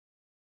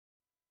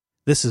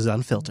This is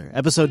Unfiltered,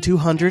 episode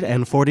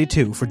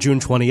 242 for June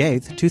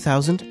 28th,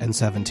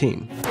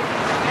 2017.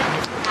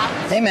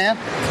 Hey, man.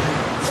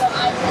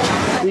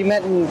 We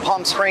met in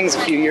Palm Springs a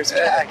few years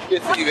back.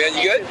 Good to see you, man.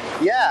 You good?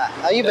 Yeah.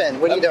 How you been?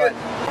 What are you doing?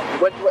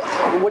 Good.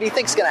 What do you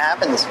think's going to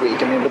happen this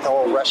week? I mean, with the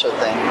whole Russia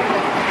thing.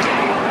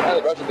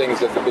 The Russia thing is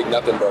just a big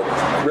nothing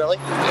burger. Really?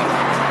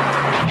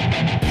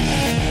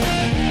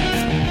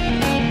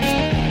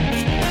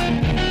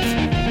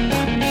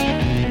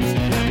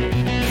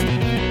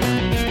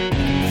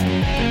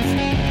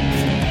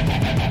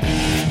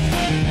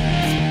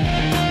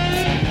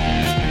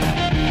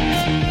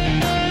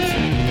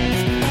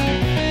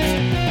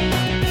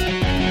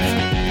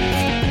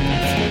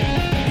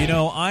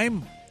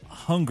 I'm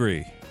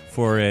hungry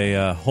for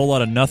a whole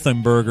lot of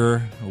nothing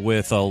burger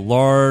with a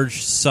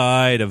large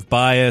side of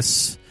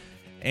bias,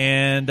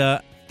 and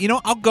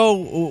I'll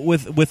go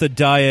with a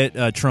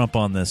diet Trump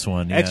on this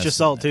one. Yes. Extra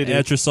salt too, dude.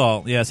 Extra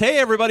salt, yes. Hey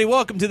everybody,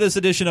 welcome to this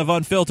edition of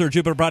Unfiltered,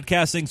 Jupiter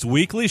Broadcasting's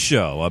weekly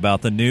show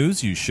about the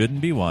news you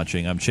shouldn't be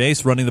watching. I'm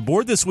Chase, running the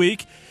board this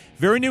week.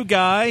 Very new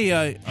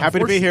guy. Happy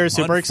to be here.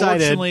 Super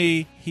excited.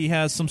 Unfortunately, he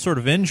has some sort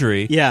of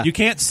injury. Yeah. You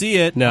can't see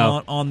it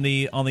No. on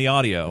the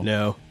audio.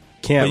 No.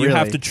 Can't But you really.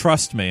 have to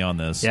trust me on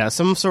this. Yeah,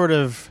 some sort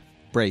of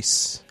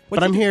brace. What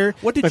But I'm did you- here.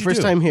 What did my you first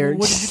do? time here.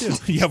 What did you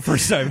do? Yeah,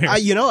 first time here.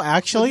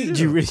 Actually,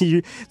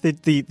 the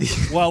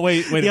Well,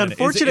 wait a the minute.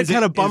 unfortunate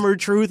kind of bummer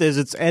truth is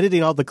it's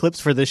editing all the clips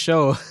for this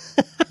show.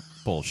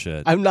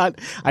 Bullshit. I'm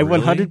not. I'm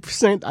Really?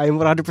 100%. I'm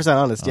 100%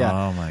 honest. Yeah.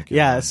 Oh my god.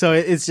 Yeah. So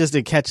it's just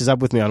it catches up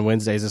with me on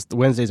Wednesdays. The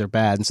Wednesdays are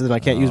bad, and so then I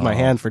can't use my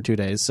hand for 2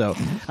 days. So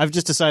I've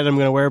just decided I'm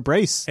going to wear a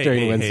brace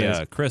during Wednesdays.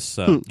 Hey, Chris,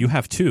 you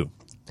have two.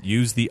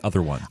 Use the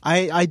other one.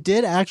 I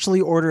did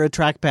actually order a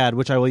trackpad,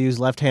 which I will use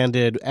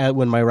left-handed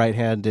when my right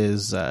hand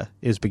is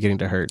beginning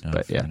to hurt.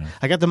 But fair yeah, enough.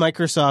 I got the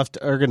Microsoft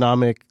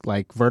ergonomic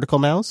vertical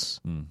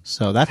mouse,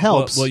 so that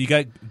helps. Well, you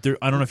got.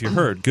 I don't know if you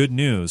heard. Good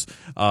news.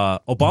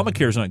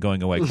 Obamacare's not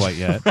going away quite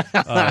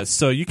yet,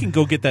 so you can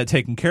go get that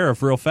taken care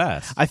of real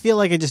fast. I feel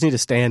like I just need a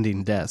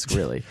standing desk,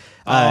 really.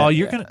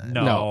 You're gonna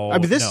no. I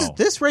mean,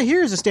 this right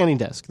here is a standing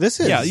desk. This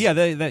is Yeah,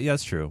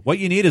 that's true. What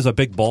you need is a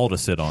big ball to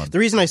sit on. The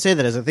reason I say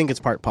that is I think it's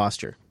part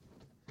posture.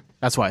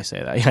 That's why I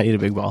say that. Yeah, I need a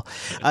big ball.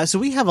 So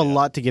we have a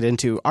lot to get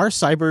into. Our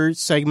cyber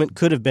segment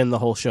could have been the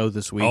whole show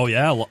this week. Oh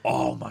yeah.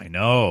 I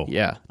know.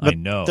 Yeah, I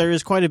know. There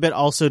is quite a bit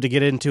also to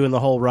get into in the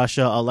whole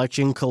Russia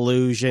election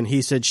collusion,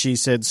 he said, she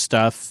said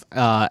stuff,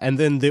 and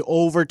then the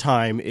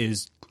overtime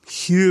is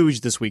huge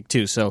this week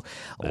too. So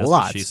That's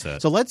lots. what she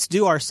said. So let's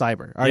do our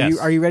cyber. Yes.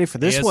 Are you ready for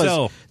this?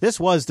 ASL. This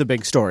was the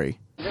big story.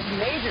 This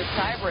major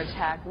cyber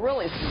attack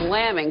really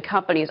slamming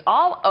companies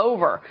all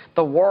over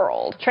the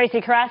world. Tracy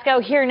Carrasco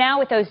here now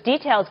with those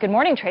details. Good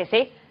morning,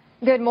 Tracy.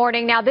 Good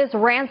morning. Now, this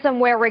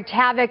ransomware wreaked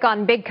havoc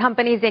on big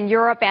companies in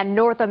Europe and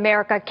North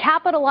America,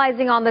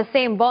 capitalizing on the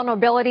same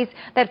vulnerabilities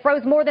that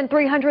froze more than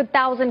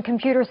 300,000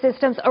 computer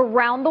systems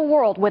around the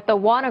world with the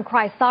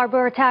WannaCry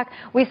cyber attack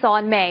we saw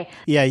in May.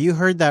 Yeah, you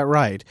heard that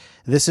right.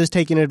 This is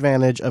taking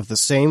advantage of the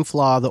same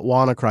flaw that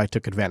WannaCry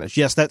took advantage.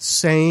 Yes, that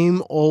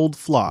same old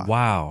flaw.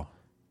 Wow.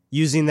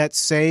 Using that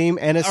same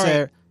NSA. All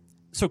right.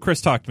 So, Chris,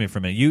 talk to me for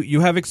a minute.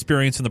 You have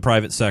experience in the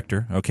private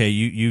sector, okay?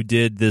 You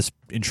did this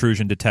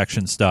intrusion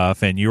detection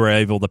stuff, and you were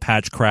able to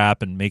patch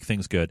crap and make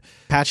things good.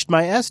 Patched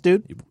my S,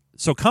 dude.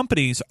 So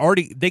companies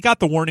they got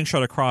the warning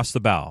shot across the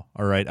bow,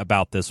 all right,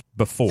 about this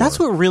before. That's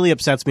what really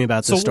upsets me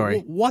about this story.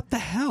 What the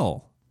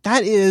hell?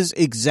 That is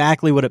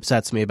exactly what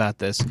upsets me about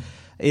this.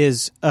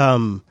 Is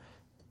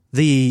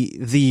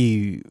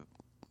the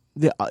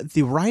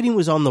writing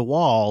was on the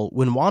wall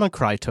when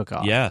WannaCry took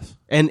off. Yes.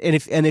 And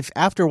if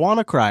after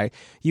WannaCry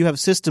you have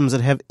systems that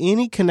have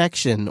any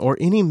connection or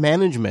any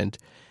management,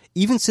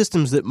 even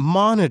systems that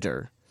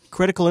monitor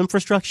critical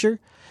infrastructure,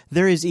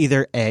 there is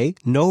either A,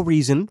 no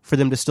reason for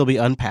them to still be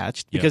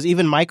unpatched, because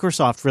even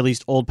Microsoft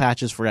released old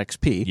patches for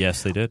XP.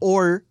 Yes, they did.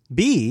 Or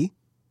B,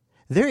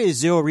 there is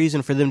zero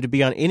reason for them to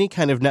be on any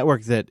kind of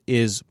network that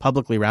is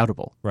publicly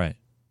routable. Right.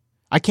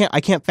 I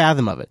can't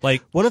fathom of it.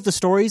 Like, one of the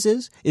stories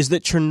is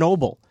that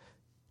Chernobyl,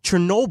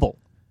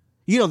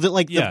 you know,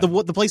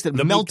 the place that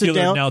melted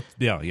down.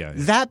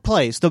 That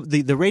place,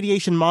 the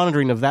radiation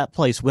monitoring of that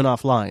place went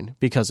offline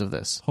because of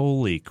this.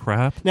 Holy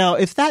crap! Now,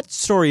 if that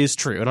story is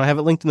true, and I have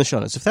it linked in the show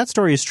notes, if that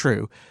story is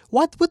true,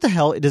 what the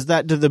hell do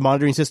the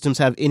monitoring systems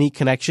have any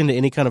connection to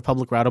any kind of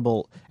public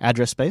routable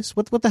address space?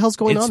 What the hell's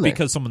going on there? It's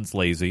because someone's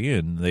lazy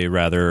and they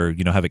rather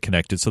have it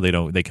connected so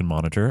they can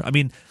monitor. I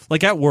mean,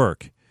 like at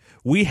work.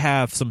 We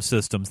have some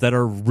systems that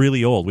are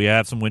really old. We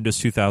have some Windows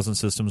 2000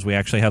 systems. We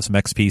actually have some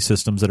XP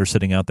systems that are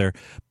sitting out there,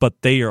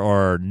 but they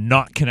are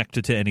not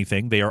connected to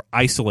anything. They are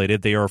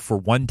isolated. They are for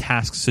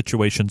one-task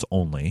situations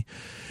only.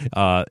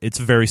 It's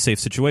a very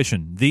safe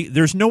situation.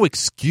 There's no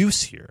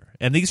excuse here.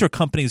 And these are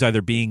companies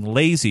either being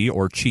lazy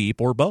or cheap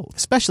or both.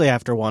 Especially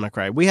after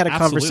WannaCry. We had a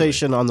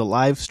conversation on the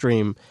live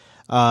stream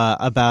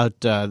about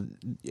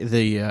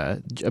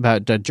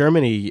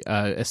Germany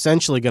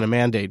essentially going to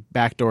mandate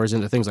backdoors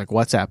into things like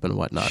WhatsApp and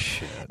whatnot.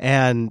 Shit.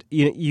 And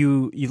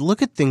you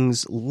look at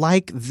things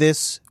like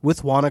this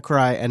with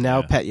WannaCry and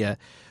now Petya,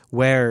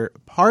 where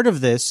part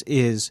of this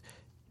is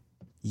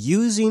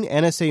using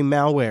NSA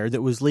malware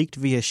that was leaked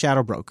via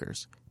shadow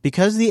brokers.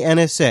 Because the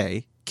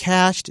NSA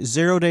cached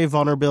zero-day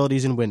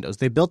vulnerabilities in Windows,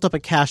 they built up a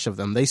cache of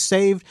them. They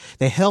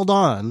held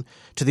on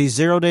to these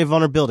zero-day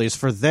vulnerabilities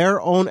for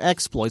their own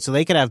exploits so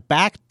they could have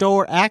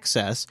backdoor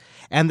access,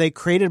 and they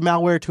created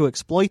malware to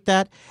exploit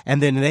that,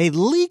 and then they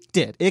leaked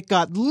it. It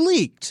got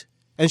leaked.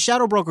 And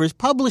shadow brokers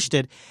published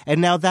it,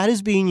 and now that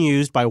is being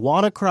used by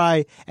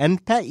WannaCry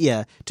and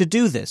Petya to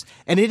do this.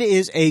 And it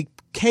is a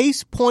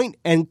case point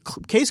and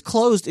case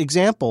closed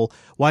example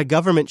why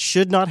government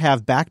should not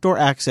have backdoor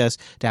access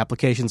to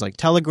applications like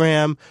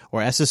Telegram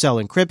or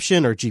SSL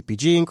encryption or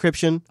GPG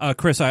encryption.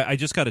 Chris, I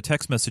just got a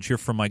text message here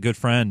from my good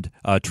friend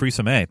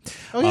Theresa May.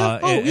 Oh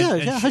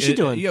yeah, how's she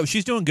doing?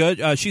 She's doing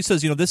good. She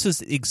says, this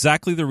is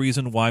exactly the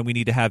reason why we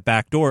need to have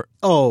backdoor.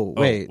 Oh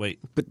wait,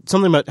 but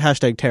something about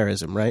hashtag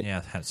terrorism, right?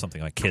 Yeah,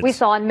 something like kids. We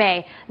saw in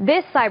May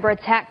this cyber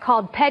attack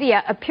called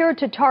Petya appeared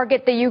to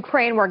target the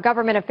Ukraine, where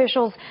government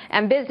officials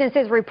and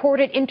businesses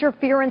reported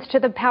interference to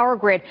the power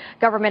grid,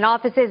 government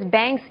offices,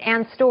 banks,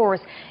 and stores.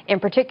 In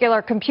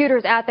particular,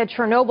 computers at the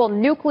Chernobyl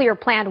nuclear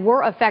plant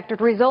were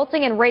affected,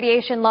 resulting in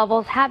radiation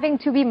levels having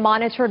to be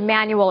monitored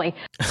manually.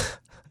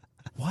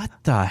 What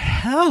the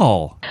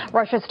hell?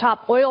 Russia's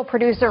top oil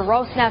producer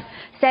Rosneft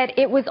said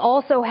it was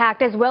also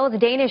hacked, as well as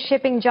Danish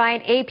shipping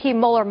giant AP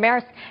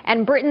Moller-Maersk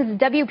and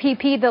Britain's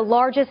WPP, the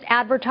largest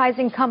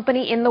advertising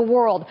company in the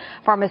world.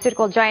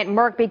 Pharmaceutical giant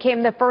Merck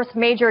became the first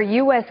major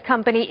U.S.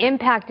 company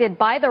impacted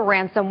by the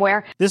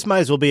ransomware. This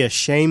might as well be a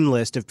shame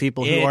list of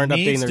people who aren't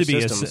updating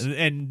their systems.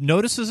 And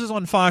notice this is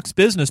on Fox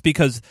Business,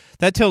 because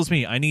that tells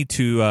me I need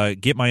to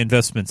get my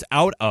investments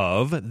out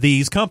of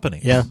these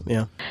companies.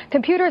 Yeah.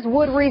 Computers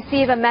would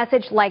receive a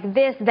message like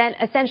this, then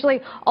essentially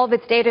all of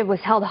its data was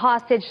held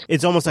hostage.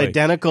 It's almost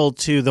identical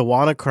to the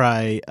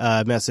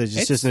WannaCry message.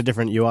 It's just in a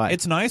different UI.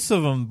 It's nice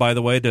of them, by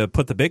the way, to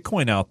put the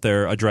Bitcoin out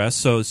there address.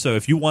 So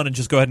if you want to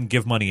just go ahead and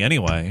give money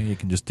anyway, you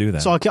can just do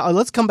that. So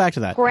let's come back to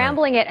that.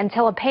 Scrambling it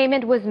until a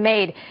payment was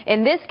made.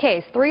 In this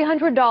case,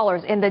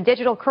 $300 in the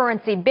digital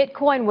currency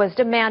Bitcoin was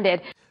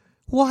demanded.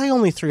 Why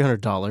only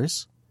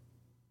 $300?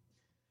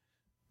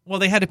 Well,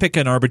 they had to pick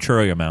an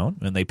arbitrary amount,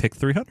 and they picked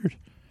 $300.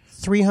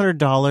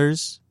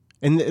 $300,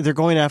 and they're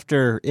going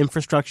after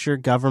infrastructure,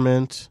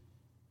 government.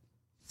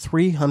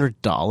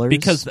 $300?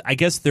 Because I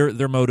guess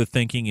their mode of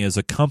thinking is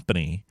a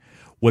company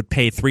would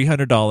pay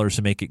 $300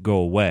 to make it go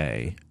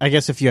away. I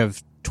guess if you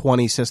have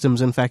 20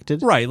 systems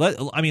infected. Right.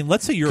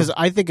 Let's say you're... Because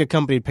I think a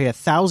company would pay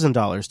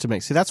 $1,000 to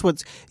make... See, that's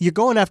what's... You're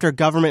going after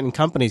government and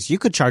companies. You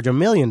could charge $1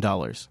 million.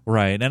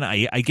 Right. And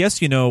I guess,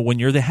 when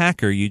you're the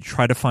hacker, you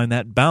try to find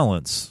that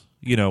balance.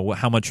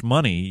 How much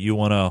money you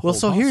want to hold. Well,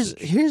 so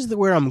here's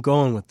where I'm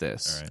going with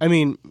this. Right. I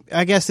mean,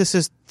 I guess this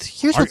is...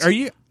 Are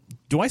you...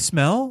 Do I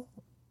smell...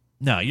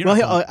 No, you're not.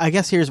 Well, I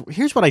guess here's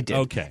what I did.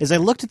 Okay. Is I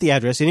looked at the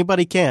address.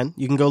 Anybody can.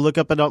 You can go look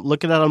it up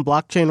on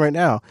blockchain right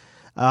now.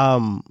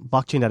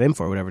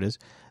 Blockchain.info or whatever it is.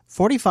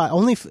 45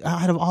 only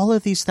out of all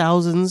of these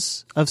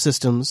thousands of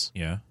systems.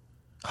 Yeah.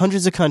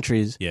 Hundreds of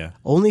countries. Yeah.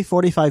 Only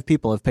 45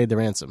 people have paid the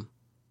ransom.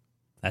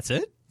 That's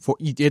it?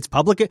 It's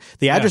public.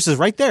 The address is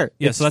right there.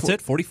 Yeah, so that's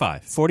it.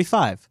 45.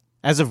 45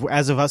 as of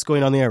us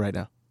going on the air right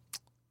now.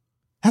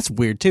 That's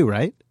weird too,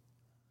 right?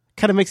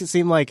 Kind of makes it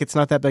seem like it's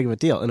not that big of a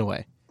deal in a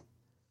way.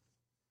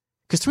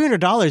 Because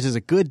 $300 is a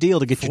good deal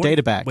to get your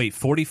data back. Wait,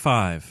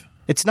 45.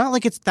 It's not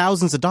like it's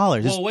thousands of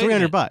dollars. It's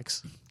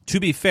 $300. To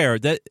be fair,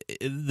 that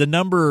the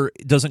number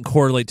doesn't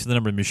correlate to the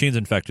number of machines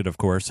infected, of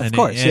course. Of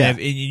course, yeah.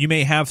 You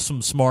may have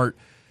some smart,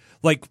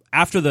 like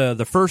after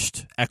the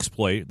first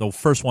exploit, the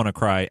first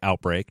WannaCry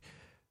outbreak,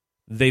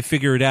 they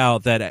figured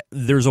out that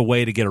there's a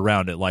way to get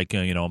around it, like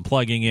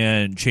unplugging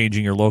in,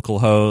 changing your local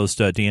host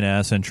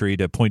DNS entry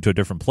to point to a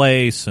different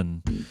place,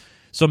 and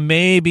so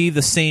maybe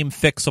the same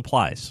fix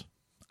applies.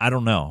 I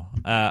don't know,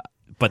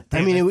 but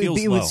I mean,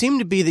 it would seem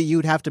to be that you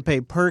would have to pay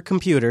per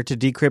computer to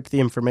decrypt the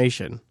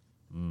information.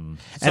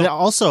 And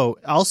also,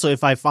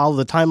 if I follow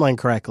the timeline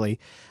correctly,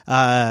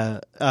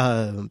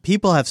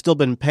 people have still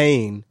been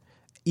paying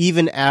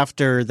even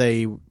after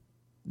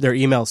their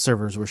email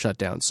servers were shut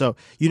down. So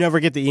you never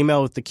get the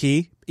email with the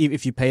key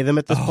if you pay them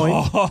at this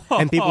point.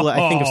 And people,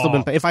 I think, have still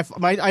been paying.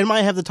 I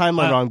might have the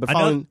timeline wrong, but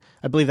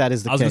I believe that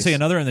is the case. I was going to say,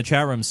 another in the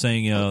chat room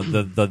saying,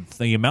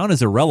 the amount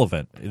is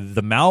irrelevant.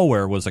 The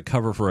malware was a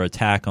cover for an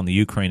attack on the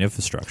Ukraine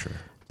infrastructure.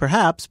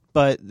 Perhaps,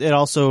 but it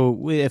also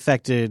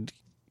affected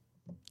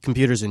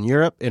computers in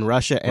Europe, in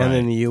Russia, and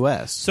in the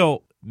U.S.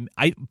 So,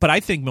 I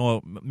think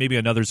maybe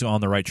another's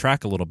on the right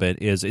track a little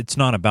bit is it's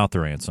not about the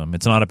ransom.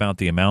 It's not about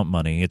the amount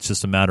money. It's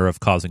just a matter of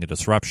causing a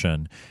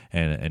disruption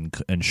and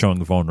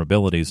showing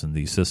vulnerabilities in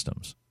these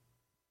systems.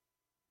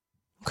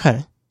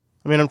 Okay.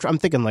 I mean, I'm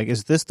thinking, like,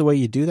 is this the way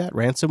you do that?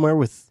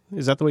 Ransomware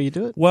is that the way you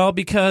do it? Well,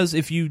 because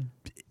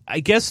I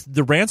guess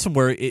the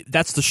ransomware,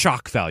 that's the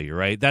shock value,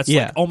 right? That's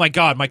like, oh my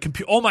God, my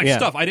computer, all my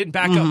stuff, I didn't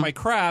back up my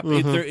crap.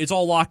 It's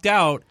all locked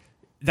out.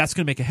 That's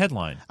going to make a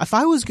headline. If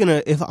I was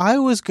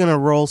gonna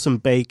roll some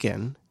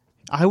bacon,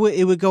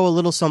 it would go a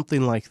little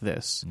something like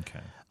this. Okay.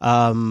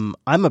 I'm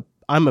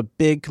I'm a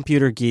big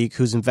computer geek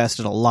who's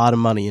invested a lot of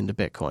money into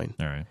Bitcoin.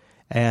 All right.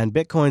 And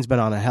Bitcoin's been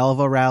on a hell of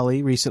a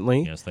rally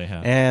recently. Yes, they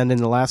have. And in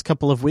the last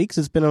couple of weeks,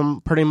 it's been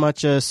pretty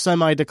much a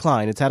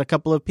semi-decline. It's had a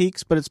couple of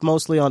peaks, but it's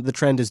mostly the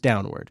trend is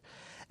downward.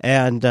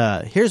 And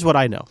here's what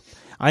I know.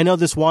 I know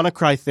this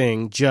WannaCry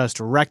thing just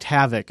wreaked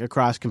havoc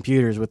across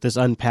computers with this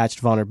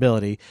unpatched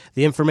vulnerability.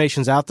 The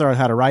information's out there on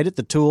how to write it.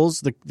 The tools,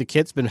 the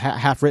kit's been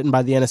half written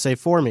by the NSA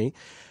for me.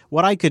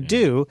 What I could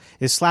do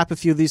is slap a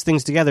few of these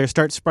things together,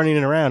 start spreading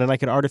it around, and I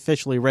could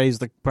artificially raise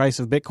the price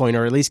of Bitcoin,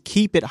 or at least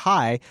keep it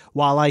high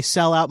while I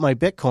sell out my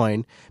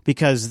Bitcoin,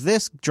 because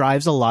this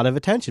drives a lot of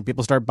attention.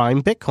 People start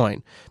buying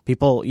Bitcoin.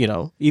 People,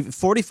 even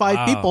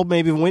 45 people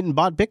maybe went and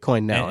bought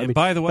Bitcoin now. And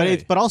by the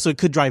way, but also it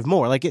could drive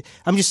more.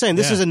 I'm just saying,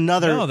 this is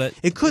another. No,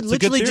 it could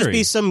literally just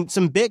be some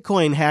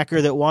Bitcoin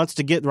hacker that wants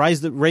to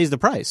raise the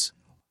price.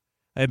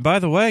 And by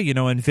the way,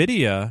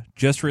 NVIDIA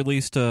just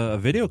released a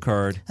video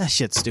card. That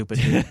shit's stupid,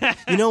 dude.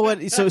 You know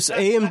what? So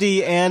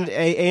AMD and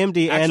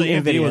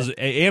NVIDIA.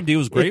 AMD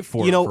was great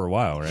for a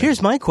while, right?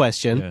 Here's my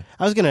question. Yeah.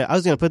 I was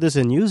gonna put this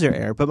in user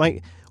error, but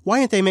why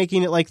aren't they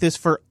making it like this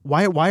for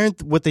why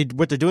aren't what they're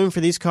doing for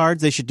these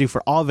cards they should do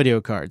for all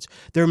video cards?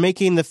 They're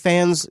making the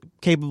fans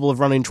capable of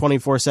running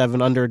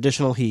 24/7 under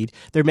additional heat.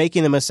 They're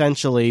making them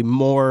essentially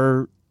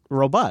more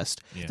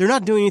robust. Yeah. They're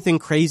not doing anything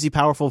crazy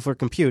powerful for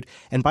compute.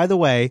 And by the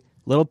way,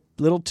 little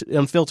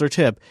unfiltered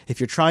tip, if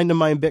you're trying to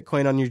mine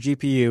Bitcoin on your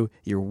GPU,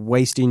 you're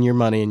wasting your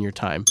money and your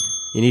time.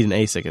 You need an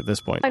ASIC at this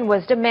point.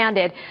 Was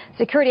demanded.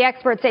 Security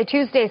experts say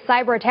Tuesday's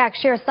cyber attack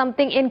shares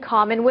something in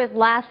common with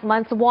last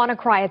month's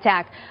WannaCry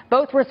attack.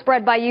 Both were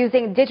spread by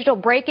using digital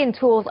break-in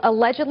tools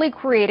allegedly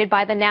created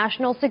by the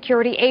National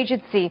Security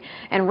Agency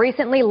and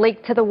recently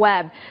leaked to the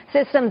web.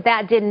 Systems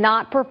that did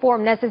not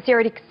perform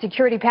necessary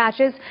security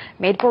patches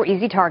made for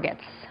easy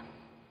targets.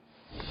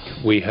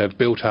 We have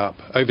built up,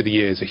 over the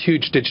years, a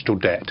huge digital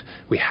debt.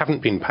 We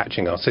haven't been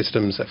patching our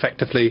systems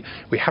effectively.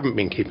 We haven't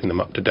been keeping them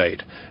up to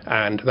date.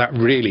 And that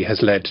really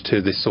has led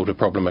to this sort of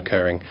problem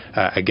occurring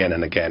again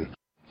and again.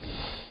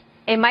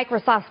 A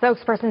Microsoft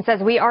spokesperson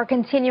says we are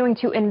continuing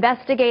to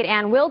investigate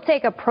and will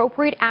take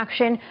appropriate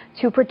action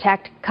to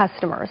protect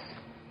customers.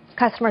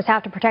 Customers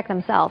have to protect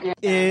themselves.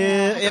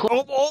 Did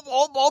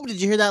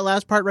you hear that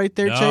last part right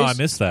there, Chase? No, I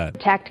missed that.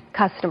 Protect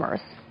customers.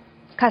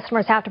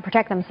 Customers have to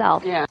protect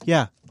themselves.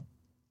 Yeah.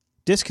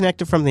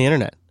 Disconnect it from the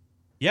internet.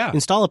 Yeah.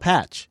 Install a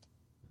patch.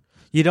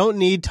 You don't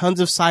need tons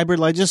of cyber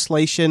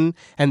legislation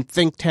and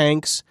think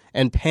tanks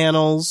and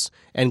panels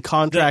and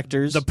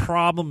contractors. The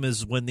problem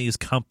is when these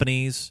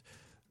companies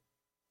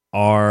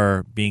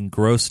are being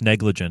gross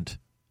negligent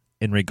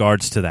in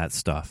regards to that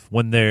stuff.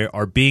 When they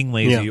are being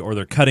lazy or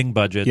they're cutting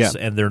budgets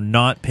and they're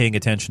not paying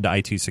attention to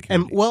IT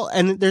security.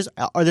 And there's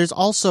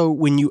also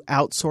when you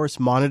outsource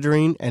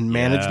monitoring and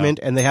management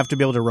and they have to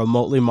be able to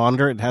remotely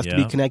monitor it has to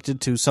be connected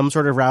to some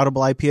sort of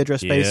routable IP address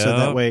space so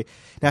that way.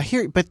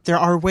 But there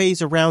are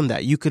ways around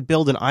that. You could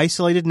build an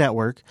isolated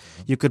network.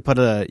 You could put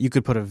a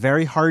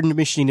very hardened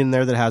machine in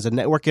there that has a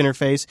network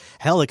interface.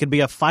 Hell, it could be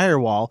a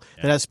firewall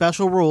that has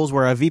special rules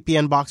where a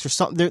VPN box or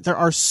something. There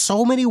are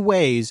so many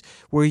ways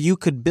where you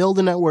could build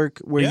a network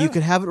where you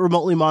could have it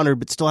remotely monitored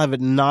but still have it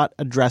not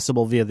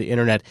addressable via the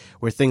internet,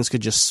 where things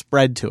could just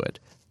spread to it.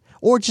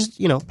 Or just,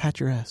 patch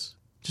your ass.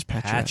 Just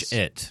patch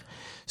it.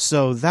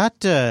 So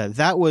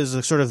that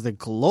was sort of the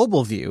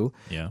global view.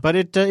 Yeah. But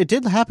it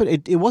did happen.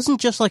 It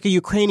wasn't just like a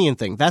Ukrainian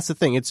thing. That's the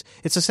thing. It's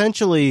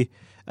essentially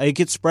it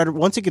gets spread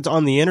once it gets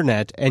on the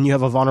internet and you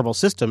have a vulnerable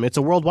system. It's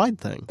a worldwide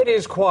thing. It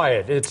is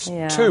quiet. It's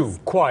too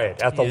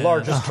quiet at the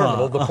largest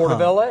terminal, the Port of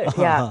LA.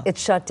 Yeah,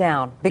 it's shut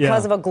down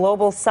because of a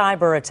global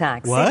cyber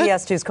attack. What?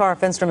 CBS 2's Cara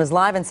Finstrom is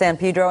live in San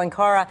Pedro. And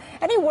Cara,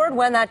 any word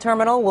when that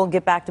terminal will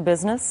get back to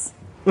business?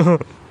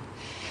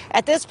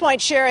 At this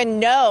point, Sharon,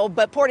 no,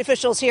 but port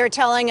officials here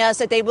telling us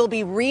that they will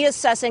be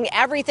reassessing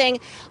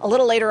everything a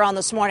little later on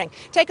this morning.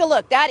 Take a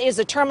look. That is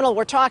the terminal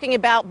we're talking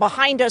about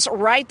behind us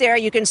right there.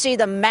 You can see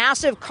the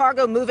massive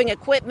cargo moving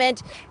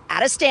equipment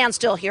at a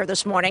standstill here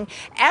this morning.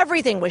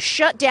 Everything was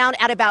shut down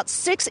at about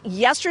 6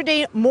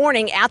 yesterday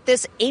morning at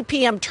this 8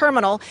 p.m.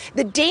 terminal.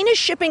 The Danish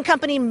shipping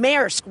company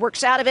Maersk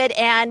works out of it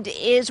and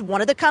is one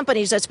of the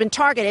companies that's been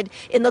targeted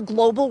in the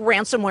global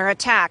ransomware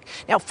attack.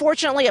 Now,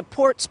 fortunately, a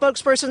port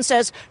spokesperson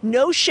says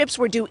no ships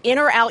were due in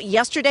or out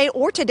yesterday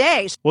or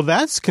today. Well,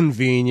 that's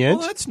convenient.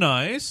 Well, that's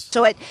nice.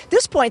 So at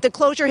this point, the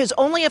closure has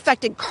only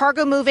affected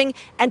cargo moving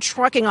and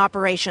trucking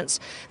operations.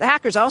 The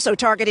hackers also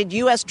targeted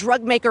U.S.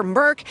 drug maker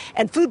Merck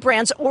and food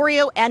brands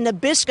Oreo and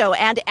Nabisco.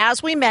 And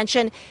as we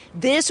mentioned,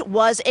 this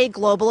was a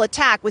global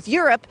attack with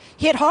Europe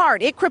hit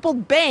hard. It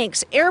crippled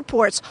banks,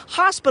 airports,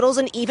 hospitals,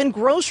 and even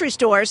grocery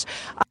stores.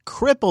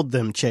 Crippled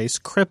them, Chase.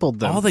 Crippled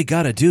them. All they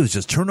got to do is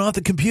just turn off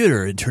the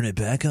computer and turn it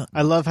back on.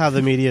 I love how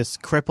the media's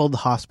crippled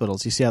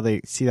hospitals. You see how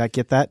they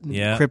get that?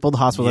 Yeah. Crippled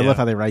hospitals. Yeah. I love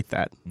how they write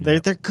that. They're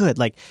good.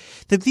 Like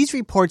these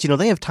reports,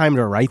 they have time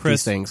to write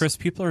these things. Chris,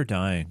 people are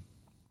dying.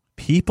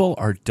 People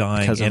are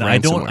dying, and I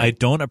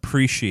don't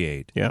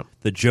appreciate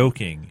the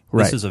joking.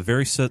 Right. This is a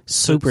very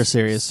super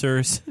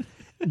serious.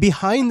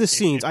 behind the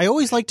scenes, I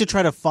always like to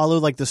try to follow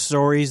like the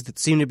stories that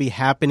seem to be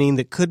happening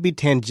that could be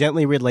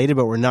tangentially related,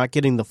 but we're not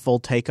getting the full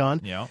take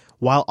on. Yeah.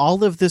 While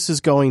all of this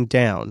is going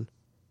down,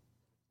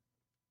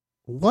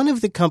 one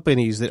of the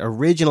companies that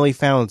originally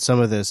found some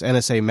of this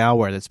NSA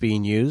malware that's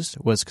being used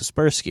was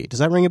Kaspersky. Does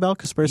that ring a bell,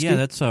 Kaspersky? Yeah,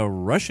 that's a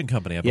Russian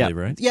company, I believe,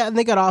 right? Yeah, and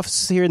they got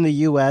offices here in the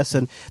U.S.,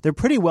 and they're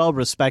pretty well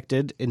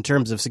respected in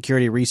terms of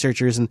security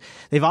researchers, and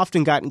they've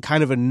often gotten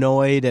kind of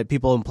annoyed at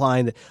people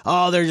implying that,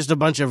 they're just a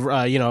bunch of,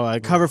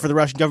 cover for the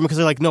Russian government, because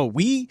they're like, no,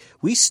 we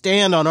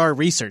stand on our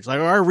research.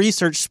 Like, our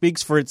research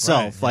speaks for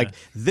itself. Right, like,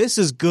 this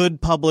is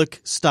good public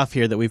stuff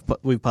here that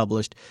we've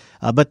published.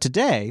 But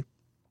today,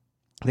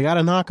 they got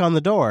a knock on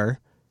the door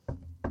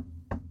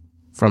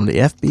from the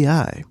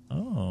FBI.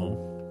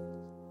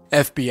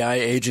 FBI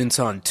agents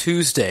on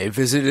Tuesday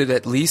visited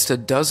at least a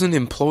dozen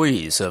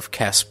employees of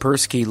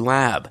Kaspersky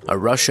Lab, a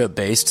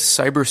Russia-based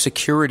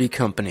cybersecurity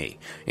company,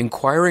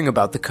 inquiring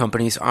about the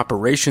company's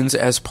operations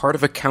as part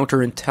of a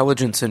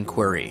counterintelligence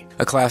inquiry.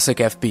 A classic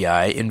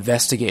FBI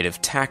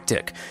investigative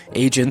tactic.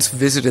 Agents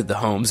visited the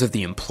homes of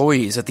the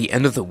employees at the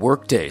end of the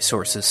workday,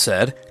 sources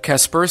said.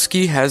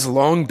 Kaspersky has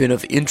long been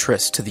of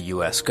interest to the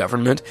U.S.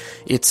 government.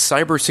 Its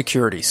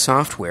cybersecurity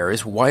software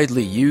is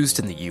widely used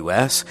in the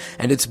U.S.,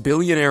 and its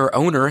billionaire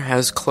owner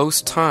has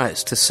close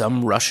ties to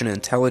some Russian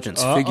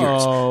intelligence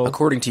figures,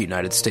 according to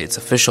United States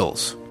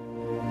officials.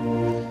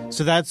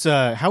 So that's,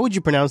 how would you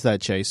pronounce that,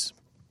 Chase?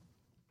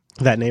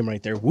 That name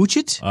right there.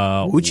 Wuchit?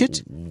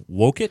 Wuchit?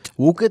 Wokit?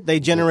 Wokit. They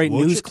generate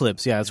Wokit? news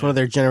clips. Yeah, it's one of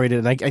their generated.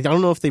 And I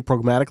don't know if they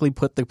programmatically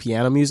put the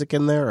piano music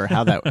in there or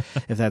how that,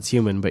 if that's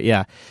human, but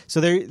yeah. So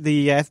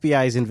the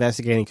FBI is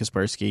investigating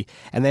Kaspersky,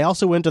 and they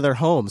also went to their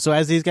home. So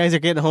as these guys are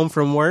getting home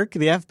from work,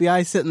 the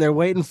FBI is sitting there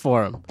waiting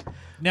for them.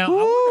 Now,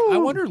 I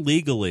wonder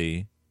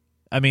legally,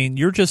 I mean,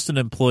 you're just an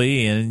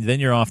employee and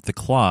then you're off the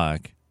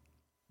clock.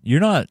 You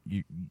don't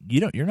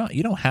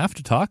have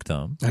to talk to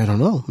them. I don't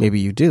know. Maybe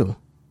you do.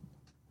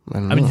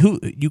 I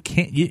mean, you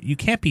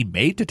can't be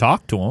made to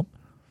talk to them.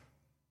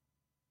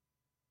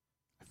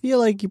 I feel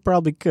like you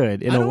probably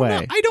could in a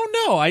way. I don't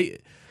know. I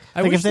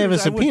like if they have a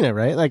subpoena,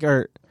 right? Like,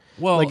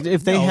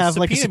 if they have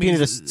like a subpoena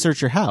to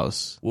search your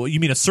house. Well, you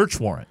mean a search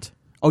warrant?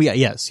 Oh yeah,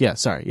 yes,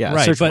 sorry, yeah,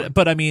 right. Search warrant.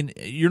 But I mean,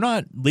 you're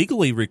not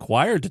legally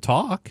required to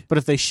talk. But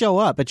if they show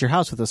up at your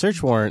house with a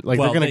search warrant, like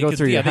they're going to go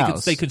through your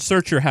house. They could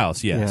search your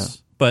house, yes.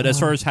 Yeah. But as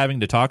far as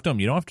having to talk to them,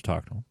 you don't have to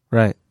talk to them.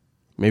 Right.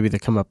 Maybe they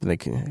come up and they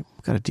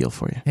got a deal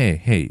for you.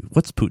 Hey,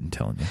 what's Putin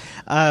telling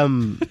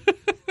you?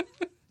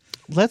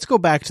 Let's go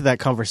back to that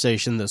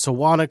conversation. The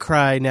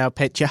WannaCry now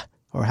Petya,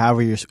 or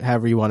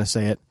however you want to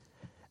say it,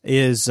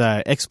 is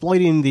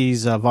exploiting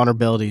these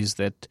vulnerabilities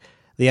that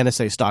the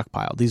NSA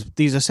stockpiled.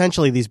 These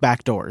essentially these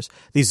backdoors,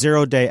 these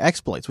zero-day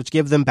exploits, which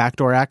give them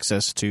backdoor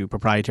access to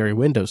proprietary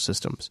Windows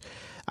systems.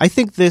 I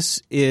think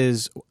this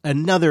is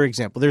another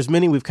example. There's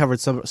many, we've covered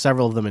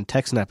several of them in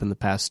TechSnap in the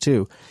past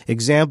too.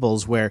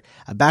 Examples where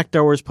a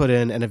backdoor is put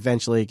in and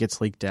eventually it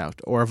gets leaked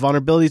out. Or a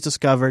vulnerability is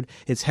discovered,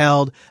 it's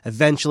held,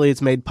 eventually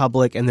it's made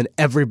public, and then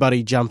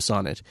everybody jumps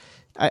on it.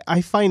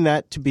 I find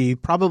that to be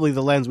probably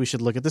the lens we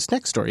should look at this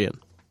next story in.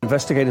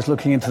 Investigators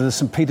looking into the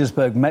St.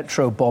 Petersburg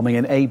metro bombing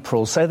in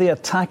April say the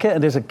attacker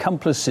and his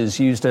accomplices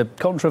used a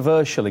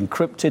controversial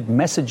encrypted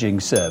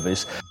messaging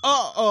service.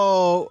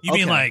 You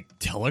mean like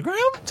Telegram?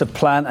 To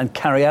plan and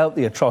carry out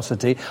the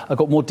atrocity. I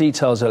got more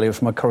details earlier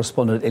from my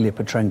correspondent Ilya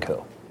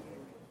Petrenko.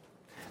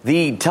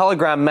 The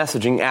Telegram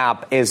messaging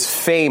app is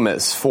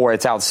famous for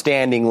its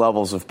outstanding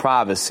levels of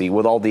privacy,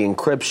 with all the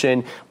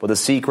encryption, with the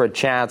secret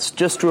chats.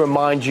 Just to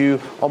remind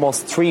you,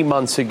 almost 3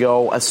 months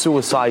ago, a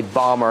suicide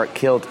bomber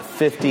killed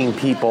 15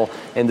 people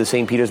in the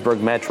St.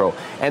 Petersburg metro.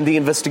 And the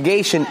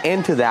investigation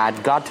into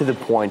that got to the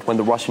point when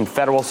the Russian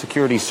Federal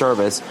Security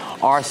Service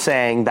are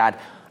saying that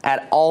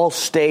at all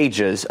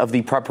stages of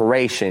the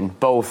preparation,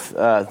 both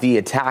the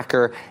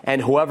attacker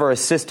and whoever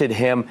assisted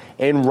him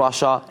in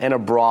Russia and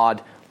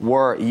abroad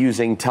were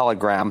using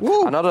Telegram.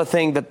 Woo. Another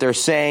thing that they're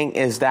saying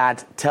is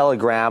that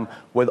Telegram,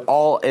 with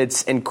all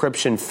its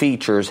encryption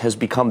features, has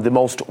become the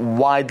most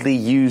widely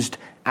used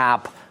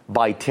app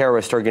by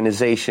terrorist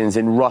organizations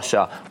in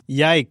Russia.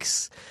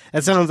 Yikes.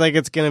 That sounds like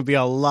it's going to be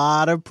a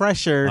lot of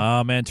pressure.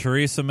 Oh, man,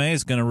 Theresa May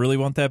is going to really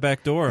want that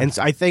back door. And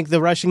I think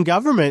the Russian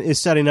government is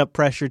setting up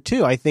pressure,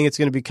 too. I think it's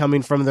going to be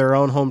coming from their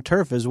own home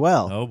turf as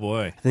well. Oh,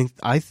 boy.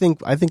 I think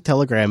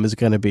Telegram is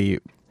going to be...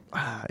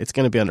 It's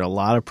going to be under a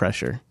lot of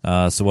pressure.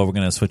 So what we're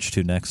going to switch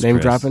to next? Name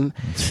Chris? dropping.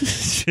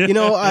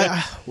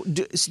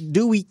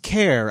 Do we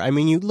care? I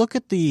mean, you look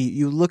at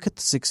the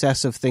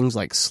success of things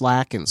like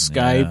Slack and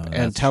Skype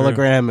and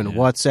Telegram and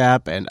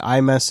WhatsApp and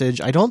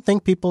iMessage. I don't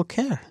think people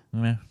care.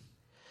 Yeah.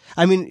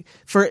 I mean,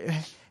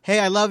 hey,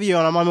 I love you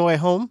and I'm on my way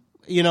home.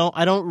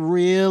 I don't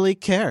really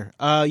care.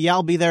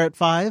 I'll be there at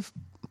 5.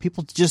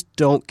 People just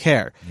don't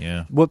care.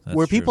 Yeah,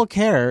 where people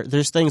care,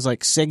 there's things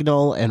like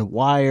Signal and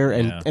Wire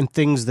and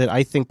things that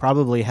I think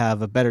probably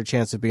have a better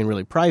chance of being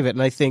really private.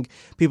 And I think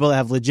people that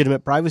have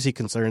legitimate privacy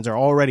concerns are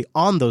already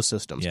on those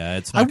systems. Yeah,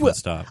 it's not going to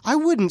stop. I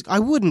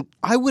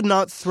would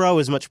not throw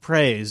as much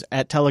praise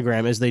at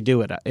Telegram as they do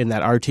it in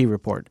that RT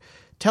report.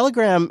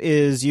 Telegram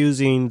is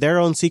using their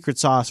own secret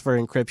sauce for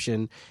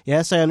encryption.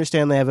 Yes, I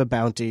understand they have a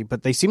bounty,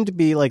 but they seem to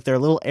be like they're a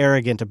little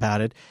arrogant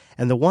about it.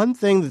 And the one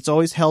thing that's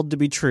always held to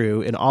be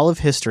true in all of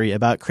history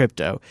about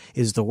crypto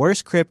is the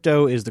worst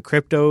crypto is the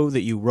crypto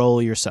that you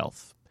roll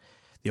yourself.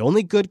 The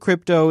only good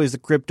crypto is the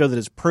crypto that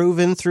is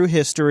proven through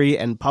history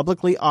and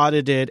publicly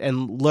audited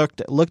and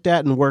looked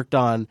at and worked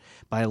on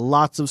by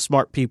lots of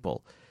smart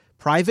people.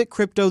 Private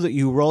crypto that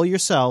you roll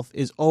yourself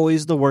is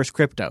always the worst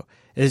crypto.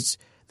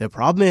 The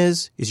problem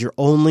is you're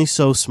only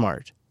so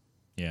smart.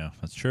 Yeah,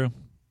 that's true.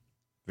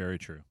 Very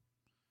true.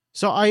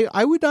 So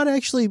I would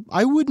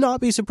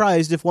not be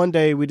surprised if one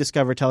day we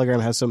discover Telegram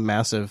has some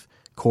massive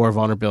core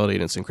vulnerability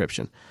in its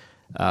encryption.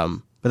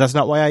 But that's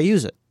not why I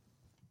use it.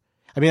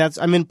 I mean,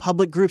 I'm in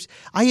public groups.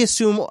 I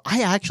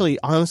actually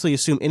honestly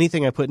assume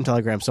anything I put in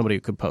Telegram somebody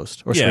could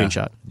post or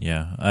screenshot.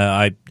 Yeah,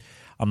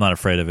 I'm not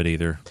afraid of it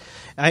either.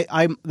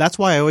 That's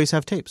why I always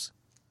have tapes.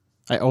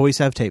 I always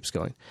have tapes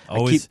going. I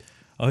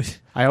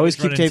always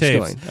keep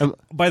tapes going.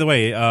 By the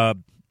way,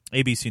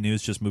 ABC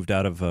News just moved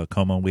out of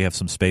Como. We have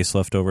some space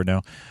left over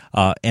now.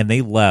 And they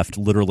left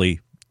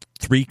literally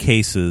 3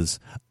 cases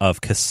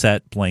of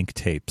cassette blank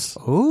tapes.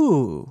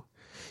 Ooh.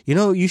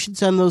 You should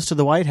send those to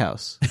the White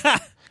House.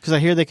 Because I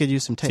hear they could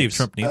use some tapes. See if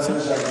Trump needs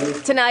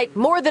it. Tonight,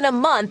 more than a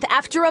month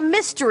after a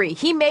mystery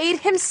he made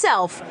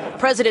himself,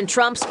 President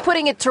Trump's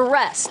putting it to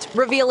rest,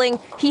 revealing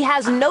he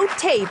has no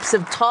tapes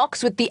of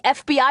talks with the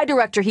FBI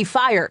director he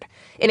fired.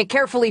 In a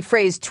carefully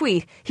phrased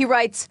tweet, he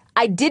writes,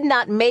 "I did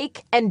not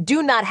make and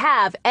do not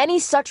have any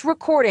such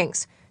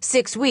recordings,"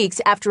 6 weeks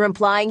after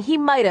implying he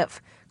might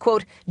have.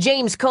 Quote,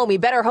 James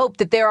Comey better hope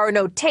that there are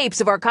no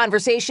tapes of our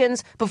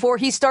conversations before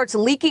he starts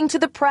leaking to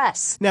the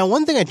press. Now,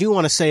 one thing I do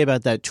want to say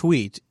about that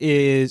tweet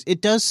is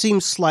it does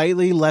seem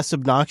slightly less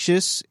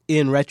obnoxious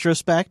in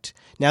retrospect,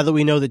 now that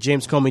we know that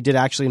James Comey did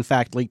actually, in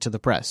fact, leak to the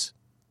press.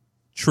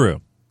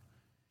 True.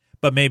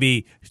 But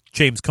maybe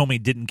James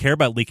Comey didn't care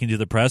about leaking to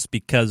the press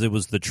because it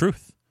was the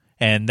truth.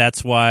 And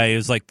that's why it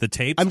was like the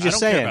tapes. I'm just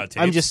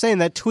saying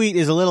that tweet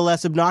is a little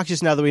less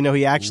obnoxious now that we know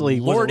he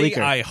actually was a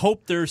leaker. I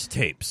hope there's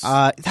tapes.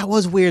 That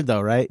was weird, though,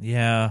 right?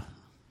 Yeah.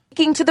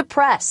 Leaking to the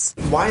press.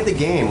 Why the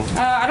game?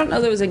 I don't know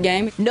there was a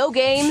game. No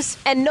games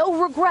and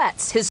no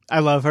regrets. I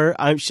love her.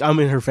 I'm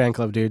in her fan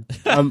club, dude.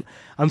 I'm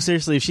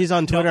seriously. If she's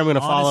on Twitter, I'm going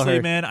to follow her.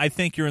 Honestly, man, I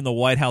think you're in the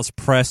White House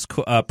press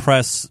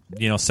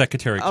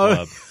secretary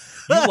club.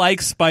 You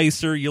like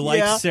Spicer, you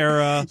like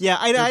Sarah. Yeah,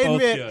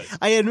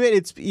 I admit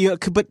it's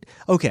but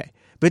okay.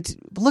 But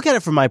look at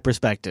it from my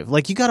perspective.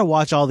 Like, you got to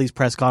watch all these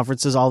press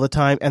conferences all the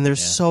time, and they're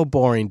so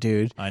boring,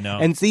 dude. I know.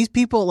 And these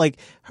people, like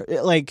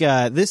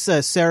this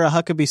Sarah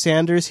Huckabee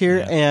Sanders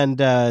here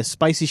and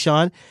Spicy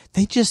Sean,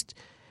 they just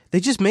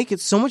make it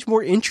so much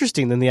more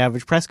interesting than the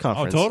average press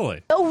conference. Oh,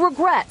 totally. No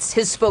regrets,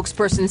 his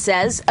spokesperson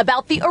says,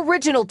 about the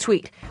original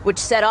tweet, which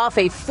set off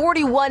a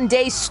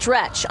 41-day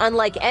stretch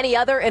unlike any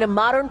other in a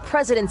modern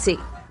presidency.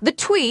 The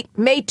tweet,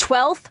 May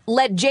 12th,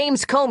 led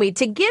James Comey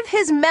to give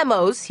his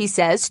memos, he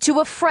says,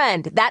 to a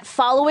friend that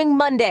following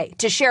Monday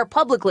to share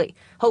publicly,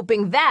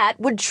 hoping that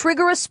would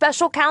trigger a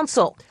special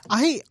counsel.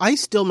 I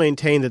still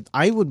maintain that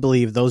I would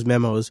believe those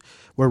memos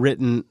were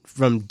written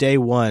from day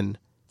one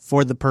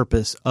for the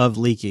purpose of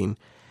leaking.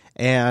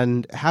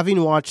 And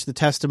having watched the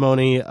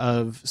testimony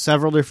of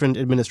several different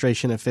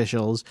administration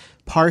officials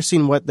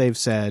parsing what they've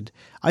said,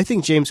 I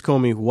think James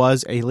Comey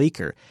was a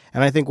leaker.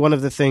 And I think one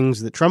of the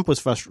things that Trump was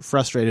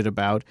frustrated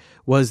about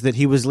was that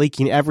he was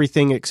leaking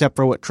everything except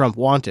for what Trump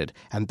wanted.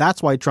 And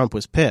that's why Trump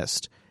was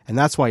pissed. And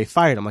that's why he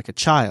fired him like a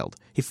child.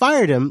 He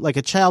fired him like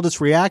a childish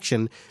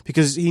reaction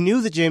because he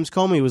knew that James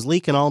Comey was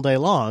leaking all day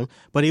long,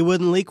 but he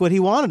wouldn't leak what he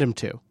wanted him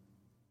to.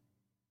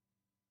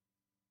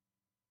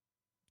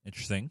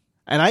 Interesting.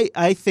 And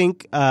I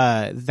think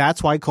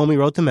that's why Comey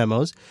wrote the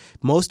memos.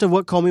 Most of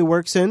what Comey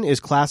works in is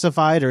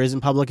classified or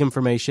isn't public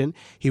information.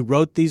 He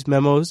wrote these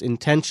memos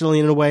intentionally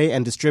in a way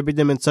and distributed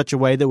them in such a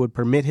way that would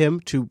permit him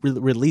to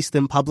release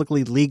them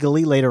publicly,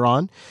 legally later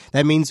on.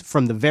 That means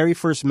from the very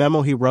first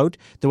memo he wrote,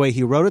 the way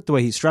he wrote it, the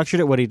way he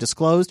structured it, what he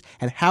disclosed,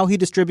 and how he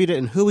distributed it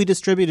and who he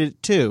distributed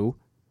it to,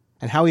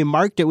 and how he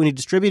marked it when he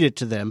distributed it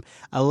to them,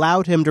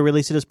 allowed him to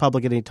release it as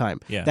public at any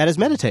time. Yeah. That is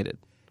meditated.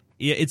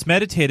 Yeah, it's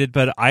meditated,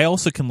 but I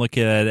also can look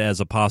at it as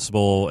a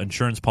possible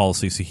insurance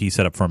policy he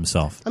set up for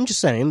himself. I'm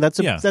just saying that's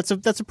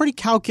a pretty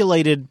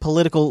calculated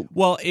political.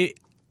 Well,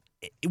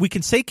 we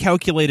can say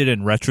calculated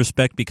in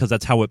retrospect because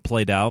that's how it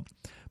played out.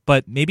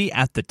 But maybe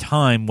at the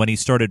time when he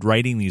started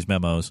writing these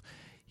memos,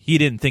 he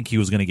didn't think he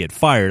was going to get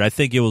fired. I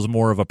think it was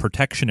more of a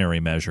protectionary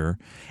measure.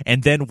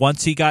 And then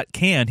once he got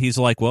canned, he's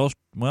like, well,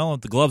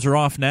 the gloves are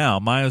off now,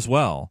 might as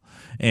well,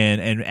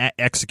 and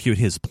execute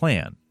his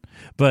plan.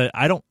 But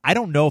I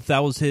don't know if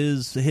that was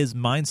his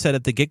mindset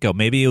at the get-go.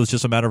 Maybe it was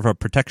just a matter of a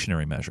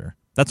protectionary measure.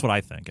 That's what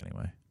I think,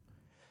 anyway.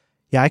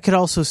 Yeah, I could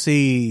also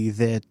see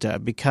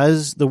that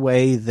because the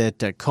way that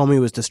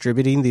Comey was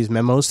distributing these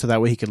memos so that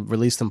way he could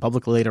release them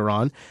publicly later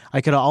on,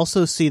 I could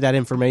also see that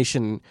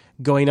information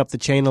going up the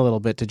chain a little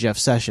bit to Jeff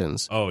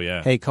Sessions. Oh,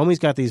 yeah. Hey, Comey's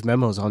got these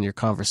memos on your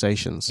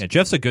conversations. Yeah,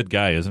 Jeff's a good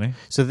guy, isn't he?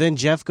 So then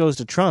Jeff goes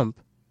to Trump,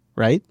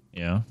 right?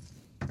 Yeah.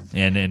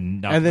 And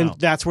then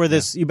that's where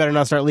this "you better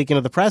not start leaking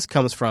to the press"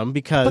 comes from,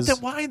 because. But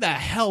then why the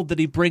hell did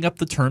he bring up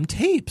the term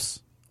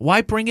tapes?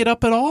 Why bring it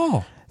up at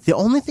all? The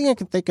only thing I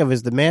can think of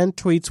is the man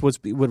tweets with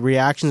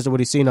reactions to what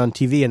he's seen on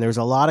TV, and there's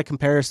a lot of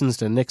comparisons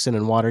to Nixon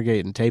and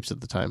Watergate and tapes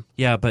at the time.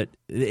 Yeah, but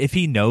if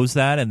he knows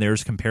that and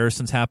there's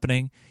comparisons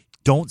happening,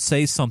 don't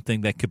say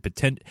something that could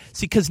potentially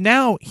see, because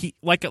now he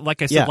like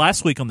I said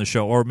last week on the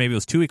show, or maybe it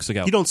was 2 weeks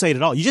ago. You don't say it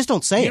at all. You just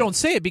don't say it. You don't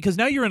say it because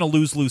now you're in a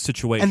lose-lose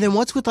situation. And then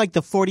what's with like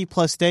the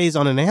 40+ days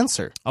on an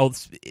answer? Oh,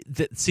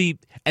 see,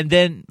 and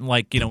then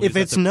if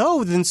it's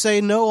no, then say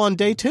no on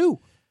day 2.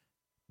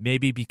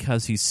 Maybe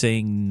because he's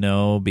saying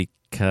no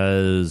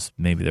because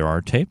maybe there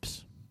are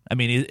tapes. I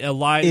mean, a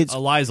lie is a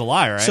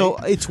lie, right? So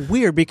it's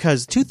weird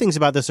because 2 things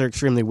about this are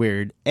extremely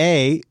weird.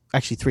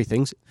 Actually 3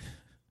 things.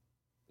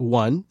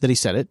 1, that he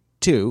said it.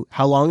 2,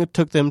 how long it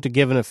took them to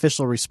give an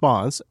official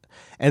response.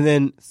 And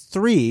then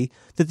 3,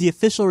 that the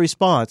official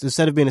response,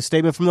 instead of being a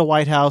statement from the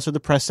White House or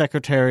the press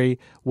secretary,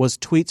 was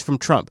tweets from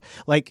Trump.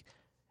 Like,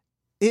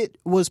 it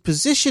was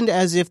positioned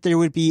as if there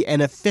would be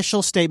an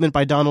official statement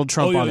by Donald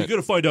Trump on it. You're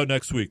going to find out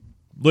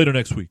later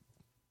next week.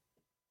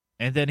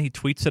 And then he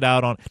tweets it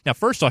out now,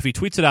 first off, he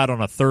tweets it out on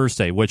a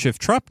Thursday, which if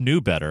Trump knew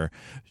better,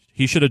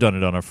 he should have done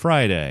it on a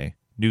Friday,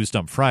 News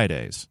Dump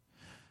Fridays.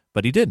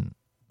 But he didn't.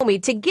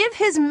 To give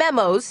his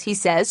memos, he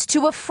says,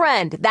 to a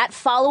friend that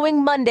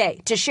following Monday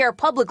to share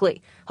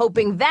publicly,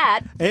 hoping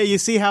that... Hey, you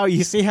see how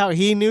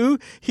he knew?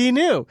 He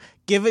knew.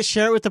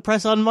 Share it with the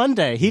press on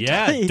Monday.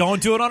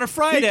 Don't do it on a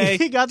Friday.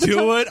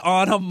 Do it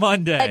on a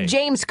Monday.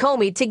 James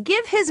Comey to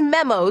give his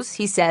memos,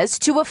 he says,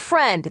 to a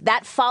friend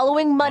that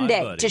following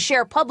Monday to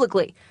share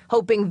publicly,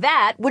 hoping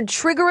that would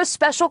trigger a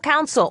special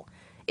counsel.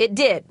 It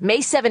did, May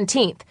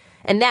 17th.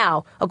 And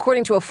now,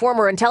 according to a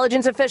former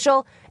intelligence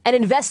official, an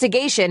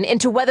investigation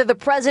into whether the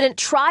president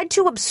tried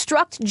to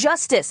obstruct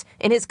justice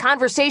in his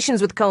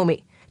conversations with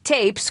Comey.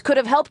 Tapes could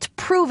have helped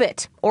prove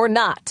it or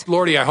not.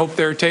 Lordy, I hope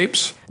there are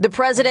tapes. The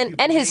president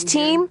and his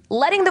team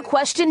letting the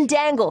question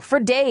dangle for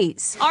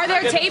days. Are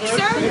there tapes,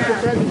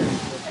 sir?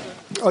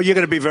 Oh, you're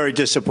going to be very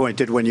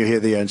disappointed when you hear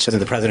the answer.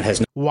 The president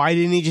has Why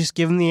didn't he just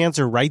give him the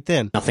answer right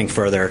then? Nothing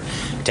further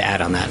to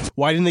add on that.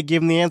 Why didn't they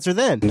give him the answer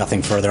then?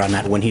 Nothing further on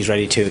that. When he's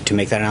ready to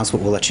make that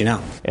announcement, we'll let you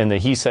know. And the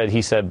he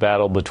said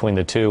battle between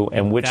the two,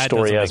 and which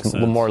story has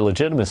more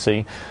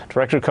legitimacy.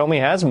 Director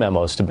Comey has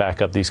memos to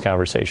back up these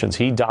conversations.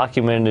 He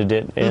documented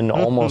it in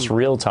almost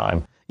real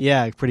time.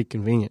 Yeah, pretty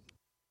convenient.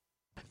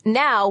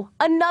 Now,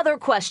 another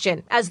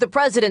question, as the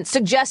president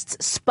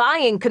suggests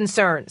spying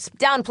concerns,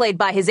 downplayed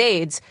by his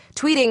aides,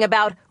 tweeting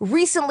about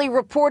recently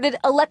reported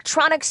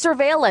electronic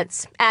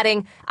surveillance,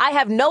 adding, I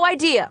have no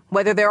idea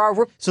whether there are...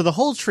 So the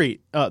whole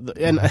tweet,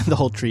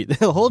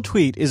 the whole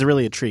tweet is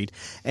really a treat.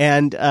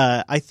 And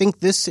I think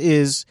this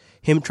is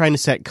him trying to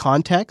set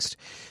context.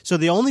 So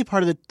the only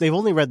part of they've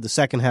only read the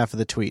second half of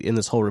the tweet in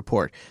this whole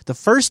report. The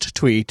first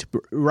tweet,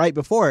 right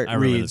before it,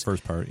 reads, the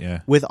first part, yeah.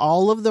 With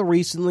all of the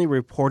recently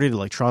reported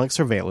electronic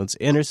surveillance,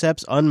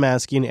 intercepts,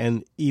 unmasking,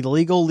 and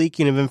illegal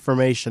leaking of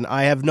information,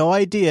 I have no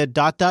idea, ...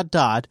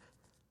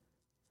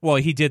 Well,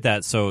 he did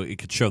that so it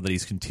could show that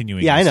he's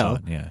continuing. Yeah, I know.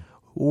 Yeah.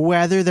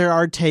 Whether there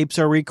are tapes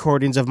or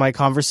recordings of my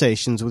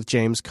conversations with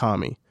James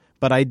Comey.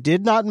 But I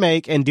did not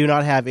make and do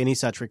not have any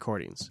such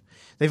recordings.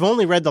 They've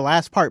only read the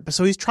last part,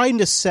 so he's trying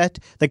to set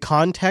the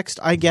context,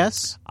 I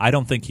guess. I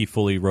don't think he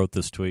fully wrote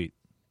this tweet,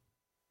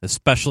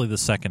 especially the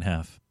second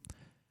half.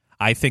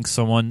 I think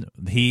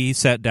he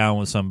sat down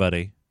with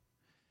somebody,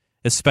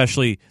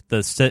 especially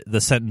the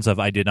sentence of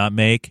I did not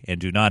make and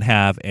do not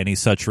have any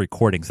such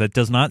recordings. That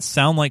does not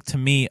sound like to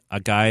me a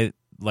guy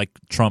like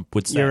Trump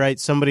would say. You're right.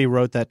 Somebody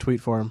wrote that tweet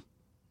for him.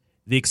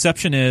 The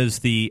exception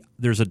is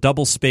there's a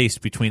double space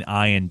between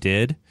I and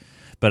did.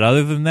 But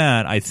other than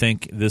that, I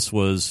think this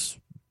was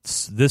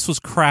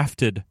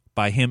crafted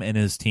by him and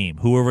his team.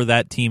 Whoever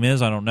that team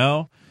is, I don't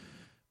know.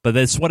 But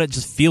that's what it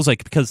just feels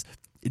like, because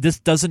this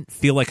doesn't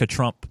feel like a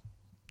Trump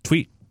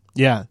tweet.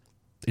 Yeah.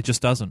 It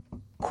just doesn't.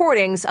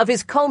 Recordings of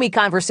his Comey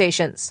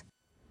conversations.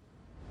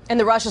 And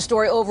the Russia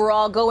story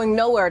overall going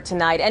nowhere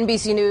tonight.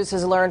 NBC News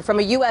has learned from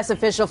a U.S.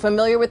 official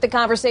familiar with the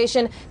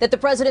conversation that the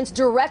president's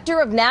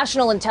director of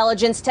national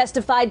intelligence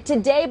testified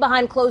today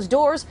behind closed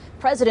doors.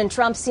 President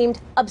Trump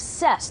seemed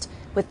obsessed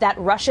with that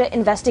Russia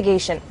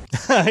investigation.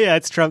 Yeah,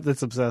 it's Trump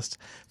that's obsessed,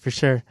 for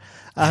sure.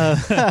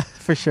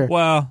 For sure.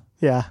 Well,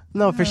 yeah,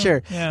 no, for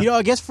sure. Yeah. You know,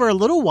 I guess for a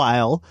little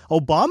while,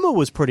 Obama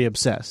was pretty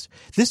obsessed.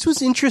 This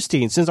was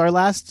interesting. Since our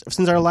last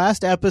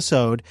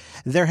episode,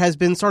 there has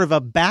been sort of a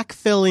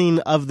backfilling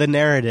of the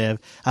narrative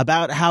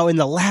about how in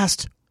the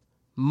last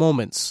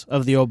moments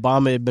of the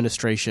Obama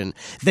administration,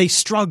 they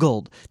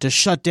struggled to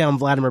shut down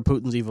Vladimir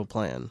Putin's evil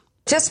plan.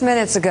 Just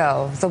minutes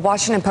ago, the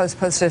Washington Post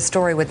posted a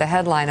story with the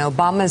headline,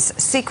 Obama's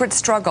secret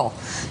struggle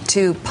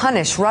to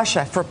punish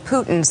Russia for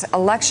Putin's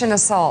election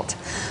assault.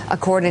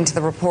 According to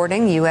the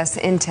reporting, U.S.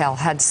 intel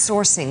had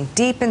sourcing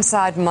deep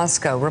inside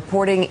Moscow,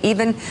 reporting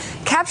even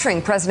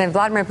capturing President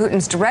Vladimir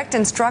Putin's direct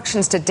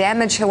instructions to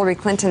damage Hillary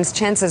Clinton's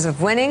chances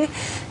of winning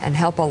and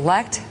help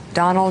elect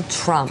Donald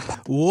Trump.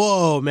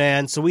 Whoa,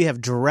 man. So we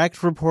have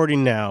direct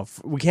reporting now.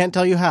 We can't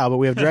tell you how, but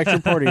we have direct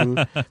reporting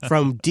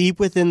from deep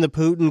within the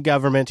Putin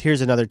government.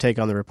 Here's another take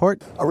on the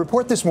report. A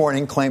report this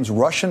morning claims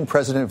Russian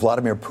President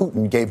Vladimir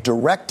Putin gave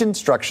direct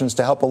instructions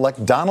to help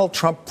elect Donald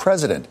Trump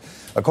president.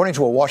 According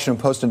to a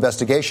Washington Post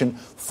investigation,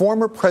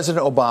 former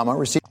President Obama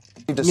received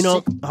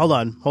hold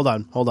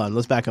on.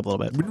 Let's back up a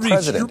little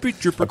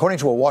bit. According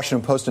to a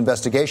Washington Post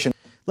investigation.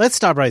 Let's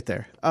stop right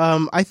there.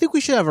 I think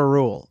we should have a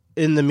rule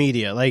in the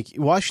media. Like,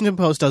 Washington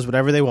Post does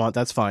whatever they want.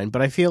 That's fine.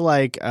 But I feel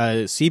like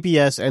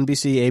CBS,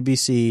 NBC,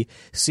 ABC,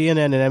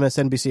 CNN, and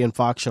MSNBC and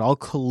Fox should all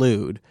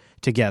collude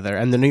together.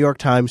 And the New York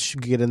Times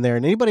should get in there.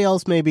 And anybody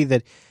else maybe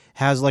that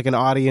has like an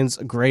audience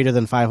greater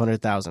than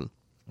 500,000.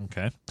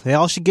 Okay. They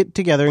all should get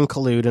together and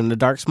collude in a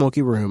dark,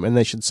 smoky room, and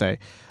they should say,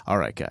 all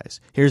right,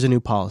 guys, here's a new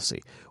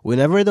policy.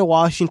 Whenever the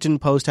Washington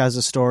Post has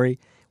a story,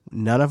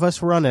 none of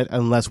us run it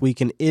unless we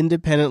can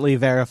independently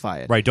verify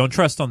it. Right. Don't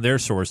trust on their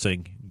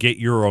sourcing. Get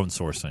your own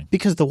sourcing.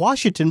 Because the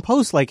Washington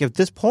Post, like, at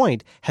this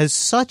point, has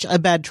such a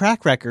bad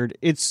track record.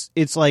 It's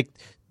like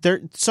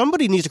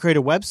somebody needs to create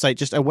a website,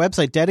 just a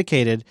website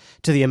dedicated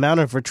to the amount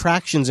of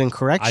retractions and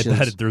corrections.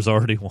 I bet there's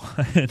already one.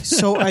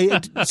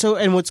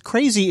 And what's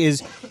crazy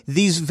is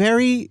these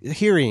very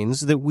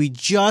hearings that we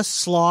just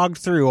slogged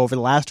through over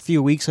the last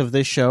few weeks of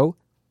this show,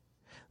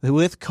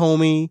 with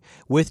Comey,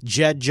 with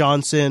Jed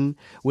Johnson,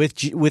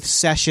 with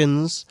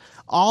Sessions,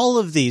 all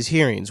of these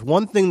hearings,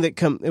 one thing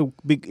that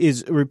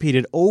is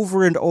repeated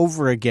over and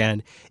over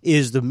again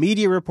is the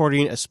media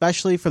reporting,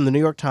 especially from the New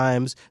York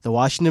Times, the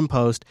Washington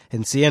Post,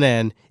 and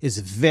CNN, is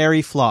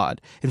very flawed.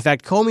 In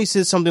fact, Comey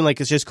says something like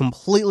it's just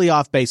completely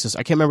off basis.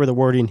 I can't remember the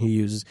wording he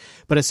uses,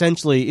 but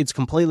essentially it's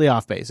completely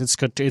off base. It's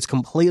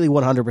completely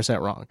 100%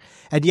 wrong.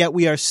 And yet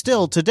we are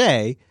still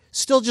today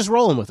just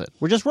rolling with it.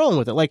 We're just rolling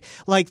with it.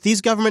 Like these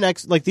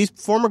these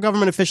former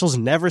government officials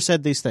never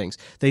said these things.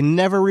 They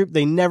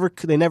never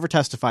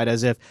testified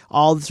as if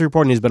all this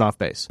reporting has been off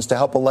base. To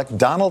help elect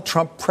Donald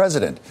Trump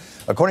president.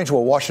 According to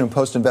a Washington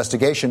Post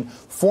investigation,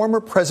 former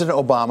President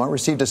Obama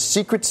received a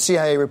secret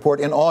CIA report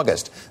in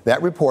August.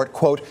 That report,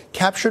 quote,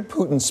 captured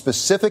Putin's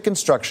specific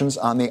instructions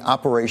on the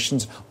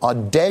operation's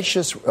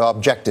audacious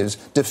objectives,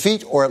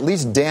 defeat or at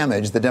least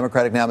damage the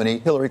Democratic nominee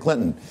Hillary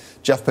Clinton.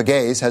 Jeff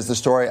Pegues has the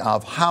story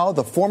of how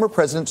the former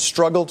president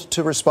struggled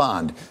to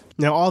respond.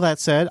 Now, all that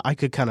said, I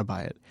could kind of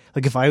buy it.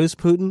 Like, if I was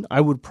Putin,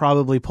 I would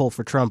probably pull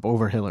for Trump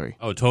over Hillary.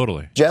 Oh,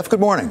 totally. Jeff, good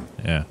morning.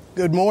 Yeah.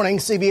 Good morning.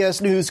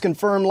 CBS News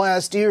confirmed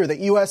last year that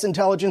U.S.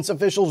 intelligence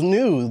officials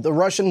knew the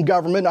Russian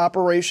government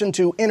operation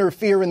to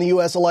interfere in the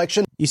U.S.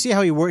 election. You see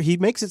how he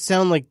makes it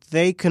sound like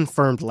they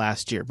confirmed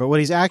last year, but what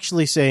he's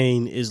actually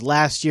saying is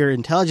last year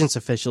intelligence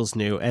officials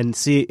knew, and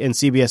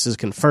CBS has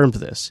confirmed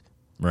this.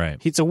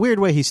 Right. It's a weird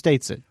way he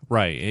states it.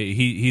 Right.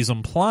 He's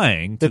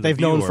implying that they've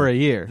known for a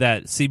year.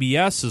 That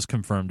CBS has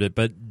confirmed it,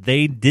 but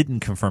they didn't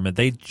confirm it.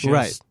 They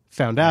just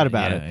found out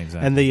about it.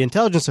 Exactly. And the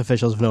intelligence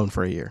officials have known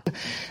for a year.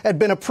 Had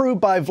been approved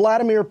by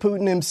Vladimir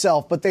Putin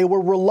himself, but they were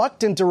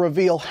reluctant to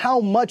reveal how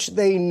much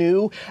they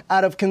knew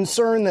out of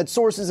concern that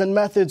sources and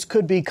methods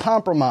could be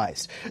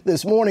compromised.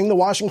 This morning, the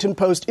Washington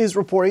Post is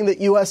reporting that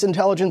U.S.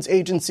 intelligence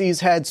agencies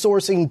had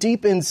sourcing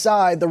deep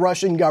inside the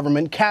Russian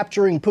government,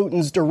 capturing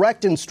Putin's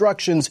direct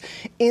instructions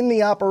in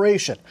the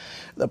operation.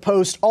 The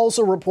Post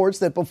also reports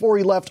that before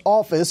he left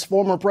office,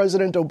 former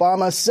President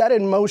Obama set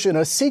in motion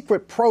a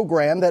secret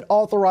program that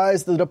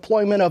authorized the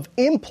deployment of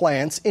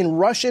implants in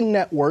Russian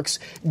networks,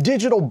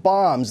 digital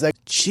bombs that...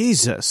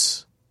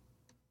 Jesus.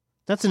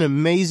 That's an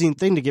amazing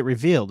thing to get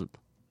revealed.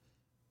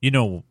 You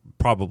know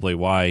probably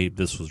why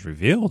this was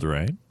revealed,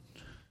 right?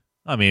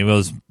 I mean, it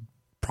was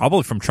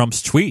probably from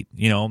Trump's tweet,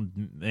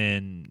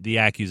 and the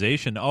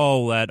accusation,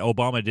 that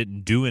Obama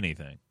didn't do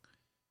anything.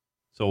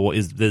 So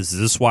is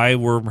this why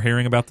we're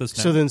hearing about this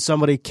now? So then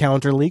somebody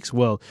counter leaks?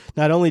 Well,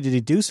 not only did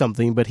he do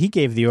something, but he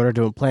gave the order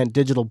to implant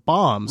digital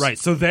bombs. Right,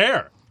 so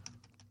there.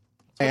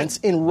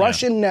 In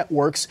Russian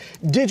networks,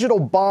 digital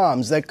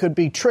bombs that could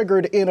be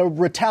triggered in a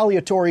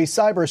retaliatory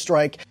cyber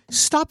strike.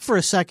 Stop for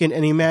a second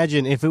and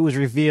imagine if it was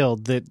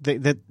revealed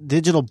that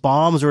digital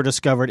bombs were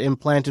discovered,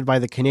 implanted by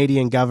the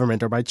Canadian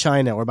government or by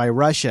China or by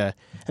Russia.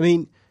 I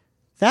mean,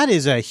 that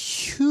is a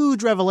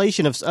huge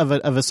revelation of a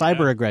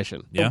cyber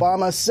aggression. Yeah.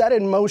 Obama set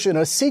in motion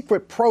a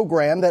secret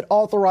program that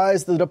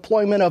authorized the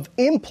deployment of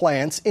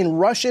implants in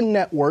Russian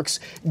networks,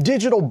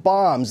 digital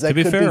bombs that could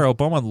be... To be fair,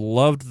 Obama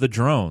loved the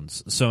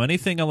drones, so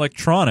anything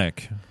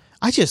electronic...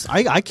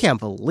 I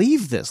can't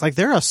believe this. Like,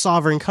 they're a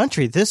sovereign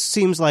country. This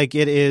seems like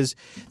this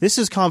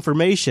is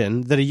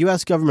confirmation that a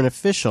U.S. government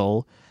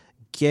official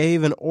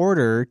gave an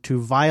order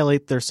to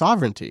violate their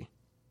sovereignty.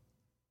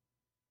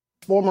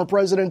 Former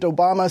President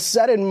Obama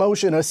set in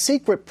motion a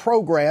secret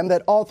program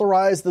that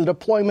authorized the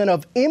deployment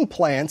of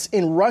implants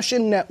in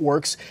Russian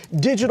networks,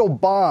 digital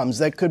bombs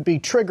that could be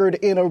triggered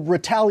in a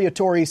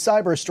retaliatory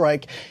cyber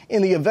strike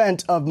in the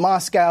event of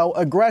Moscow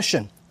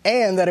aggression.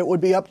 and that it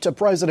would be up to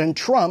President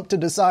Trump to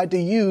decide to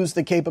use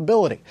the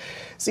capability.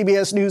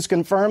 CBS News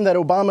confirmed that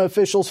Obama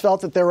officials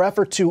felt that their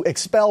effort to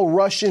expel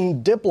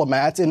Russian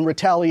diplomats in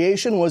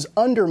retaliation was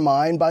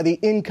undermined by the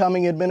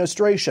incoming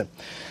administration.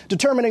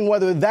 Determining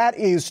whether that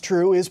is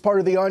true is part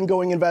of the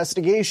ongoing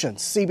investigation.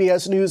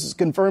 CBS News has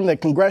confirmed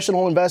that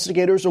congressional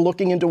investigators are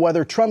looking into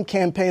whether Trump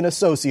campaign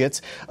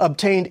associates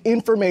obtained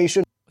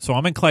information. So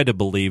I'm inclined to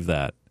believe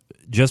that,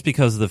 just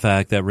because of the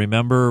fact that,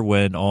 remember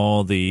when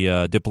all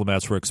the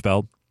diplomats were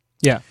expelled?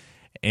 Yeah.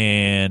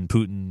 And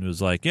Putin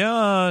was like,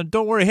 yeah,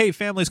 don't worry. Hey,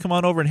 families, come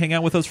on over and hang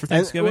out with us for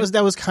Thanksgiving.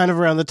 That was kind of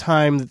around the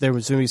time that there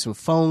was going to be some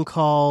phone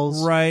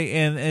calls. Right.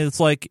 And it's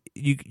like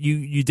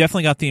you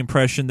definitely got the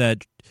impression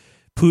that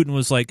Putin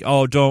was like,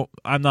 oh,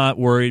 I'm not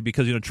worried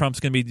because, Trump's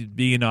going to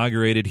be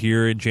inaugurated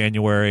here in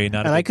January.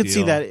 Not and a I big could deal.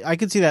 see that I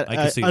could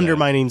see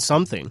undermining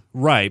something.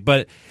 Right.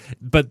 But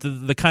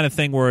the kind of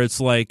thing where it's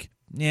like,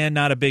 yeah,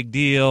 not a big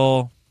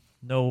deal.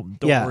 No,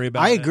 don't worry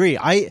about it. I agree.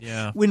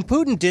 When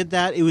Putin did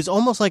that, it was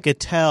almost like a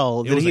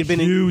tell that he had been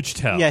huge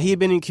tell. Yeah, he had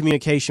been in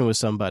communication with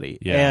somebody.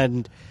 Yeah.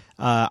 And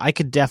I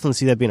could definitely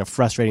see that being a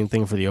frustrating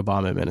thing for the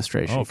Obama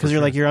administration. Because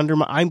you're like,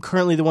 I'm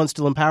currently the one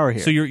still in power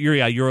here. So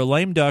you're a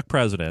lame duck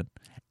president.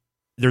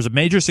 There's a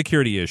major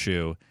security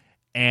issue,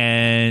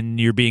 and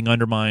you're being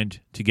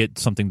undermined to get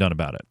something done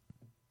about it.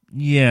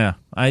 Yeah,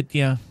 I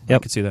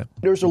could see that.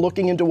 Leaders are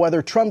looking into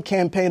whether Trump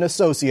campaign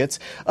associates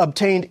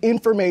obtained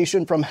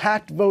information from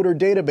hacked voter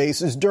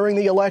databases during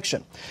the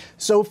election.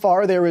 So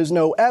far, there is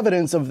no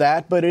evidence of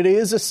that, but it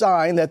is a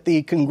sign that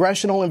the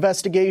congressional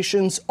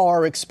investigations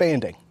are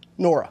expanding.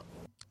 Nora.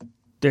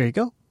 There you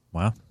go.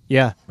 Wow.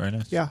 Yeah. Very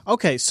nice. Yeah.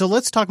 Okay, so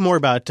let's talk more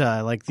about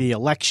the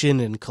election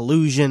and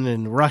collusion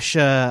in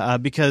Russia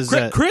because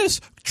Chris,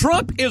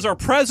 Trump is our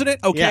president.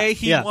 Okay,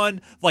 he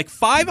won like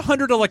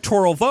 500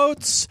 electoral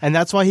votes, and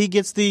that's why he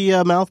gets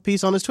the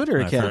mouthpiece on his Twitter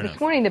account. This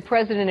morning, the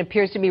president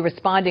appears to be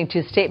responding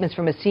to statements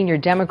from a senior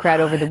Democrat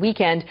over the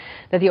weekend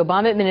that the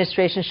Obama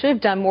administration should have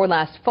done more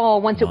last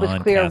fall once it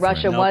was clear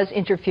Russia was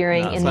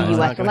interfering in the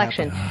U.S.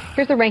 election.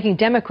 Here's the ranking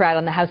Democrat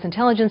on the House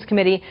Intelligence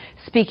Committee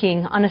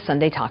speaking on a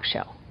Sunday talk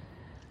show.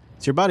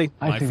 It's your buddy.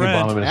 I think the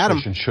Obama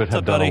administration should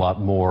have done a lot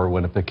more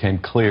when it became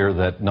clear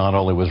that not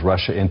only was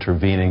Russia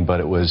intervening, but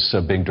it was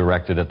being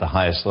directed at the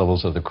highest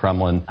levels of the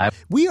Kremlin.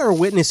 We are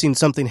witnessing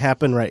something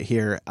happen right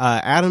here.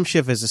 Adam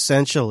Schiff is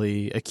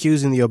essentially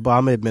accusing the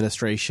Obama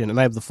administration, and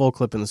I have the full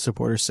clip in the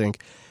supporter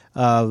sync,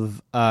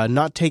 of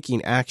not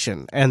taking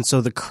action. And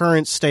so the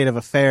current state of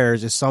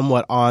affairs is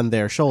somewhat on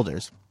their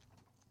shoulders.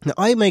 Now,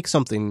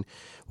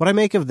 what I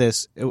make of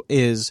this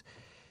is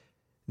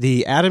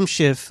the Adam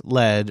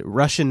Schiff-led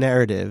Russian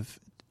narrative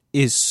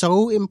is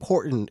so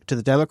important to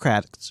the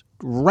Democrats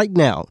right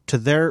now, to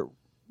their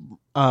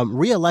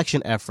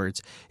re-election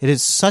efforts. It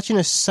is such an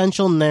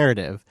essential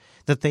narrative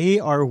that they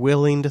are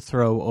willing to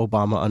throw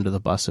Obama under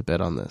the bus a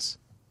bit on this.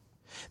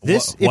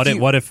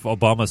 What if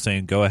Obama's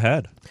saying, go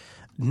ahead?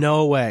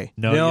 No way.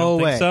 No, you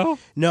don't think so?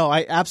 No,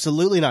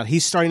 absolutely not.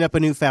 He's starting up a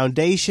new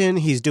foundation.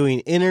 He's doing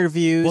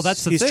interviews. Well,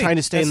 that's the thing. He's trying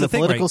to stay in the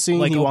political scene.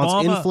 Like he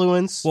wants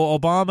influence. Well,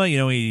 Obama,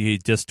 he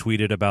just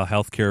tweeted about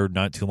healthcare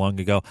not too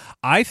long ago.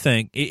 I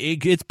think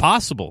it's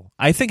possible.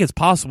 I think it's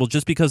possible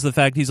just because of the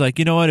fact he's like,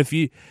 you know what, if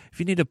you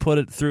need to put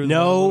it through.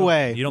 No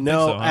way. You don't think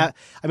so, huh?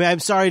 I mean, I'm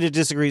sorry to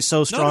disagree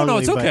so strongly. No,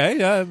 it's okay.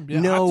 No I'm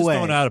way. Just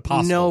throwing out a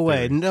possible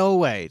No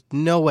way.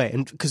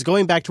 And because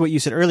going back to what you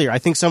said earlier, I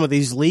think some of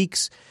these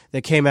leaks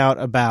that came out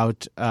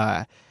about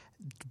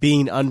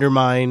being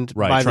undermined,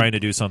 right? Trying to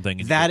do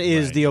something. That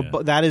is the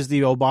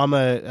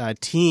Obama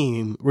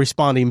team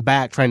responding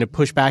back, trying to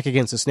push back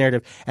against this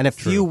narrative. And a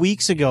few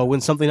weeks ago,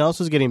 when something else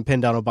was getting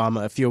pinned on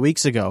Obama,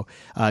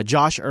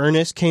 Josh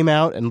Earnest came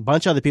out, and a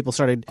bunch of other people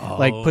started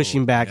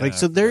pushing back.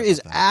 So there is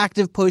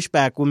active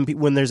pushback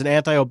when there's an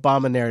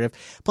anti-Obama narrative.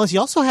 Plus, you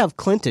also have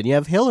Clinton. You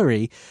have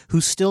Hillary,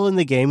 who's still in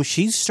the game.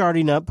 She's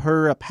starting up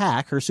her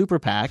PAC, her super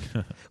PAC,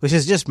 which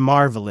is just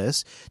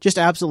marvelous, just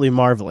absolutely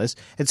marvelous.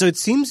 And so it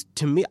seems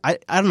to me, I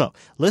don't know.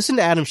 Listen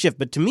to Adam Schiff,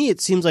 but to me, it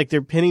seems like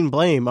they're pinning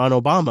blame on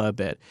Obama a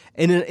bit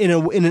in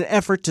an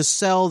effort to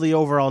sell the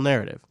overall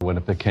narrative. When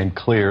it became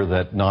clear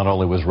that not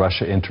only was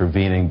Russia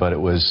intervening, but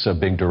it was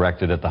being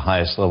directed at the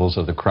highest levels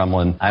of the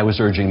Kremlin, I was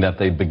urging that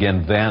they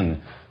begin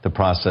then the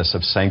process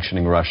of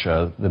sanctioning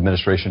Russia, the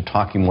administration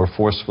talking more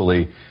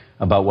forcefully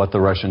about what the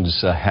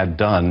Russians had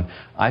done.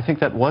 I think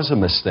that was a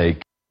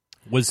mistake.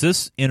 Was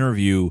this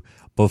interview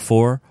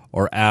before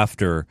or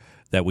after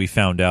that we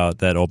found out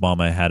that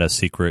Obama had a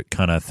secret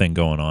kind of thing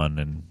going on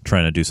and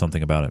trying to do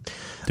something about it?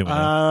 Do we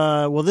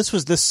know? Well, this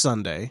was this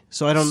Sunday,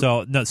 so I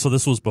don't. So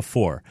this was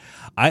before.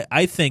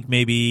 I think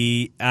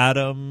maybe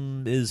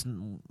Adam is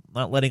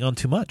not letting on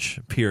too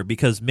much here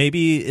because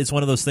maybe it's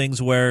one of those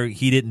things where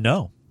he didn't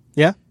know.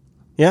 Yeah.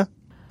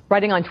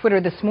 Writing on Twitter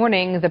this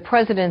morning, the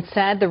president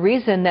said the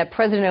reason that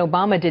President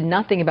Obama did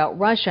nothing about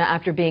Russia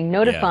after being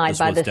notified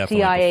by the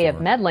CIA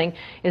of meddling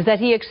is that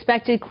he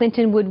expected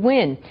Clinton would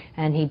win,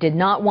 and he did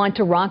not want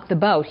to rock the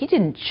boat. He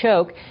didn't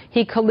choke.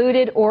 He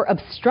colluded or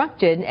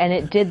obstructed, and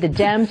it did the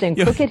Dems and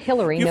crooked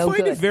Hillary no good.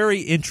 You find it very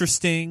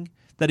interesting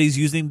that he's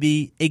using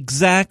the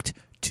exact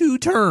two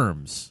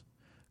terms,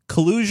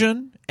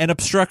 collusion and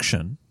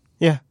obstruction.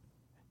 Yeah.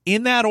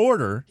 In that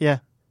order. Yeah.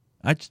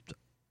 I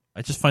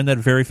just find that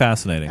very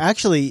fascinating.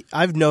 Actually,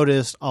 I've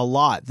noticed a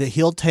lot that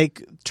he'll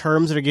take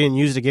terms that are getting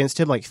used against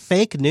him, like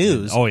fake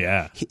news. Oh,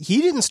 yeah.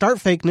 He didn't start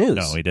fake news.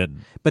 No, he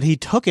didn't. But he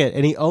took it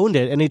and he owned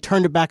it and he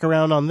turned it back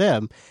around on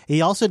them.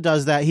 He also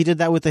does that. He did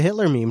that with the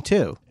Hitler meme,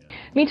 too.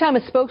 Meantime,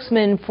 a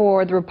spokesman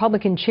for the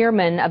Republican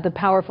chairman of the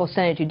powerful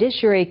Senate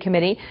Judiciary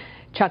Committee,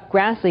 Chuck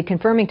Grassley,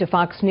 confirming to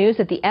Fox News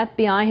that the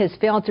FBI has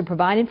failed to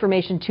provide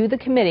information to the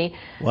committee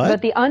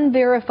about the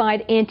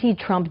unverified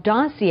anti-Trump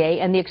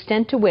dossier and the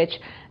extent to which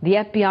the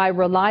FBI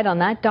relied on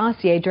that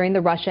dossier during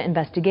the Russia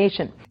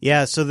investigation.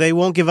 Yeah, so they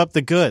won't give up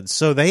the goods.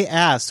 So they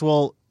asked,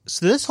 well,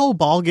 so this whole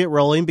ball get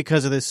rolling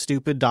because of this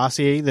stupid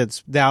dossier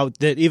that's now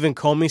that even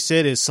Comey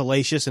said is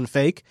salacious and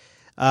fake.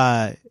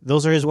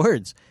 Those are his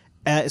words.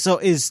 So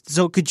since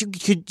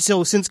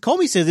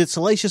Comey says it's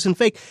salacious and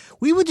fake,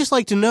 we would just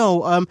like to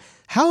know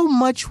how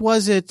much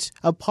was it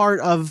a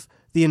part of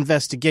the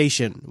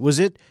investigation? Was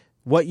it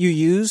what you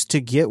used to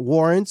get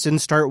warrants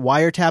and start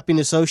wiretapping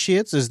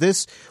associates? Was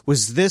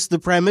this the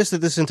premise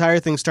that this entire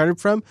thing started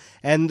from?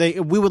 And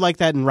we would like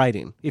that in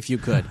writing, if you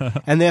could.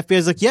 And the FBI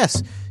is like,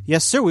 yes,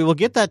 sir, we will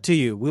get that to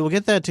you. We will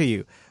get that to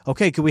you.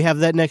 Okay, could we have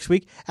that next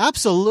week?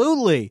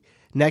 Absolutely.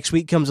 Next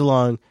week comes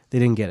along, they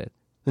didn't get it.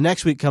 The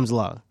next week comes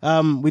along.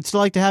 We'd still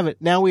like to have it.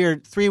 Now we are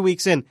 3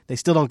 weeks in. They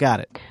still don't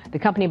got it. The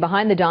company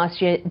behind the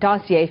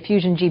dossier,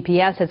 Fusion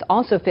GPS, has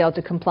also failed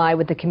to comply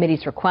with the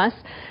committee's request.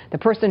 The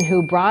person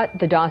who brought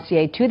the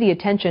dossier to the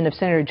attention of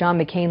Senator John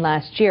McCain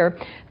last year,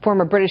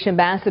 former British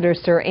Ambassador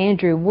Sir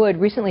Andrew Wood,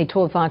 recently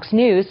told Fox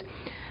News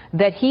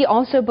that he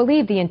also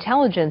believed the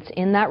intelligence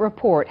in that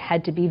report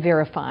had to be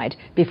verified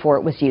before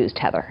it was used,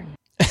 Heather.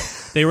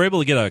 They were able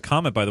to get a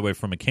comment, by the way,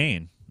 from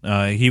McCain.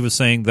 He was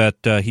saying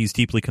that he's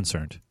deeply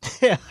concerned.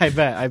 Yeah, I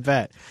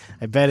bet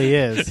he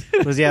is.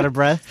 Was he out of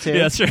breath too? Yeah,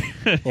 that's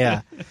right.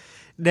 Yeah.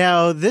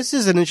 Now, this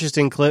is an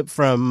interesting clip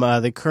from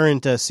the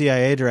current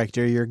CIA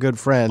director, your good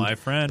friend, my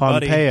friend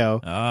Pompeo.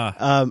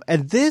 Buddy.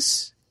 And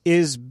this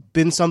has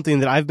been something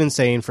that I've been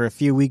saying for a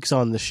few weeks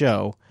on the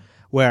show,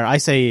 where I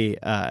say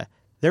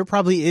there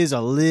probably is a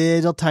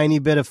little tiny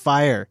bit of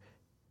fire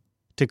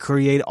to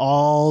create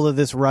all of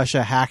this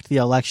Russia hacked the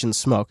election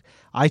smoke.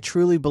 I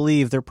truly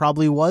believe there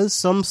probably was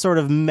some sort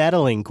of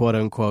meddling, quote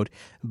unquote,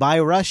 by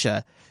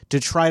Russia to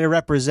try to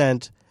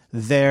represent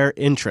their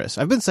interests.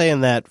 I've been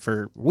saying that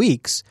for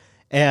weeks,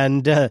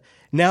 and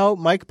now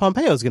Mike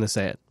Pompeo is going to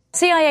say it.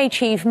 CIA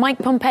Chief Mike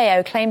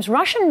Pompeo claims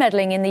Russian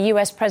meddling in the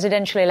U.S.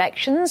 presidential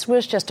elections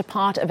was just a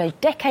part of a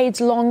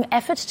decades-long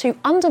effort to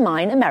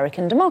undermine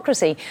American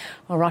democracy.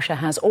 Well, Russia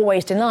has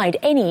always denied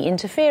any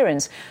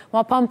interference.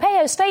 While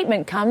Pompeo's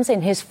statement comes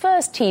in his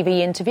first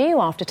TV interview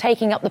after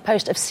taking up the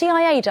post of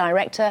CIA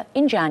director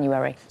in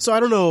January. So I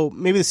don't know,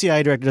 maybe the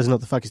CIA director doesn't know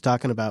what the fuck he's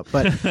talking about,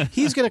 but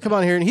he's going to come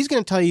on here and he's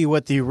going to tell you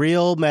what the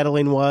real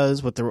meddling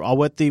was, what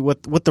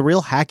the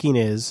real hacking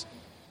is.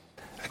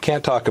 I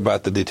can't talk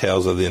about the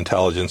details of the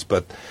intelligence,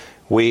 but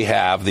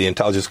the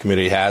intelligence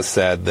community has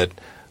said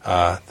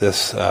that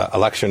this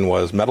election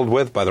was meddled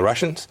with by the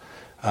Russians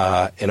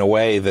in a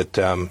way that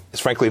is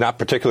frankly not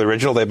particularly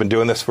original. They've been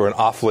doing this for an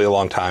awfully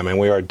long time, and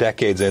we are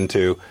decades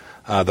into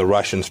the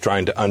Russians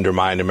trying to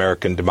undermine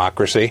American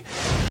democracy.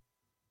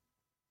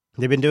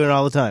 They've been doing it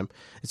all the time.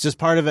 It's just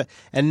part of it.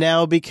 And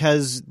now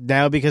because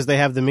they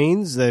have the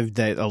means, a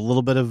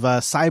little bit of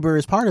cyber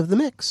is part of the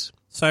mix.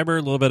 Cyber,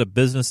 a little bit of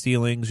business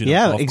dealings,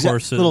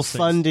 exactly. Little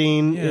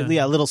funding,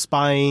 little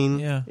spying.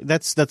 Yeah.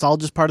 That's all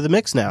just part of the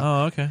mix now.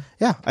 Oh, okay.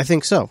 Yeah, I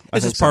think so.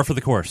 This is par for the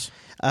course.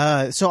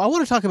 So I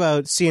want to talk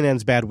about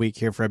CNN's bad week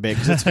here for a bit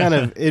because it's kind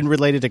of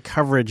related to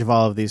coverage of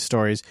all of these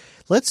stories.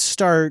 Let's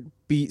start.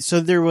 So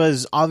there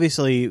was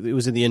obviously it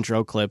was in the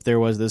intro clip. There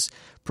was this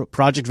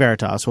Project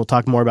Veritas. We'll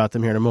talk more about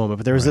them here in a moment.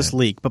 But there was this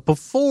leak. But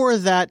before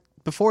that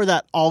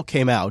all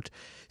came out,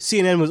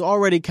 CNN was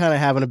already kind of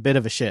having a bit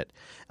of a shit.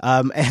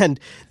 And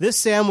this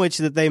sandwich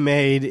that they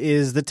made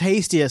is the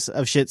tastiest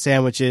of shit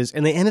sandwiches,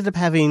 and they ended up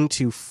having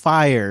to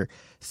fire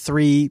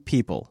 3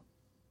 people.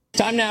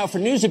 Time now for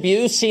news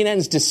abuse.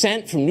 CNN's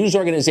descent from news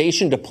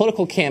organization to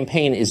political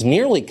campaign is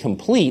nearly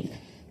complete.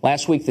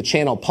 Last week, the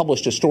channel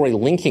published a story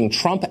linking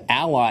Trump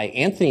ally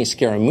Anthony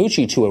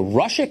Scaramucci to a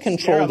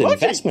Russia-controlled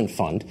investment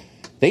fund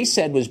they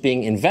said was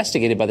being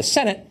investigated by the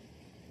Senate.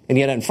 And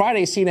yet on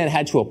Friday, CNN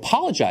had to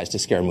apologize to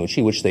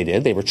Scaramucci, which they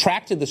did. They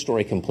retracted the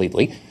story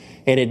completely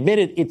and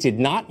admitted it did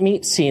not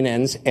meet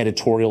CNN's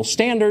editorial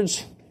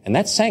standards, and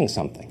that's saying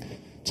something.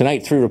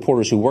 Tonight, 3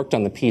 reporters who worked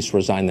on the piece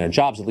resigned their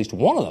jobs. At least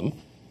one of them,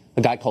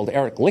 a guy called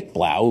Eric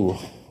Lichtblau,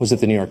 who was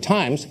at the New York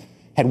Times,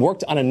 had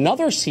worked on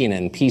another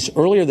CNN piece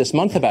earlier this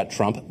month about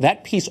Trump.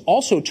 That piece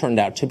also turned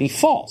out to be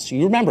false.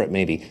 You remember it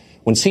maybe,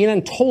 when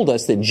CNN told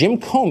us that Jim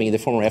Comey, the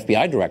former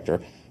FBI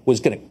director, was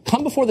going to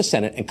come before the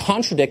Senate and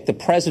contradict the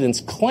president's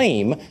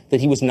claim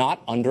that he was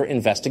not under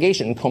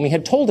investigation. And Comey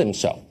had told him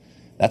so.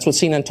 That's what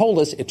CNN told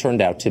us. It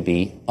turned out to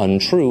be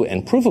untrue,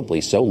 and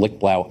provably so.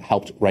 Lichtblau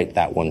helped write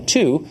that one,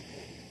 too.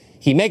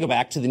 He may go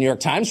back to the New York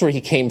Times, where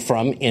he came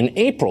from in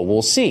April.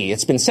 We'll see.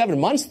 It's been 7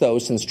 months, though,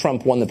 since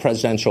Trump won the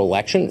presidential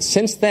election.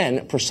 Since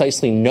then,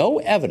 precisely no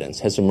evidence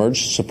has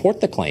emerged to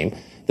support the claim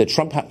that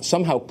Trump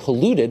somehow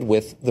colluded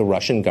with the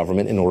Russian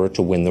government in order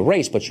to win the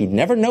race. But you'd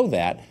never know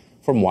that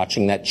from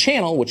watching that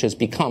channel, which has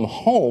become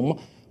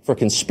home for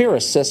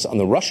conspiracists on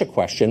the Russia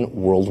question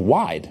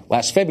worldwide.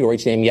 Last February,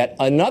 to name yet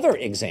another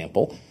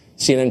example,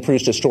 CNN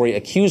produced a story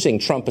accusing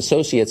Trump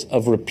associates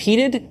of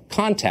repeated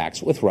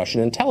contacts with Russian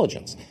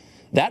intelligence.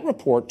 That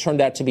report turned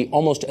out to be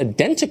almost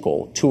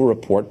identical to a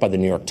report by the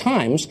New York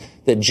Times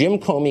that Jim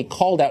Comey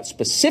called out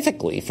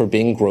specifically for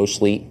being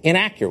grossly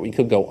inaccurate. We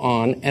could go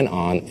on and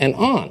on and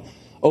on.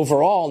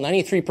 Overall,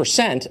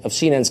 93% of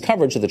CNN's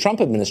coverage of the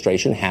Trump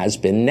administration has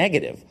been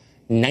negative.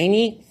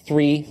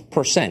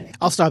 93%.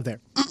 I'll stop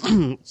there.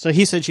 So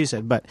he said, she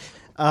said, but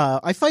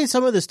I find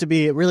some of this to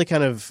be really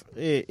kind of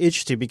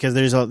interesting because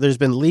there's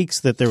been leaks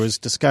that there was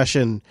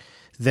discussion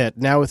that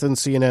now within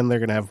CNN they're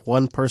going to have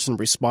one person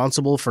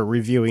responsible for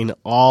reviewing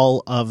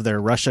all of their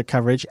Russia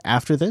coverage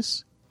after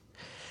this.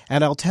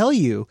 And I'll tell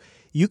you,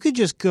 you could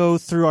just go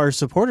through our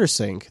supporter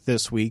sync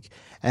this week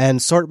and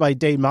sort by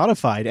date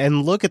modified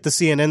and look at the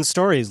CNN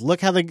stories.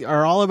 Look how they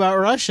are all about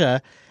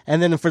Russia.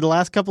 And then for the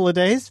last couple of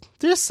days,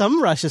 there's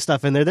some Russia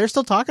stuff in there. They're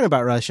still talking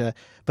about Russia,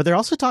 but they're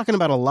also talking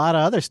about a lot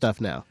of other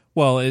stuff now.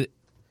 Well,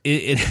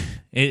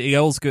 it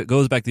always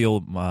goes back to the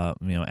old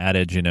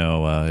adage,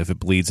 if it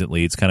bleeds, it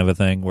leads kind of a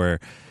thing, where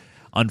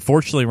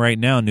unfortunately right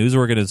now news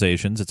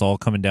organizations, it's all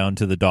coming down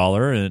to the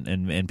dollar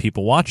and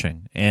people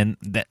watching. And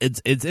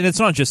it's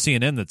not just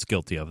CNN that's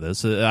guilty of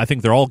this. I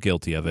think they're all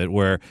guilty of it,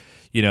 where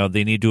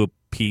they need to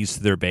appease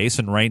their base.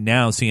 And right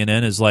now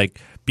CNN is like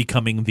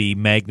becoming the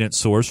magnet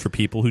source for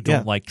people who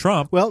don't like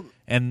Trump. Well,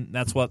 and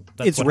that's what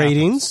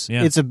ratings.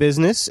 Yeah. It's a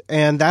business,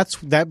 and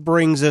that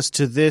brings us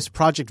to this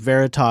Project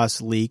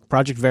Veritas leak.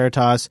 Project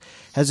Veritas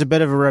has a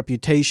bit of a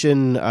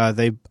reputation.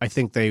 Probably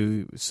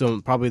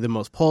the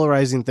most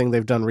polarizing thing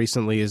they've done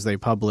recently is they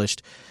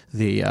published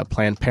the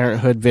Planned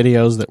Parenthood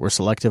videos that were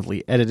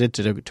selectively edited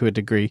to a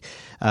degree.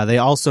 They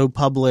also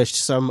published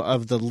some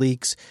of the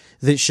leaks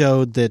that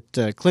showed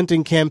that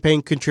Clinton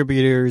campaign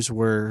contributors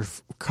were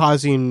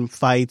causing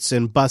fights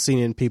and busing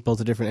in people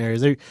to different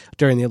areas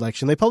during the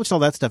election. They published all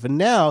that stuff,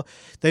 and now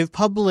they've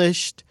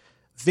published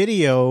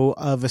video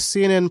of a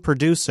CNN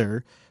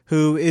producer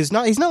who he's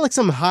not like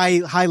some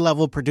high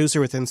level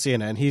producer within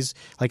CNN. He's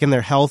like in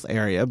their health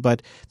area,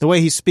 but the way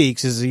he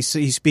speaks is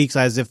he speaks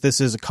as if this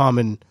is a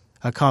common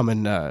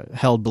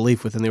held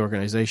belief within the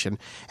organization,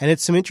 and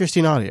it's some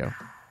interesting audio.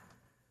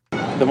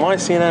 Then why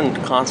is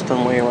CNN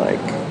constantly like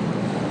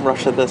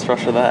Russia this,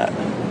 Russia that?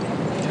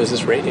 Because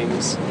it's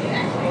ratings.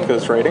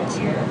 Because it's ratings?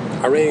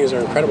 Our ratings are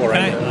incredible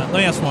right now. Let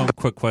me ask one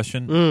quick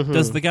question. Mm-hmm.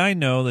 Does the guy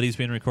know that he's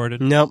being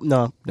recorded?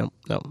 No.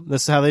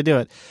 This is how they do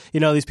it.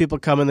 These people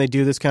come and they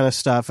do this kind of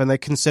stuff, and they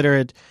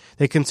consider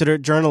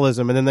it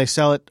journalism, and then they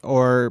sell it,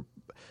 or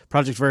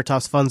Project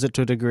Veritas funds it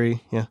to a degree.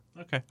 Yeah.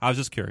 Okay. I was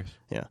just curious.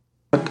 Yeah.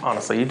 But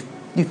honestly,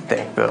 you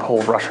think the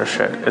whole Russia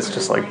shit is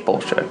just like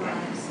bullshit?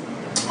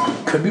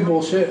 Could be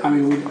bullshit. I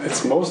mean,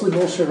 it's mostly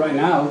bullshit right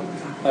now.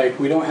 Like,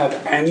 we don't have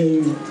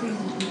any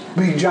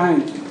big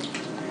giant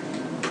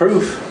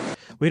proof.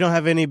 We don't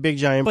have any big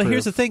giant proof. But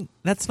here's the thing.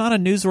 That's not a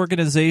news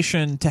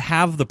organization to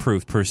have the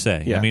proof per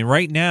se. Yeah. I mean,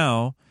 right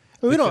now...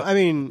 We don't... I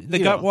mean...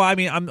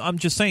 I'm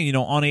just saying,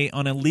 on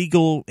a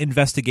legal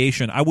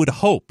investigation, I would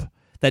hope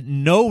that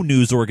no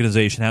news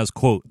organization has,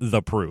 quote,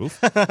 the proof.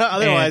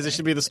 Otherwise, it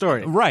should be the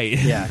story. Right.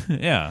 Yeah.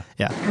 Yeah.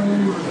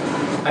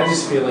 I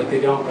just feel like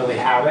they don't really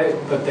have it,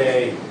 but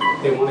they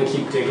want to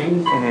keep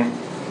digging.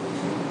 Mm-hmm.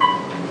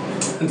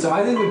 And so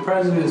I think the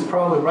president is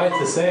probably right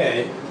to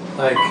say,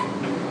 like,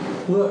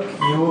 look,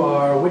 you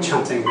are witch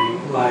hunting me.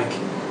 Like,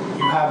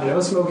 you have no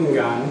smoking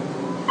gun.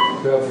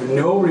 You have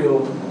no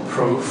real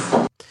proof.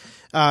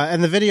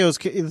 And the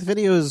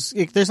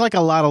videos, there's like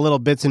a lot of little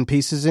bits and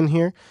pieces in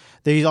here.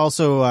 They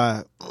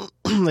also,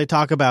 they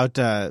talk about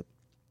how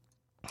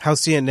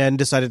CNN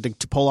decided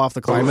to pull off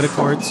the climate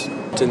accords.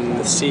 And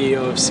the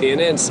CEO of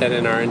CNN said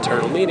in our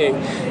internal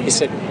meeting, he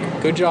said,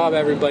 good job,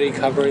 everybody,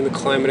 covering the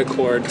climate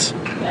accords.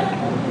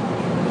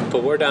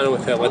 But we're done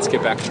with it. Let's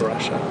get back to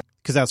Russia.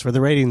 Because that's where the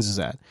ratings is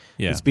at.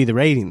 Yeah. Let's be the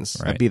ratings.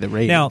 Right. Be the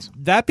ratings. Now,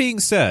 that being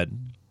said,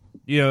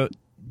 there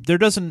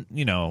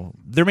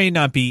may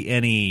not be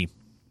any,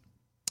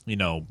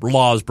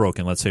 laws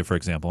broken, let's say, for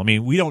example. I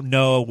mean, we don't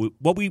know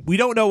what we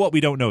don't know what we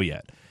don't know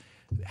yet.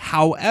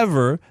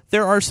 However,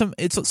 there are some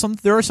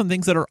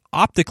things that are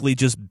optically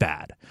just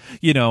bad,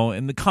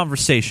 in the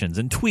conversations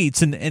and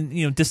tweets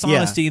and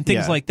dishonesty and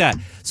things like that.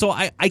 So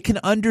I can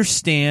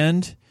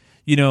understand,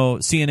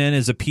 CNN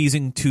is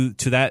appeasing to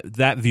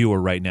that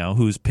viewer right now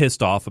who's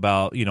pissed off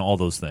about, all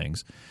those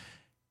things.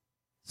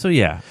 So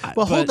yeah.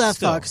 Well, hold that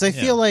thought, because I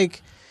feel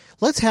like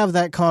let's have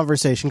that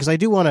conversation, because I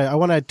want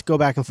to go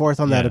back and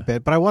forth on that a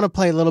bit, but I want to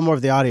play a little more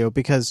of the audio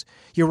because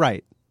you're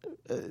right.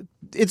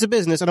 It's a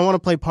business, and I want to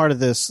play part of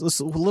this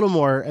a little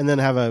more and then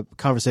have a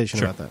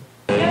conversation about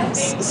that.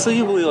 So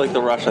you believe like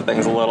the Russia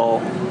thing's a little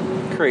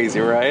crazy,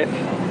 right?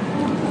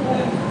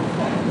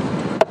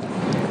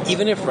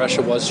 even if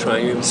Russia was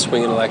trying to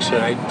swing an election,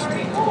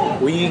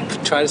 we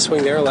try to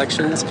swing their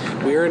elections.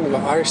 We're in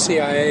our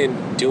CIA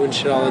and doing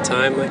shit all the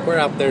time. Like, we're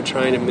out there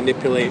trying to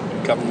manipulate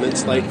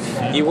governments. Like,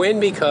 you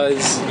win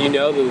because you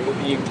know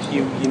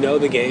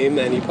the game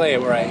and you play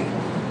it right.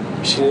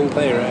 She didn't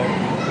play it right.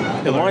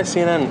 And why is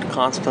CNN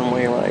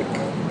constantly like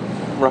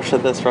Russia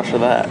this, Russia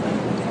that?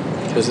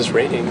 Because it's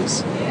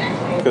ratings.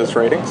 Because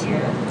ratings?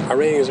 Our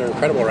ratings are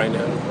incredible right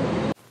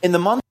now. In the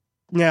month.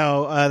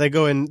 Now, they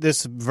go in,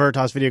 this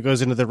Veritas video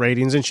goes into the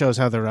ratings and shows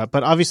how they're up.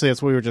 But obviously,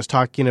 that's what we were just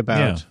talking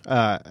about.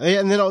 Yeah.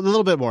 And then a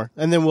little bit more.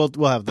 And then we'll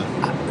have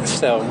the.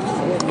 So,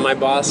 my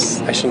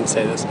boss, I shouldn't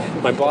say this.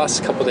 My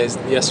boss, a couple days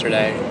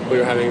yesterday, we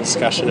were having a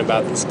discussion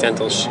about this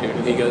dental shoot.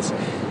 And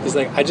he's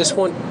like, I just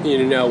want you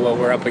to know what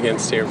we're up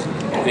against here.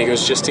 And he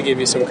goes, just to give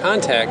you some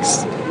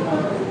context,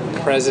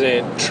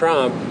 President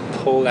Trump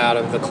pulled out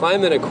of the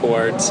climate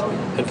accords,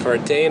 and for a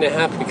day and a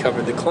half we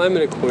covered the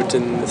climate accords,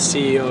 and the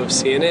CEO of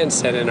CNN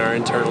said in our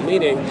internal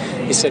meeting,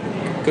 he said,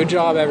 good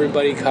job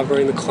everybody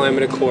covering the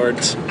climate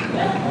accords,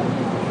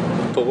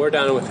 but we're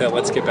done with it,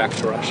 let's get back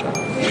to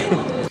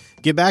Russia.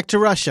 Get back to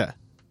Russia.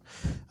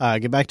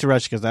 Get back to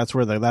Russia, because that's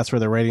where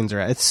the ratings are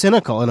at. It's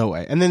cynical in a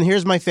way. And then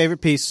here's my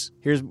favorite piece.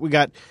 This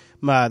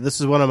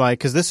is one of my,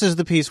 because this is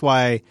the piece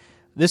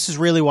this is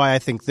really why I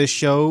think this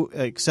show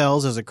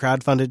excels as a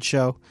crowdfunded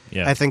show.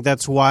 Yeah. I think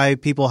that's why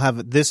people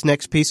have, this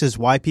next piece is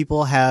why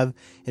people have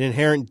an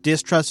inherent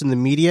distrust in the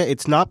media.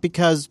 It's not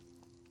because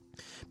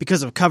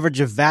of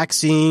coverage of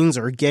vaccines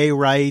or gay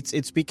rights.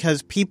 It's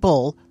because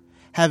people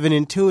have an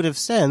intuitive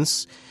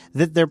sense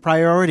that their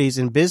priorities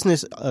and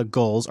business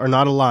goals are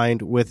not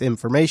aligned with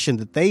information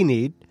that they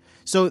need.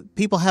 So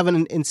people have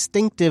an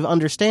instinctive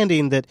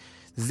understanding that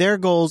their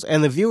goals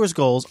and the viewers'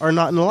 goals are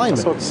not in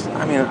alignment. So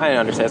I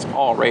understand it's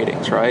all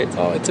ratings, right?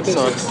 Oh, it's a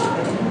business.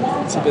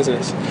 It's a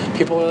business.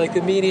 People are like,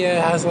 the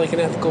media has like an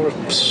ethical...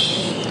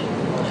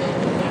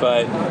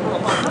 But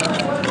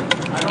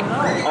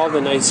all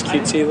the nice,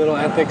 cutesy little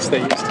ethics that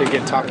used to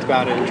get talked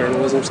about in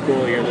journalism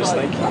school, you're just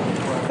like,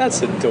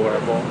 that's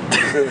adorable.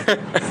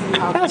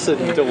 That's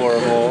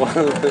adorable.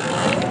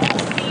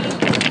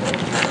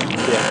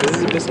 Yeah, this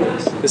is a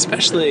business.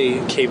 Especially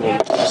cable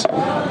news,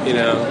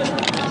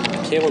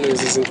 Cable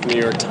news isn't the New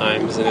York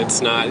Times, and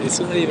it's not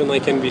even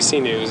like NBC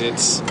News.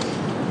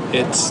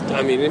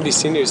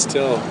 NBC News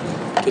still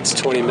gets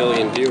 20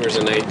 million viewers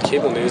a night.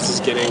 Cable news is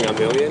getting 1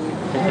 million.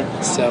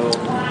 Mm-hmm. So,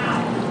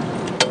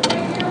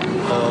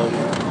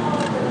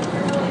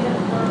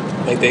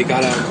 they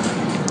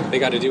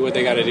gotta do what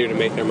they gotta do to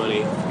make their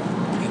money,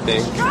 I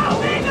think.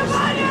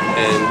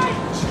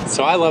 And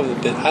so I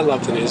love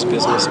the news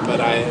business,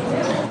 but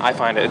I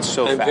find it's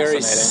so fascinating. I'm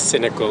very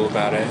cynical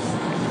about it.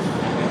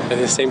 At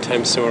the same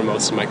time, so are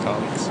most of my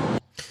colleagues.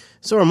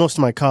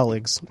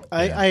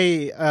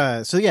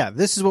 Yeah. So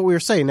this is what we were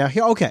saying. Now,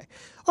 here, okay.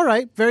 All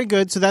right, very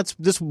good. So that's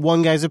this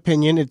one guy's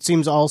opinion. It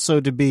seems also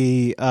to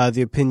be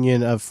the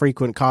opinion of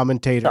frequent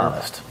commentator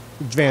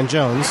Van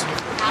Jones.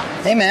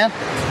 Hey, man.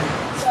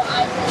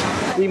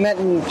 We met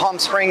in Palm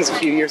Springs a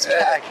few years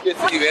back. Good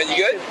to see you, man. You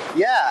good?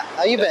 Yeah.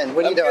 How you been?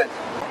 What are you doing?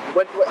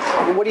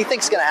 What do you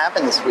think's going to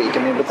happen this week?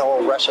 With the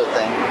whole Russia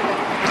thing.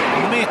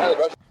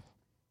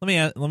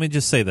 Let me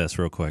just say this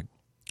real quick.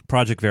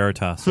 Project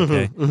Veritas,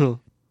 okay? It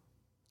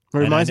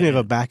reminds me of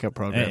a backup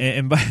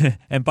program.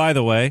 And by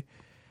the way,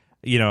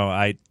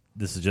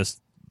 this is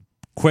just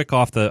quick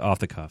off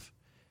the cuff.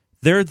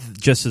 They're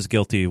just as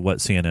guilty of what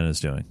CNN is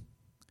doing.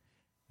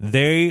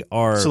 They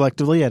are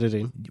selectively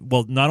editing.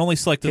 Well, not only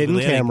selectively hidden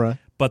editing, camera,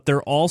 but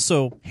they're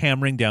also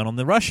hammering down on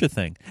the Russia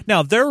thing.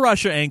 Now, their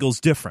Russia angle is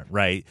different,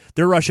 right?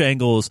 Their Russia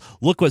angle is,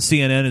 look what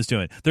CNN is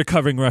doing. They're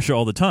covering Russia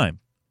all the time.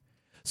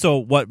 So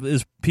what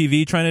is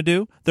PV trying to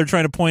do? They're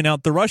trying to point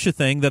out the Russia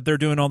thing that they're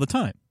doing all the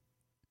time.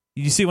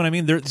 You see what I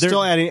mean? They're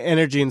still adding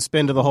energy and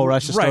spin to the whole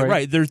Russia story.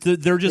 Right. They're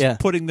just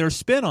putting their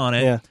spin on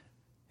it. Yeah.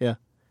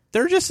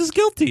 They're just as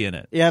guilty in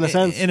it. Yeah, in a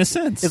sense. In a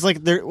sense. It's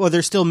like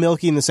they're still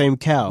milking the same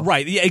cow.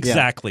 Right, yeah,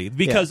 exactly. Yeah.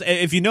 Because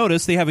if you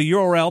notice, they have a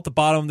URL at the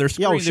bottom of their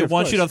screen. They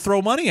want you to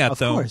throw money at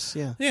them. Of course,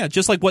 yeah. Yeah,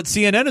 just like what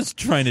CNN is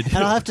trying to do.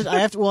 And I have to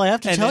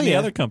and tell you. the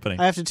other company.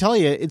 I have to tell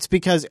you, it's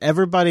because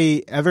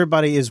everybody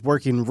is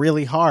working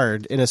really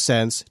hard, in a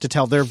sense, to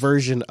tell their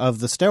version of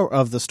the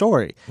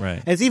story. Right.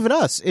 And it's even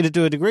us,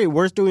 to a degree.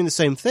 We're doing the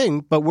same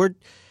thing, but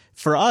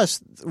for us,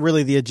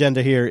 really, the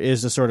agenda here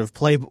is to sort of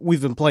play.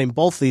 We've been playing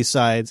both these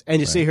sides, and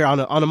you see here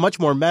on a much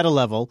more meta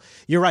level.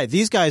 You're right;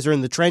 these guys are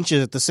in the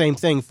trenches at the same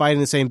thing,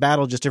 fighting the same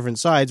battle, just different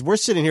sides. We're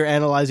sitting here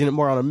analyzing it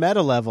more on a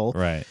meta level,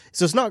 right?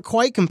 So it's not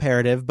quite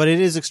comparative, but it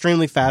is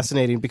extremely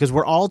fascinating because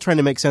we're all trying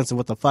to make sense of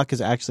what the fuck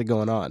is actually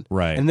going on,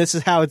 right? And this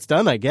is how it's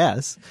done, I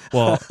guess.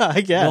 Well,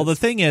 I guess. Well, the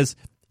thing is,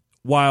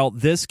 while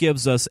this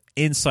gives us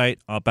insight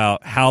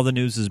about how the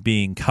news is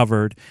being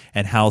covered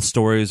and how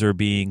stories are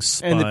being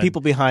spun, and the people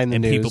behind the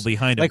news, people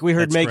behind it, like we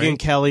heard Megyn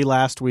Kelly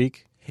last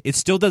week, it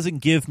still doesn't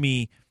give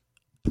me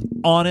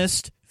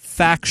honest,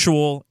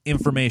 factual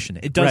information.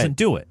 It doesn't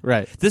do it.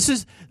 Right. This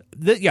is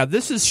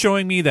this is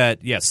showing me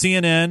that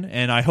CNN,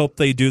 and I hope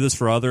they do this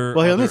for other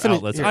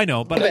outlets. Here. I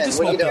know, but I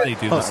just hope that they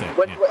do the same.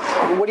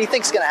 What do you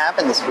think is going to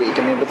happen this week?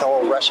 I mean, with the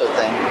whole Russia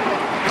thing.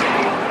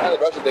 The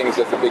Russia thing is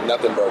just a big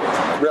nothing burger.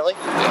 Really?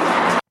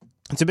 Yeah.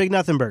 It's a big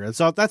nothing burger.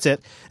 So that's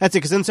it.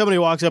 Because then somebody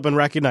walks up and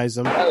recognizes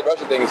them. The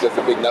Russia thing is just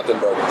a big nothing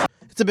burger.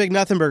 It's a big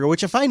nothing burger,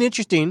 which I find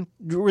interesting.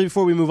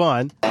 Before we move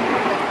on,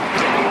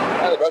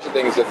 the Russia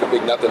thing is just a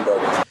big nothing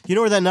burger. You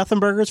know where that nothing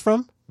burger is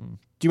from?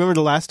 Do you remember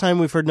the last time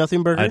we've heard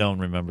nothing burger? I don't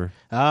remember.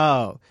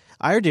 Oh,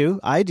 I do.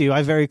 I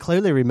very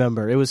clearly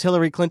remember. It was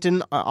Hillary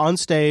Clinton on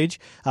stage.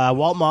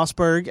 Walt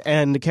Mossberg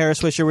and Kara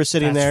Swisher were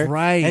sitting there. That's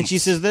right. And she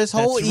says this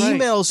whole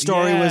email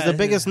story was the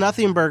biggest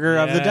nothing burger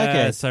of the decade.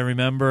 Yes, I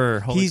remember.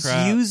 Holy He's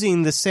crap.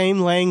 using the same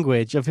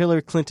language of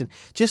Hillary Clinton,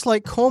 just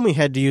like Comey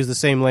had to use the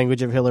same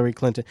language of Hillary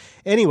Clinton.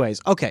 Anyways,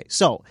 okay,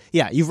 so,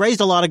 yeah, you've raised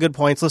a lot of good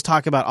points. Let's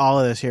talk about all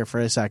of this here for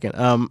a second.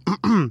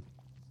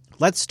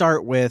 Let's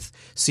start with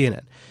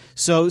CNN.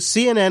 So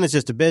CNN is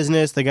just a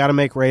business. They got to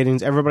make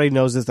ratings. Everybody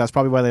knows this. That's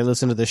probably why they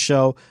listen to this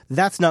show.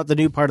 That's not the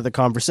new part of the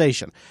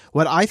conversation.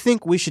 What I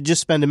think we should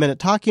just spend a minute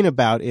talking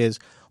about is,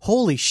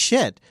 holy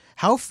shit,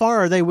 how far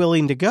are they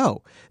willing to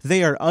go?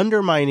 They are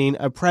undermining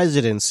a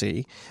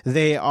presidency.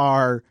 They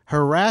are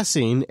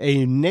harassing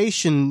a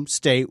nation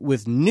state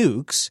with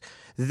nukes.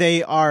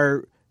 They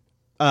are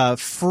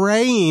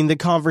fraying the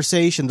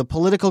conversation, the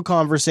political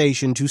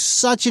conversation, to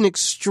such an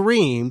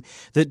extreme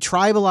that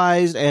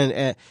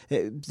tribalization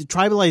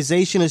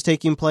is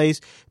taking place.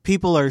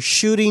 People are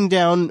shooting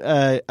down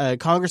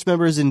Congress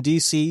members in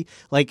D.C.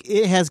 Like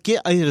it has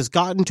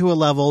gotten to a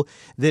level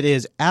that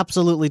is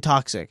absolutely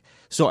toxic.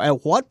 So,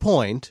 at what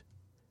point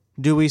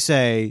do we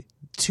say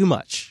too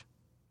much?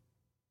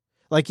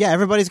 Like, yeah,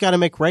 everybody's got to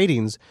make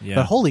ratings,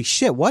 but holy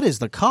shit, what is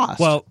the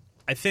cost? Well,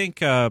 I think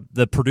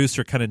the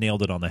producer kind of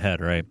nailed it on the head,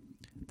 right?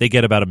 They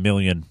get about 1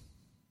 million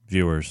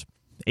viewers.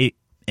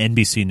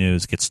 NBC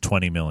News gets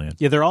 20 million.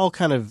 Yeah, they're all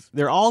kind of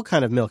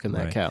milking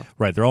that cow.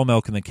 Right, they're all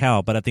milking the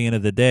cow. But at the end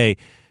of the day,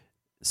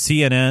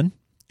 CNN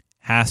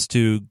has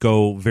to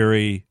go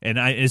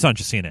it's not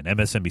just CNN,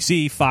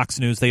 MSNBC, Fox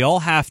News, they all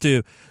have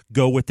to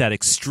go with that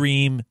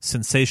extreme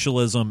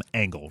sensationalism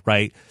angle,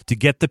 right, to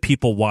get the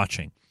people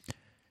watching.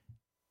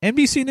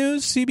 NBC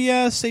News,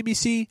 CBS,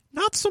 ABC,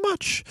 not so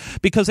much,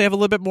 because they have a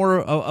little bit more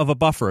of a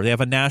buffer. They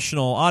have a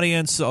national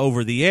audience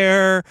over the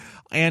air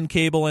and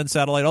cable and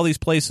satellite, all these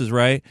places,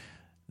 right?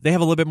 They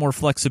have a little bit more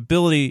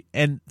flexibility,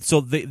 and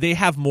so they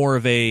have more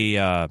of a,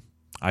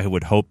 I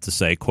would hope to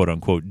say,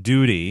 quote-unquote,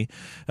 duty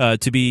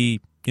to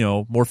be,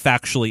 more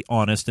factually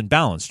honest and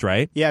balanced,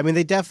 right? Yeah, I mean,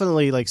 they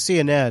definitely, like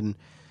CNN...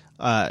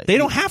 they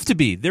don't have to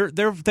be.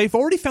 They've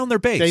already found their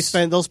base.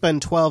 They'll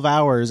spend 12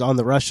 hours on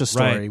the Russia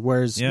story,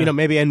 whereas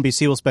maybe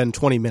NBC will spend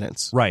 20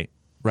 minutes. Right.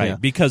 Yeah.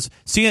 Because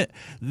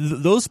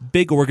those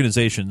big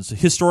organizations,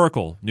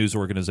 historical news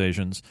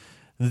organizations,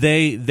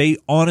 they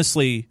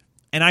honestly,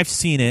 and I've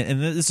seen it,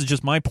 and this is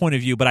just my point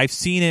of view, but I've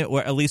seen it,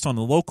 at least on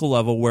the local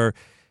level, where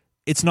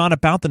it's not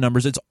about the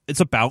numbers. It's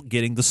about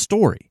getting the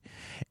story,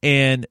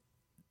 and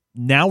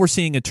now we're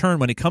seeing a turn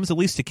when it comes at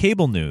least to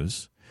cable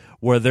news,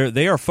 where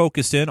they are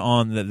focused in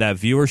on that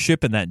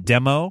viewership and that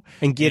demo.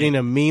 And getting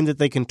a meme that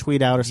they can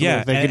tweet out or something.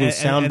 Yeah, they're getting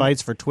sound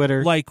bites for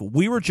Twitter. Like,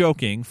 we were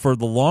joking for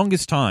the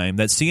longest time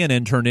that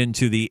CNN turned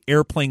into the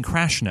airplane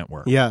crash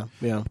network. Yeah.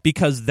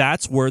 Because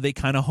that's where they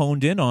kind of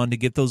honed in on to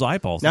get those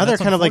eyeballs. Now they're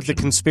kind of like the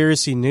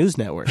conspiracy news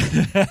network.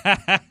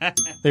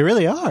 They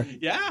really are.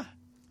 Yeah.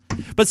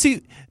 But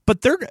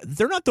they're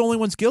not the only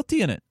ones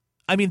guilty in it.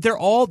 I mean, they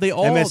all.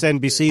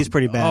 MSNBC is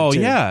pretty bad. Too.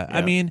 Yeah.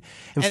 I mean,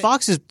 and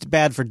Fox is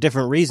bad for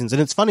different reasons, and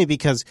it's funny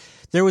because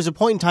there was a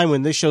point in time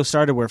when this show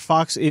started where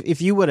Fox,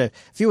 if you would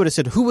have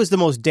said who was the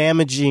most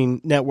damaging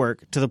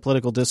network to the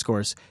political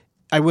discourse,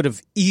 I would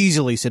have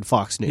easily said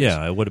Fox News.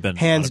 Yeah, it would have been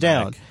hands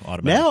down.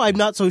 Now I'm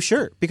not so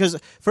sure because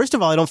first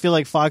of all, I don't feel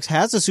like Fox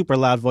has a super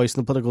loud voice in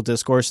the political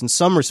discourse in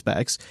some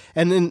respects,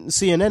 and then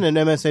CNN and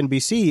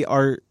MSNBC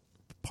are.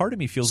 Part of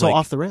me feels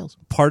off the rails.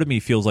 Part of me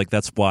feels like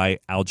that's why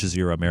Al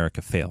Jazeera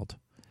America failed,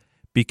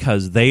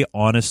 because they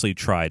honestly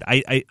tried.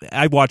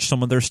 I watched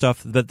some of their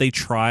stuff that they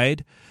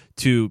tried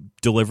to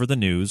deliver the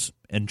news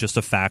in just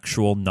a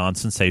factual,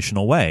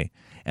 non-sensational way.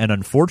 And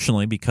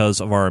unfortunately, because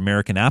of our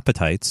American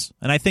appetites,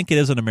 and I think it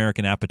is an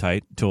American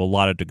appetite to a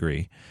lot of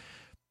degree,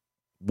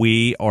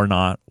 we are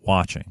not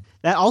watching.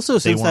 That also,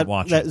 since that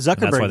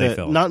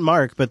Zuckerberg, not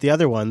Mark, but the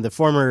other one, the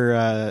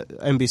former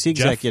NBC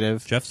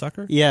executive. Jeff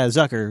Zucker? Yeah,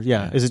 Zucker.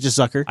 Yeah. Is it just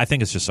Zucker? I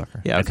think it's just Zucker.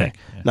 Yeah, okay.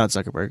 Not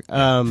Zuckerberg.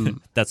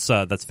 That's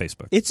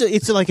Facebook.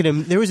 It's like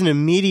there was an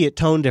immediate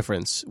tone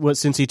difference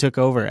since he took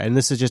over, and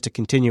this is just a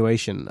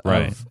continuation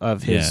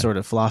of his sort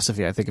of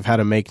philosophy, I think, of how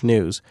to make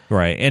news.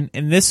 Right. And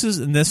this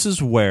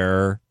is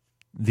where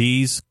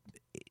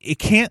you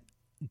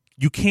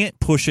can't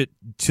push it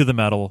to the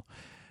metal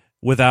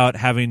without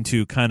having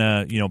to kind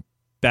of,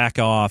 back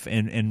off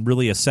and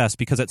really assess,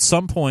 because at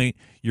some point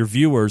your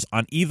viewers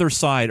on either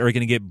side are going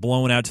to get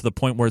blown out to the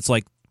point where it's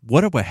like,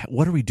 what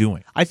are we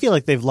doing? I feel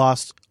like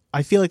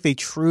they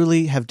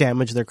truly have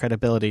damaged their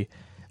credibility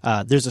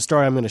There's a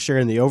story I'm going to share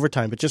in the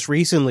overtime, but just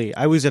recently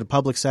I was at a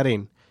public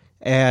setting,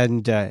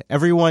 and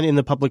everyone in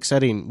the public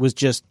setting was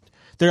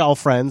they're all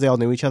friends. They all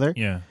knew each other.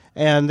 Yeah.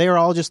 And they were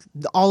all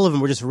of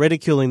them were just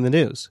ridiculing the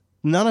news.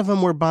 None of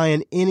them were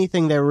buying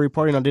anything they were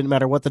reporting on. Didn't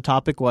matter what the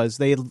topic was.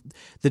 The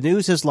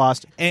news has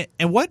lost. And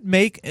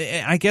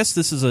I guess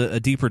this is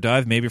a deeper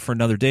dive maybe for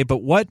another day,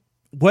 but what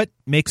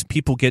makes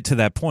people get to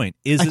that point?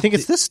 I think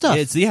it's this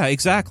stuff. Yeah,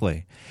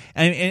 exactly.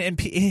 And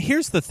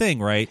here's the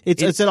thing, right?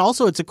 It's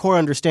a core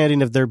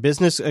understanding of their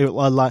business.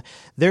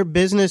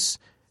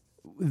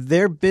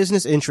 Their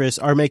business interests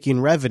are making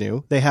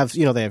revenue. They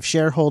have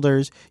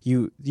shareholders.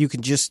 You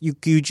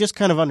just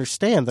kind of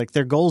understand, like,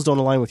 their goals don't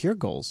align with your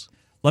goals.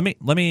 Let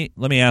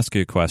me ask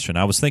you a question.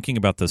 I was thinking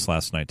about this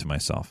last night to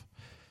myself.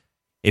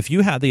 If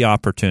you had the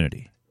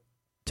opportunity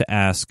to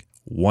ask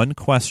one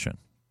question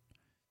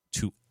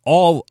to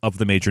all of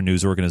the major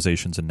news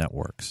organizations and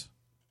networks,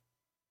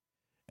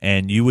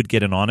 and you would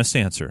get an honest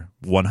answer,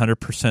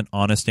 100%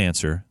 honest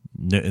answer,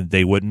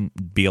 they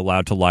wouldn't be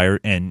allowed to lie,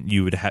 and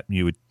you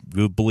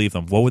would believe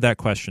them, what would that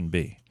question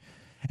be?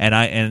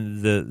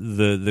 And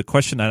the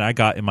question that I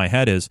got in my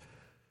head is,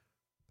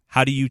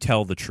 how do you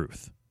tell the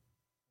truth?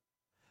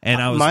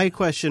 And my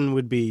question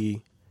would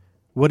be,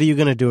 what are you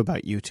going to do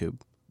about YouTube?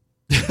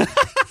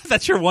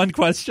 That's your one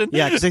question?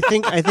 Yeah, because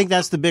I think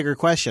that's the bigger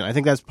question. I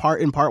think that's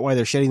in part why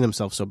they're shitting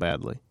themselves so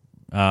badly.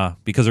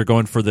 Because they're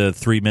going for the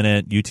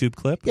 3-minute YouTube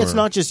clip? It's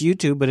not just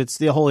YouTube, but it's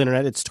the whole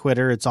internet. It's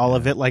Twitter. It's all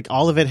of it. Like,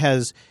 all of it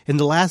has, in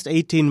the last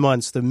 18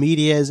 months, the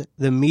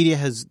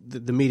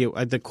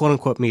quote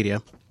unquote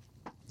media,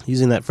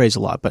 using that phrase a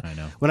lot. But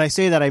when I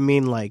say that, I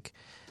mean like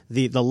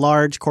the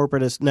large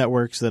corporatist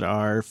networks that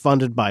are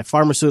funded by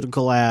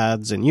pharmaceutical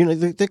ads and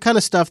the kind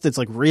of stuff that's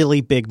like really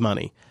big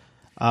money.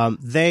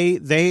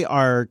 They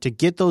are to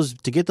get those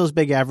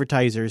big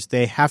advertisers,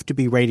 they have to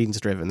be ratings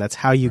driven. That's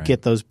how you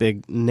get those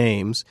big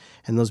names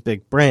and those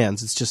big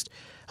brands. It's just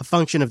a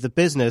function of the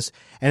business.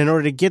 And in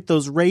order to get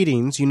those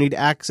ratings, you need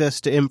access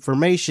to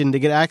information. To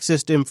get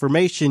access to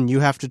information,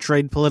 you have to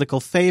trade political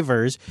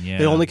favors. Yeah,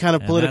 the only kind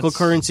of political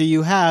currency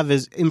you have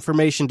is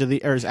information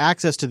is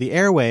access to the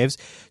airwaves.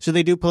 So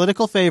they do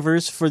political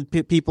favors for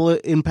people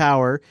in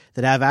power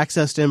that have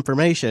access to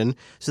information,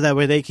 so that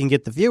way they can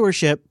get the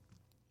viewership.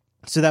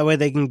 So that way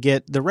they can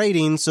get the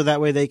ratings, so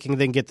that way they can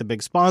then get the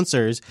big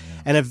sponsors.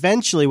 Yeah. And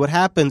eventually what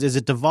happens is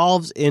it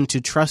devolves into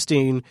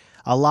trusting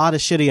a lot of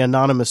shitty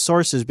anonymous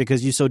sources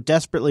because you so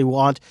desperately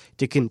want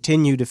to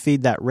continue to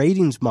feed that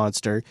ratings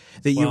monster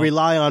that you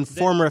rely on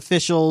former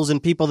officials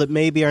and people that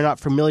maybe are not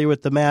familiar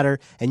with the matter,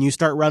 and you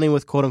start running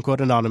with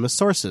quote-unquote anonymous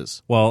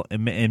sources. Well,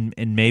 and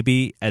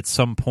maybe at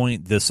some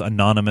point this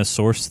anonymous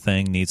source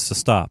thing needs to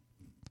stop.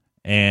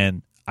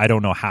 And I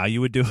don't know how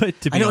you would do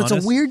it, to be honest.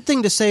 It's a weird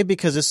thing to say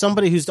because as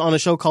somebody who's on a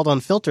show called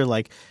Unfiltered,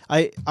 like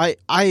I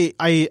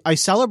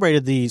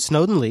celebrated the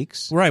Snowden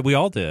leaks. Right, we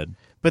all did.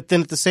 But then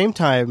at the same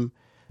time,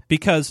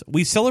 because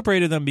we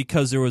celebrated them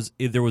because there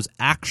was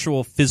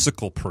actual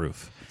physical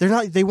proof.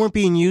 They weren't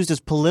being used as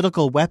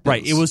political weapons.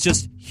 Right, it was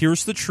just,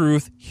 here's the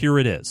truth, here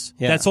it is.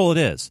 Yeah. That's all it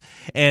is.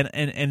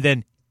 And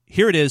then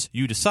here it is,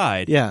 you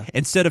decide. Yeah.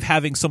 Instead of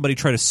having somebody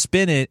try to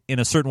spin it in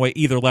a certain way,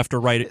 either left or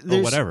right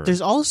or whatever.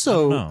 There's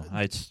also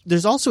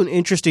an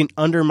interesting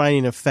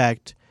undermining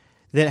effect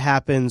that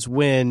happens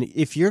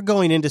if you're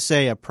going into,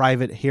 say, a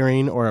private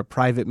hearing or a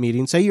private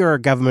meeting. Say you're a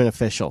government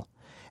official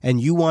and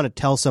you want to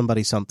tell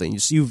somebody something.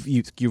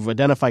 You've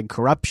identified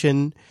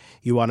corruption.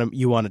 You want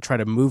to try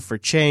to move for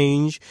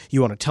change.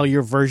 You want to tell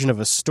your version of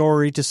a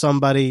story to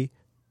somebody.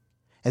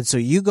 And so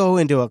you go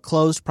into a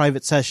closed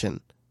private session.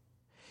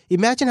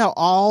 Imagine how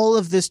all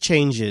of this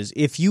changes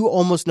if you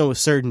almost know with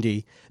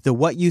certainty that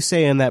what you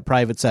say in that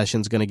private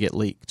session is going to get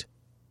leaked.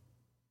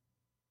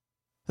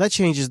 That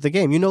changes the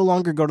game. You no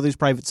longer go to these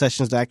private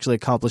sessions to actually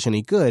accomplish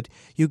any good.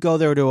 You go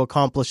there to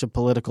accomplish a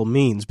political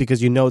means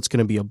because you know it's going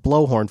to be a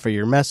blowhorn for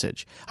your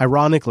message.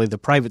 Ironically, the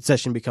private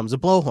session becomes a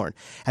blowhorn.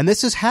 And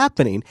this is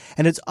happening,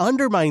 and it's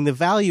undermining the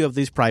value of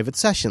these private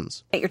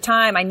sessions. At your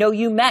time, I know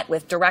you met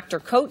with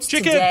Director Coates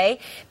today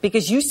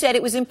because you said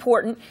it was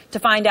important to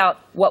find out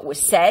what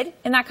was said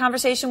in that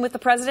conversation with the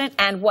president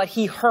and what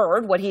he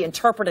heard, what he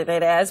interpreted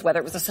it as, whether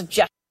it was a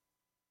suggestion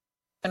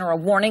or a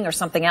warning or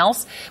something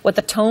else, what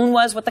the tone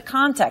was, what the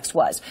context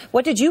was.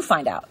 What did you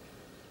find out?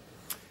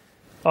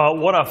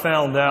 What I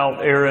found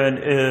out, Aaron,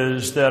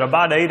 is that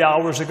about 8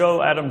 hours ago,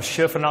 Adam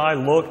Schiff and I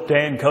looked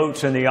Dan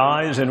Coates in the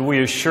eyes and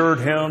we assured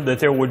him that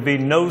there would be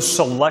no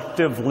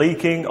selective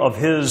leaking of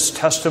his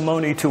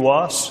testimony to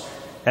us.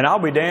 And I'll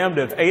be damned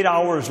if 8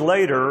 hours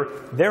later,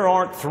 there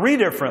aren't 3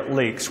 different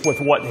leaks with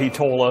what he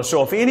told us.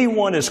 So if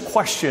anyone is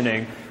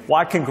questioning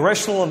why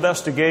congressional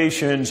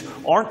investigations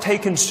aren't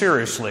taken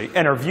seriously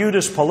and are viewed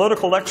as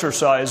political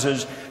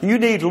exercises, you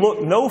need to look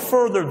no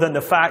further than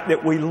the fact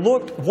that we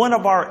looked one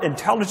of our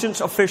intelligence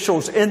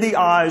officials in the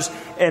eyes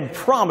and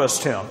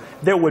promised him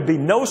there would be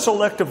no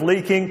selective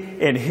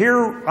leaking. And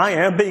here I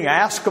am being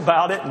asked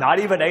about it, not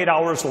even 8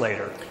 hours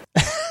later.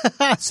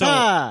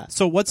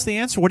 So what's the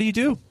answer? What do you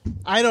do?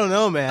 I don't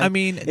know, man. I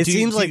mean, it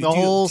seems like the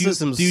whole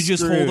system's Do you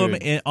just hold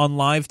them on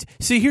live?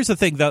 See, here's the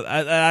thing that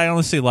I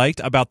honestly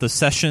liked about the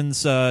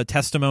Sessions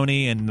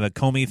testimony and the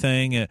Comey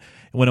thing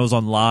when it was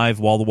on live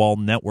wall-to-wall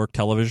network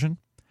television.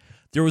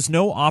 There was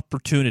no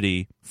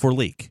opportunity for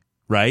leak,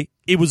 right?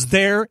 It was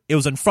there. It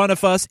was in front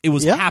of us. It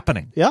was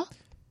happening. Yeah.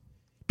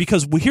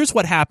 Because here's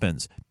what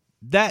happens.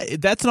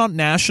 That's not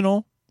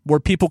national where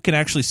people can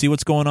actually see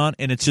what's going on,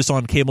 and it's just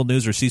on cable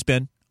news or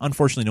C-SPAN.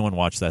 Unfortunately, no one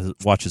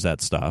watches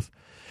that stuff.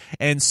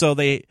 And so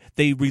they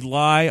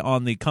rely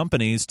on the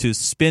companies to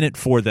spin it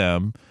for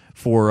them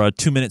for a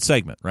 2-minute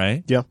segment,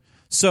 right? Yeah.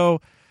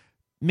 So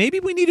maybe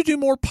we need to do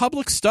more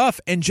public stuff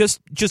and just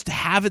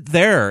have it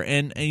there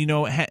and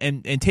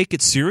take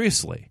it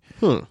seriously.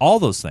 All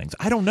those things.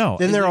 I don't know.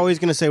 Then they're always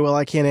going to say, well,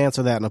 I can't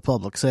answer that in a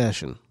public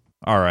session.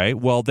 All right.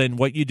 Well, then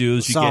what you do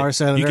is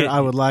Senator, I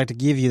would like to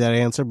give you that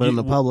answer, but in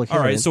the public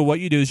hearing. All right. So what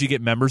you do is you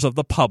get members of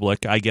the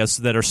public, I guess,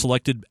 that are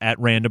selected at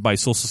random by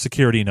Social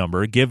Security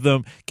number, get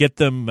them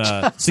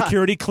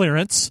security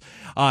clearance,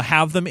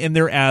 have them in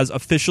there as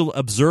official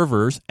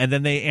observers, and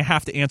then they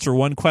have to answer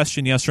one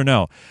question, yes or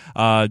no.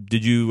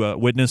 Did you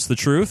witness the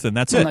truth? And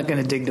that's I'm not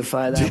going to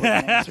dignify that with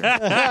an answer.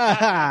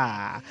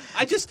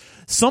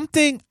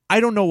 I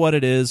don't know what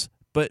it is,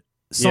 but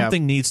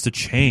something needs to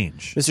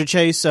change. Mr.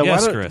 Chase,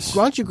 yes, Chris.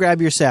 Why don't you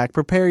grab your sack,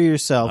 prepare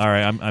yourself. All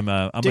right, I'm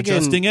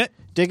adjusting it.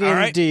 Dig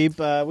in deep.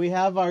 We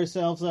have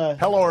ourselves a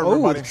hello,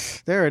 everybody.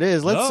 There it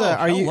is. Let's.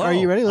 Are you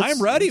ready?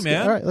 I'm ready,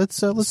 man. All right, let's.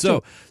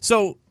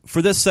 So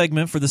for this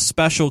segment, for this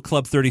special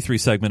Club 33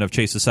 segment of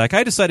Chase's Sack,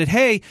 I decided,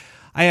 hey,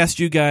 I asked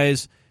you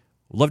guys.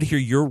 Love to hear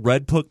your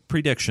Red Book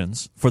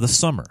predictions for the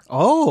summer.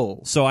 Oh.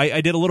 So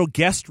I did a little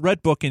guest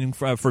Red Booking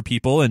for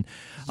people. And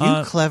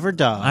you clever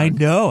dog. I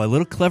know. A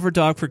little clever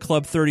dog for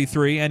Club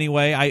 33.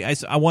 Anyway,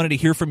 I wanted to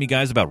hear from you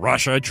guys about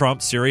Russia,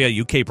 Trump, Syria,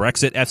 UK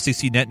Brexit,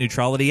 FCC net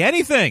neutrality,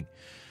 anything.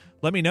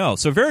 Let me know.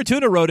 So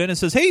Verituna wrote in and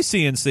says, hey,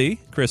 CNC,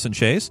 Chris and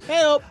Chase.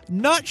 Hey,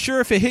 not sure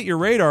if it hit your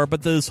radar,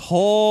 but this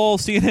whole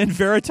CNN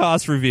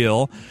Veritas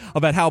reveal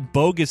about how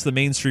bogus the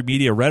mainstream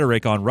media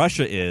rhetoric on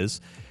Russia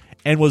is,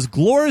 and was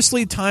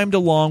gloriously timed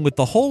along with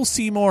the whole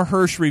Seymour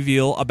Hersh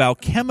reveal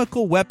about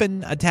chemical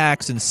weapon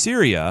attacks in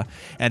Syria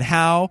and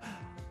how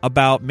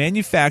about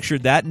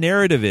manufactured that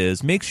narrative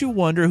is, makes you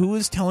wonder who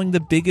is telling the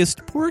biggest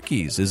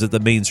porkies. Is it the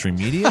mainstream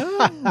media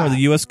or the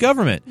U.S.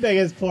 government?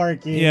 Biggest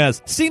porkies.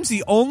 Yes. Seems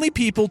the only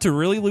people to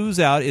really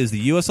lose out is the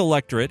U.S.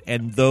 electorate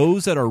and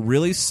those that are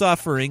really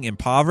suffering in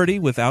poverty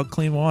without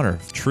clean water.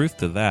 Truth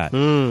to that.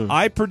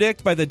 I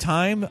predict by the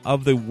time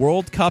of the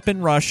World Cup in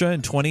Russia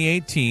in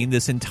 2018,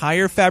 this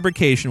entire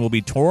fabrication will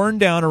be torn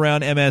down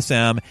around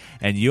MSM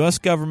and U.S.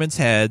 government's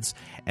heads,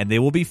 and they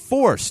will be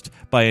forced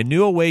by a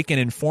new awake and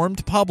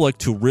informed public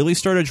to really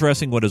start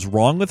addressing what is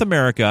wrong with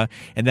America,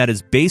 and that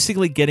is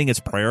basically getting its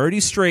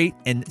priorities straight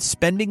and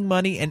spending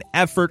money and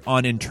effort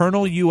on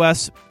internal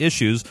U.S.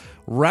 issues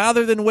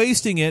rather than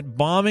wasting it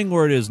bombing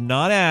where it is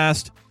not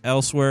asked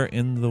elsewhere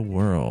in the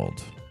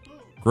world.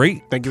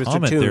 Great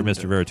comment there,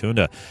 Mr.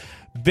 Veritunda.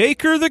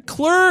 Baker the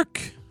Clerk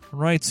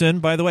writes in,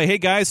 by the way, hey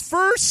guys,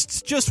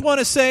 first, just want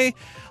to say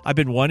I've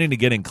been wanting to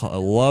get in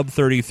Club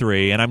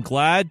 33, and I'm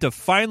glad to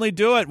finally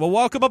do it. Well,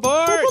 welcome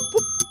aboard.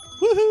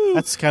 Woohoo.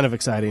 That's kind of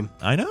exciting.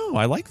 I know.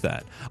 I like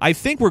that. I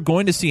think we're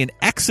going to see an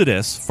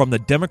exodus from the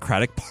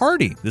Democratic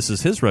Party. This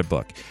is his Red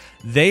Book.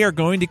 They are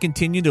going to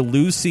continue to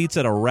lose seats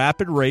at a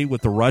rapid rate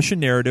with the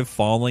Russian narrative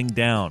falling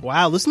down.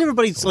 Wow. Listen to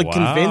everybody's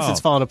convinced it's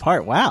falling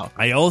apart. Wow.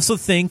 I also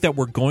think that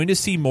we're going to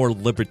see more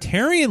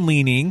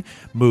libertarian-leaning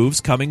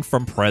moves coming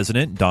from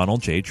President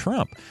Donald J.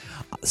 Trump,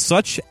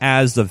 such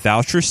as the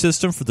voucher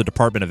system for the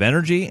Department of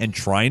Energy and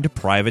trying to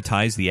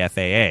privatize the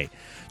FAA.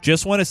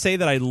 Just want to say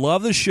that I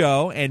love the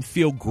show and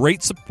feel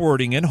great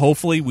supporting it.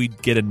 Hopefully we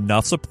get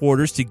enough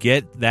supporters to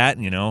get that,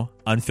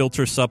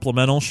 unfiltered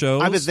supplemental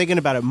shows. I've been thinking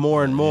about it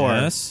more and more.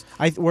 Yes.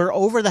 We're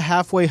over the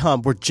halfway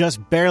hump. We're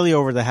just barely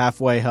over the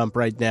halfway hump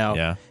right now.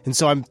 Yeah. And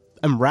so I'm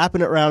wrapping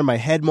it around in my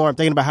head more. I'm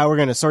thinking about how we're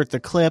going to sort the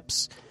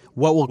clips.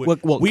 How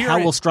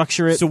we'll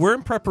structure it. So we're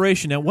in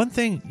preparation. Now, one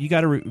thing you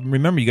got to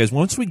remember, you guys,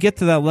 once we get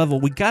to that level,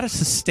 we got to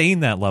sustain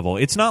that level.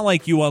 It's not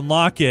like you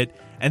unlock it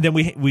and then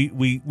we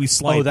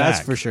slide back. Oh,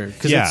 that's for sure.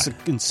 Because it's an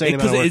insane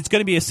amount of work. It's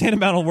going to be a insane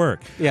amount of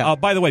work. Yeah.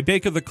 By the way,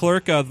 Baker the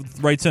Clerk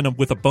writes in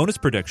with a bonus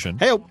prediction.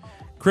 Hey,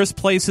 Chris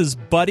places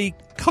Buddy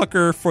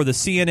Cucker for the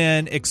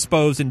CNN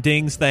expose and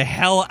dings the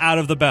hell out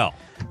of the bell.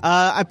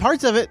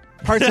 Parts of it.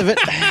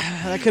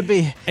 That could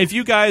be. If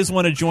you guys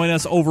want to join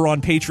us over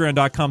on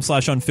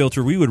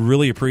patreon.com/unfiltered, we would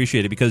really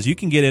appreciate it because you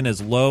can get in as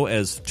low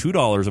as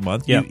 $2 a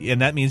month. Yep.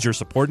 And that means you're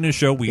supporting the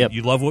show.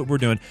 You love what we're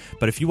doing.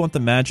 But if you want the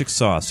magic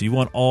sauce, you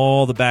want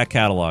all the back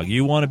catalog,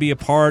 you want to be a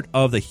part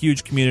of the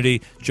huge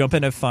community, jump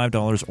in at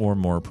 $5 or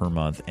more per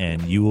month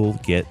and you will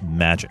get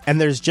magic. And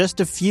there's just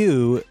a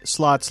few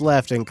slots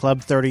left in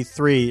Club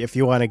 33 if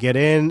you want to get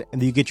in.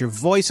 And you get your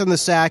voice on the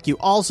sack. You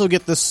also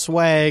get the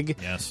swag,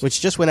 yes,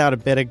 which just went out a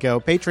bit ago.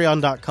 Patreon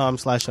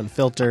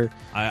Patreon.com/unfilter.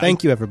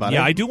 Thank you, everybody.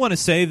 Yeah, I do want to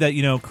say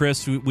that,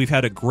 Chris, we've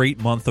had a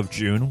great month of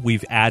June.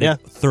 We've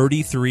added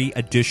 33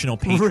 additional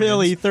patrons.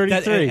 Really?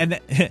 33?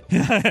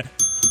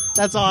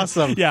 That's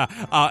awesome. Yeah,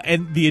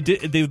 and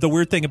the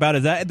weird thing about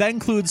it that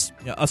includes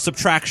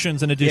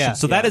subtractions and additions.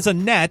 So that is a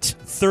net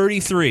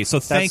 33. So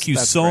thank you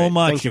so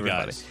much, you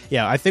guys.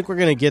 Yeah, I think we're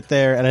going to get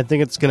there, and I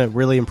think it's going to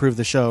really improve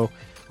the show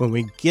when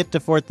we get to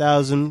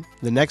 4,000.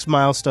 The next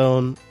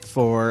milestone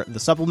for the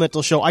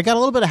supplemental show. I got a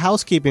little bit of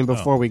housekeeping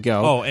before we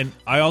go. Oh, and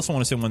I also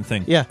want to say one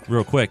thing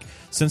real quick.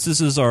 Since this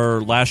is our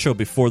last show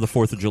before the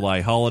 4th of July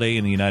holiday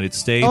in the United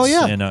States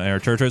and our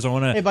territories, I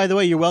want to... Hey, by the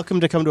way, you're welcome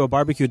to come to a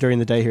barbecue during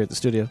the day here at the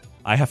studio.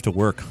 I have to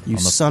work You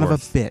on the son 4th. of a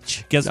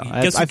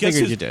bitch. I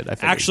figured you did.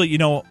 Actually,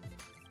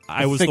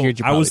 I was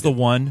the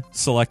one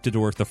selected to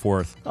work the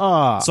 4th.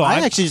 So I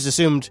actually just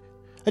assumed...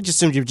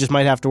 you just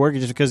might have to work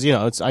just because,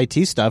 it's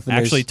IT stuff. And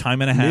actually,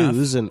 time and a half.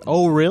 News and,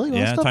 oh, really?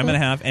 Well, time and a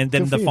half. And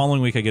then the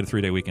following week, I get a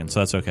 3-day weekend, so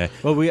that's okay.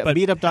 Well,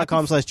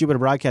 meetup.com/Jupiter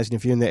Broadcasting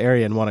if you're in the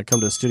area and want to come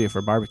to the studio for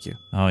a barbecue.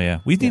 Oh, yeah.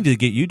 We need to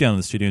get you down to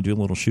the studio and do a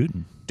little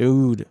shooting.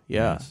 Dude,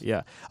 yeah.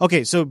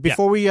 Okay, so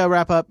before we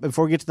wrap up,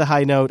 before we get to the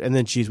high note, and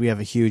then, we have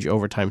a huge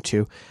overtime,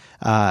 too.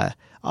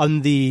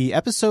 On the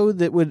episode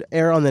that would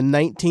air on the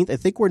 19th, I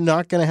think we're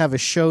not going to have a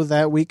show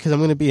that week because I'm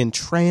going to be in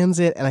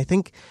transit, and I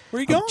think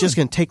I'm just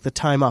going to take the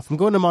time off. I'm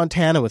going to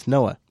Montana with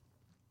Noah.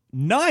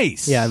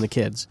 Nice. Yeah, and the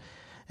kids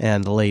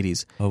and the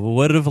ladies. What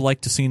would have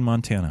liked to see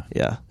Montana?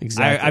 Yeah,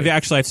 exactly.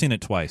 I've seen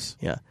it twice.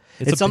 Yeah.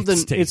 It's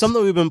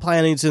something we've been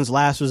planning since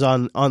last was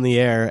on the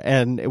air,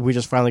 and we're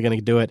just finally going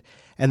to do it.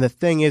 And the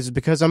thing is,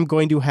 because I'm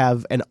going to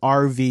have an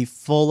RV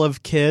full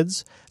of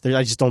kids,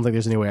 I just don't think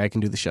there's any way I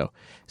can do the show.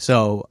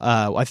 So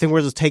I think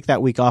we'll just take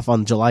that week off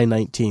on July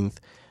 19th.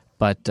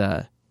 But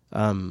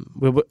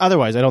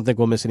otherwise, I don't think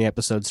we'll miss any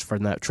episodes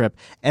from that trip.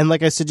 And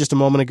like I said just a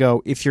moment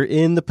ago, if you're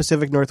in the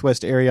Pacific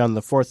Northwest area on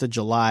the 4th of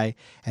July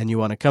and you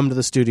want to come to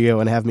the studio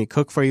and have me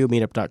cook for you,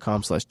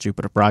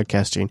 meetup.com/Jupiter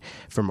Broadcasting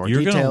for more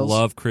details. You're going to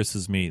love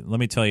Chris's meat. Let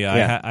me tell you,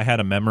 I had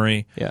a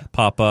memory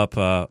pop up.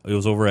 It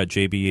was over at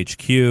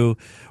JBHQ,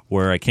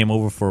 where I came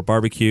over for a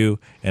barbecue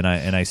and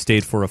I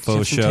stayed for a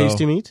faux show.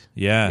 Tasty meat?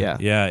 Yeah.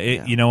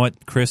 You know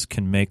what? Chris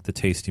can make the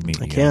tasty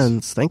meat. I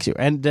can. Thank you.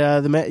 And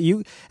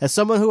you, as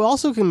someone who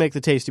also can make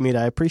the tasty meat,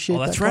 I appreciate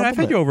that. That's right. I've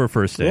had you over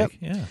for a steak.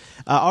 Yep. Yeah.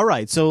 All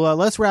right. So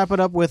let's wrap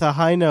it up with a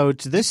high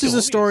note. This is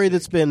a story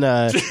that's been.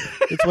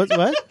 It's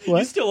what?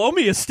 You still owe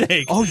me a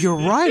steak. Oh, you're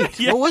right.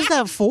 What was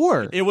that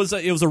for? It was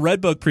a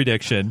Red Book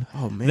prediction.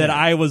 Oh man. That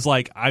I was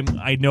like,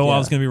 I know I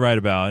was going to be right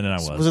about, and then I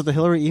was. Was it the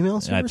Hillary email?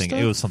 I think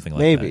it was something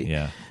like Maybe. that.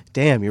 Yeah.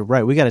 Damn, you're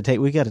right. We got to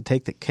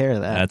take care of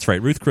that. That's right,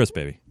 Ruth Chris,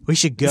 baby. We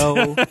should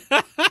go.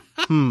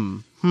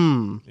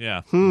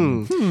 Yeah.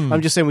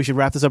 I'm just saying we should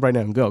wrap this up right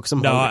now and go.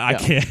 I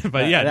can't.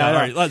 But all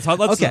right. Let's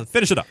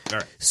finish it up. All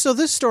right. So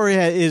this story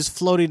is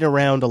floating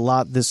around a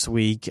lot this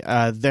week.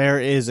 There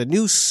is a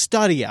new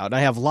study out. I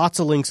have lots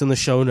of links in the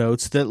show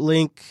notes that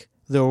link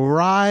the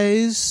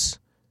rise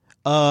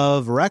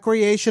of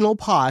recreational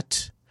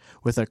pot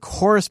with a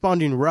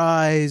corresponding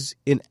rise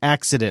in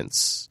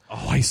accidents.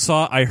 Oh,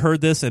 I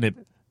heard this and it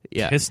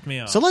pissed me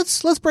off. So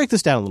let's break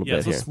this down a little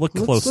bit here. Let's look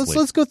closely.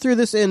 Let's go through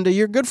this, and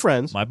your good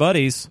friends, my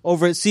buddies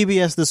over at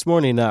CBS This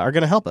Morning, are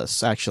going to help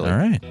us. Actually, all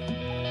right.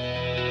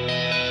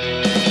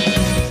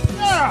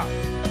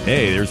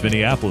 Hey, there's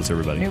Minneapolis,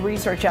 everybody. New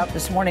research out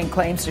this morning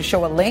claims to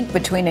show a link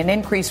between an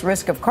increased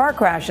risk of car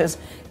crashes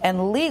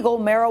and legal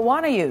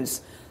marijuana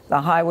use. The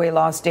Highway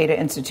Loss Data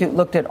Institute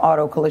looked at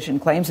auto collision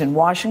claims in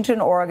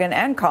Washington, Oregon,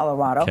 and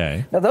Colorado.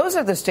 Okay. Now, those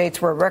are the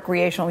states where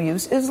recreational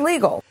use is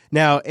legal.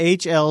 Now,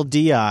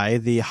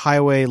 HLDI, the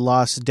Highway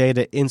Loss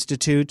Data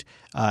Institute,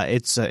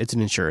 it's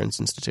an insurance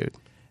institute.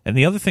 And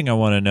the other thing I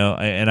want to know,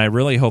 and I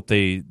really hope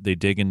they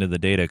dig into the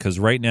data, because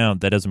right now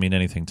that doesn't mean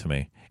anything to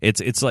me.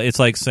 It's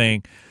like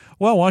saying,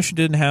 well,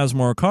 Washington has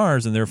more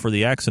cars, and therefore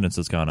the accidents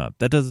has gone up.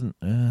 That doesn't...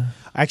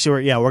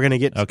 Actually, we're going to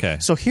get... Okay.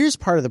 So here's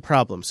part of the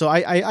problem. So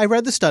I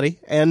read the study,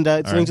 and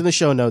it's linked in the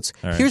show notes.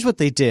 Right. Here's what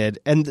they did,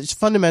 and it's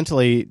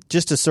fundamentally,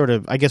 just to sort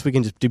of... I guess we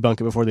can just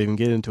debunk it before they even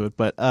get into it,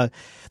 but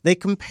they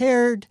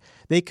compared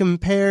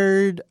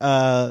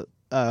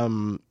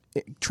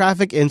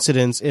traffic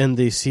incidents in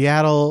the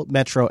Seattle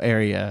metro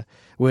area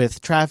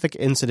with traffic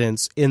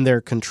incidents in their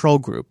control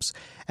groups.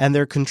 And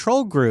their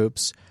control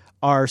groups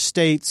are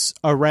states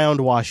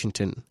around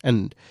Washington,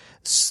 and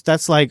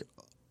that's like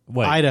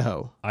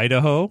Idaho.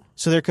 Idaho?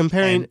 So they're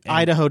comparing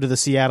Idaho to the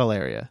Seattle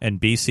area. And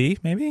BC,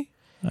 maybe?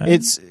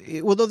 It's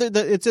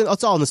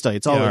all in the study.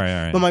 It's all, all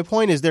right. But my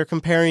point is they're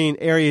comparing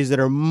areas that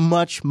are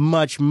much,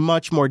 much,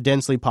 much more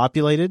densely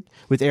populated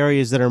with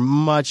areas that are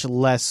much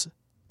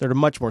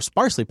more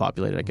sparsely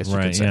populated, I guess you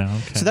could say. Yeah,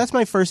 okay. So that's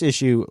my first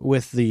issue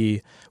with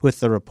the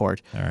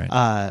report. All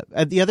right.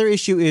 And the other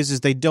issue is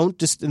they don't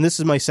and this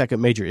is my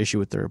second major issue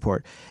with the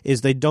report,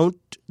 is they don't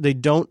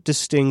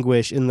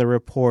distinguish in the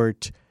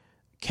report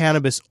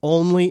cannabis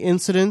only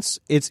incidents.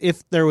 It's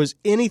if there was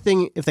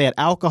anything, if they had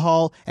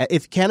alcohol,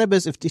 if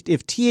cannabis, if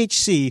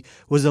THC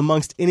was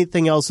amongst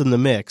anything else in the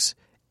mix,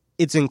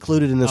 it's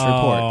included in this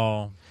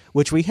report.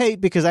 which we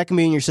hate because that can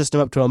be in your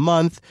system up to a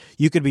month.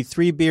 You could be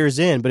 3 beers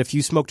in, but if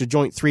you smoked a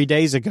joint 3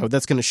 days ago,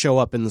 that's going to show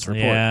up in this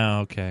report. Yeah,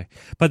 okay.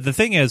 But the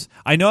thing is,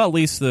 I know at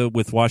least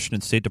with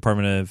Washington State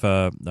Department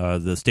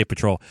of the State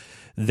Patrol,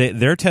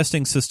 their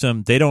testing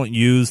system, they don't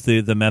use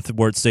the method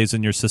where it stays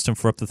in your system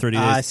for up to 30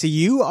 days. See,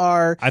 you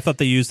are... I thought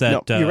they used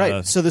that... No, you're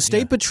right. So the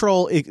State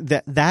Patrol,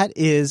 that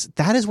is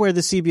where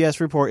the CBS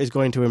report is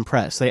going to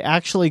impress. They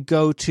actually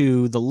go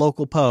to the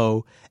local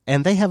PO,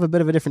 and they have a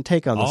bit of a different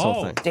take on this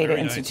whole thing. Data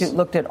Institute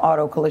looked at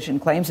auto collision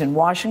claims in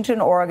Washington,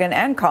 Oregon,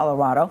 and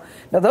Colorado.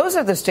 Now, those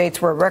are the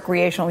states where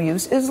recreational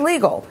use is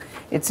legal.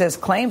 It says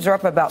claims are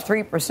up about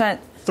 3%.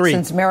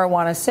 Since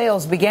marijuana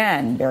sales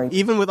began, Barry.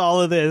 Even with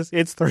all of this,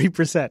 it's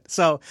 3%.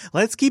 So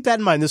let's keep that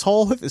in mind. This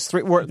whole is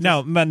three.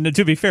 Now,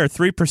 to be fair,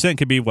 3%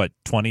 could be what,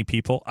 20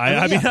 people?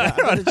 I mean,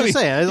 just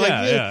saying.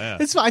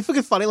 It's I think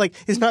it's funny. Like,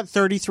 it's not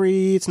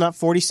 33. It's not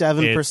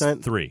 47%.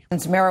 It's 3.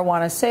 Since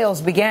marijuana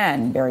sales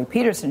began, Barry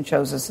Peterson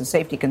shows us the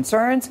safety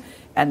concerns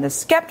and the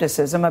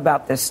skepticism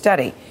about this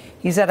study.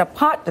 He's at a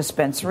pot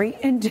dispensary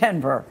in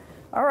Denver.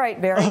 All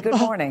right, Barry. Good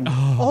morning.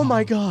 Oh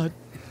my God.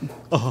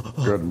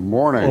 Good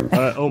morning. 2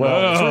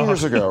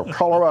 years ago,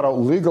 Colorado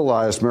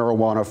legalized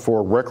marijuana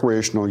for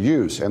recreational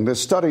use, and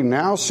this study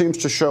now seems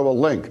to show a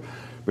link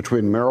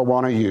between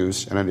marijuana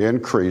use and an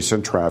increase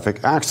in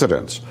traffic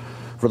accidents.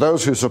 For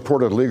those who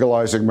supported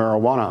legalizing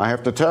marijuana, I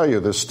have to tell you,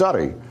 this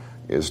study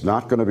is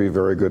not going to be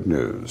very good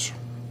news.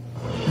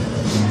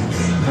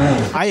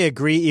 I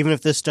agree, even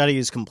if this study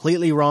is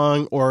completely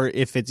wrong or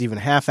if it's even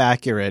half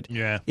accurate.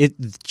 Yeah.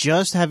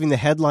 Just having the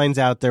headlines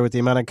out there with the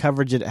amount of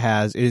coverage it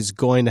has is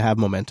going to have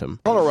momentum.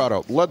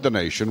 Colorado led the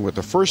nation with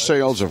the first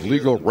sales of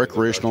legal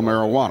recreational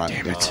marijuana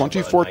in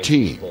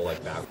 2014.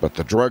 But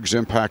the drug's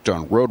impact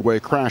on roadway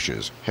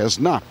crashes has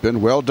not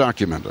been well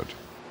documented.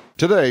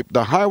 Today,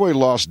 the Highway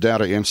Loss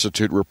Data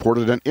Institute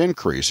reported an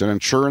increase in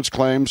insurance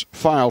claims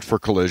filed for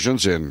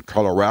collisions in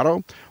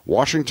Colorado,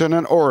 Washington,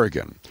 and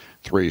Oregon,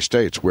 3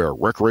 states where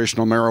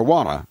recreational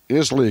marijuana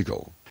is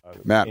legal.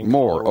 Matt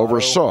Moore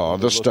oversaw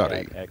the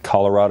study.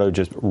 Colorado,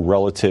 just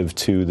relative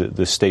to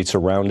the states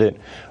around it,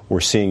 we're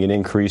seeing an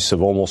increase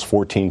of almost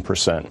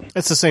 14%.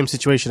 It's the same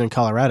situation in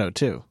Colorado,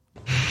 too.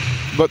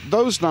 But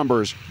those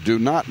numbers do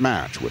not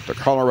match what the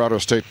Colorado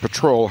State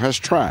Patrol has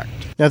tracked.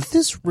 Now,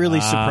 this really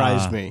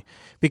surprised me.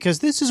 Because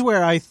this is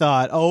where I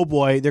thought, oh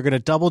boy, they're going to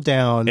double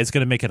down. It's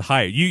going to make it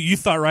higher. You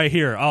thought right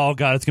here, oh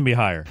God, it's going to be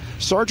higher.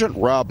 Sergeant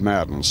Rob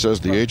Madden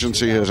says the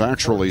agency has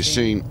actually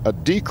seen a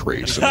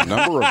decrease in the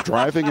number of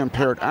driving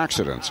impaired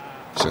accidents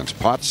since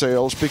pot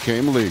sales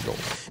became legal.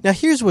 Now,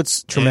 here's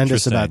what's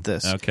tremendous about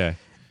this. Okay.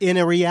 In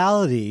a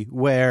reality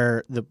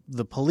where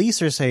the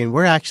police are saying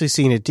we're actually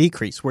seeing a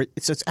decrease, where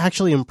it's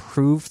actually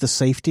improved the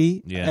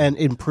safety and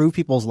improved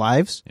people's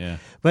lives. Yeah.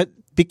 But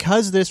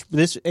because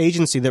this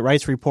agency that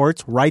writes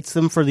reports writes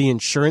them for the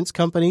insurance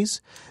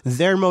companies,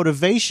 their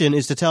motivation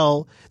is to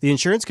tell the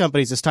insurance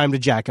companies it's time to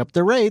jack up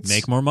the rates.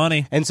 Make more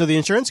money. And so the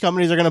insurance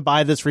companies are going to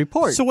buy this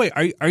report. So wait,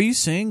 are you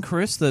saying,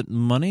 Chris, that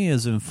money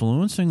is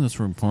influencing this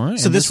report?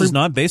 So this is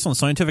not based on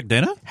scientific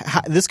data?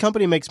 This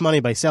company makes money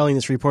by selling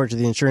this report to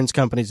the insurance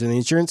companies, and the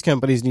insurance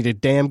companies need a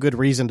damn good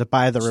reason to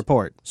buy the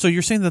report. So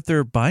you're saying that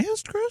they're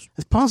biased, Chris?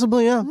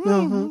 Possibly, yeah.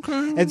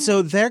 Okay. And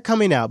so they're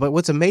coming out. But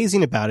what's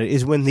amazing about it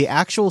is when the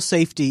actual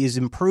safety is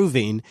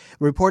improving,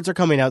 reports are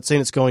coming out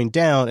saying it's going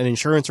down, and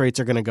insurance rates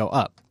are going to go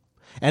up.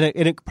 And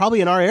it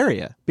probably in our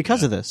area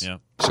because of this. Yeah.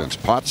 Since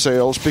pot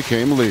sales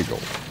became legal.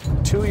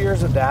 2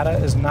 years of data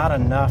is not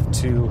enough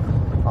to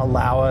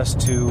allow us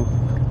to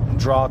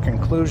draw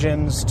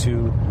conclusions,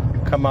 to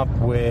come up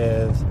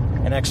with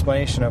an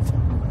explanation of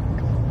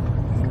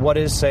what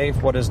is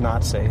safe, what is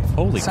not safe.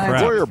 Holy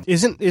crap.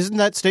 Isn't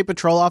that State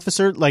Patrol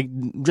officer like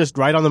just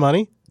right on the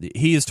money?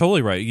 He is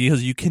totally right.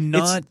 Because you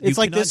cannot... It's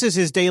like this is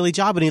his daily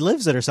job and he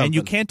lives it or something. And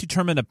you can't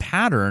determine a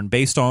pattern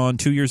based on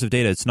 2 years of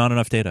data. It's not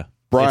enough data.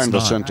 Brian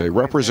Vicente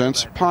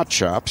represents pot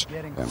shops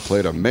and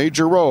played a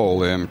major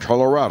role in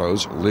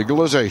Colorado's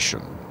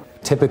legalization.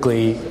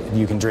 Typically,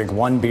 you can drink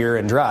 1 beer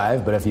and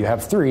drive, but if you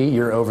have 3,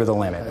 you're over the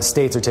limit. The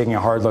states are taking a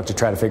hard look to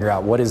try to figure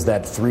out what is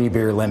that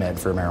 3-beer limit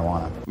for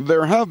marijuana.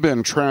 There have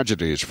been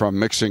tragedies from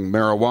mixing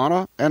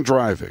marijuana and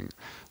driving.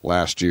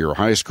 Last year,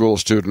 high school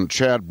student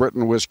Chad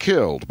Britton was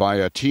killed by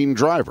a teen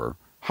driver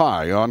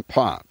high on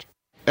pot.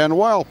 And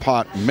while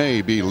pot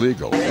may be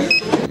legal,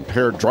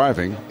 impaired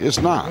driving is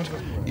not,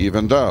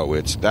 even though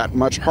it's that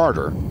much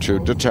harder to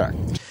detect.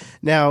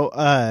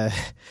 Now,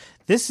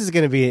 this is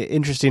going to be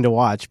interesting to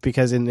watch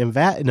because in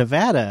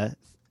Nevada,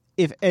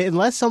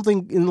 unless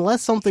something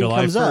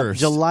comes up,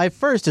 July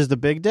 1st is the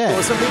big day.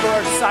 Well, some people are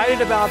excited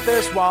about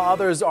this while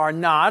others are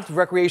not.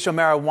 Recreational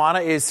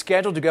marijuana is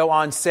scheduled to go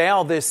on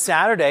sale this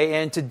Saturday,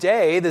 and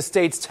today the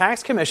state's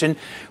tax commission,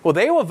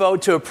 they will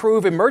vote to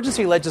approve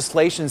emergency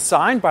legislation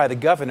signed by the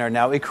governor.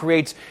 Now, it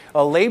creates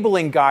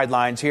labeling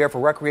guidelines here for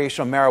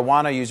recreational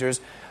marijuana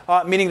users,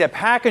 meaning that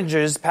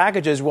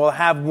packages will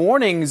have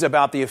warnings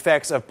about the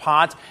effects of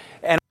pot.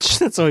 And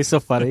that's always so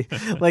funny.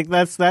 Like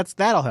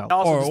that'll help.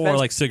 Or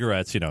like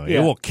cigarettes, it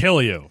will kill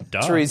you.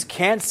 Dispensaries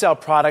can't sell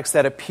products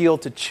that appeal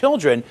to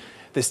children.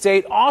 The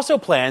state also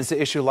plans to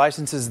issue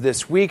licenses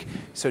this week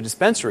so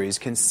dispensaries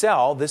can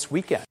sell this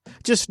weekend.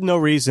 Just no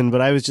reason,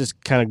 but I was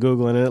just kind of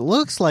Googling, and it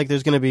looks like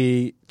there's going to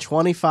be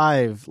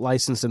 25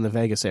 licensed in the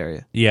Vegas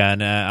area. Yeah,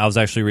 and I was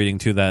actually reading,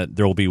 too, that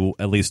there will be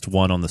at least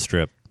one on the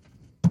Strip.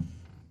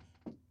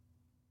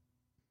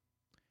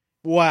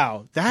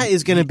 Wow, that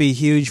is going to be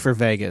huge for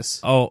Vegas.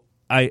 Oh,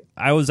 I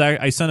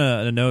sent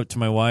a note to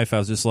my wife. I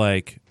was just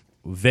like,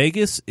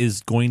 Vegas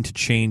is going to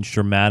change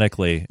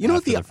dramatically. You know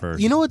what the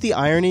first. You know what the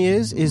irony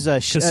is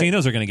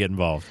casinos are going to get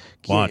involved.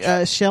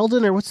 Watch.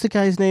 Sheldon, or what's the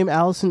guy's name?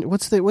 Allison.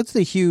 What's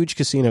the huge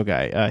casino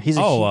guy?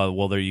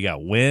 Well, there you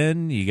got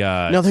Wynn. You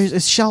got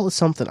it's Sheldon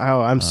something.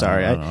 Oh, I'm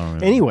sorry.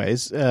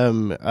 Anyways,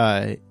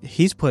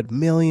 he's put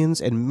millions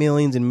and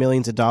millions and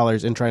millions of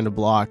dollars in trying to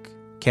block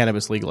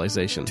cannabis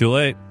legalization. Too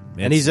late.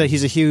 And he's a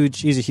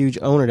huge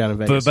owner down in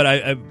Vegas.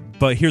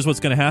 But here's what's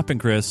going to happen,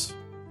 Chris.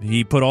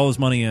 He put all his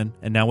money in,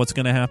 and now what's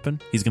going to happen?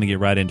 He's going to get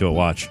right into it.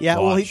 Watch. Yeah,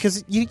 well,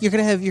 because you're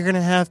going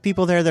to have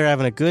people there. They're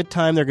having a good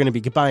time. They're going to be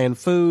buying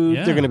food.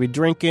 Yeah. They're going to be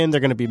drinking. They're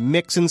going to be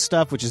mixing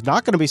stuff, which is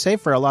not going to be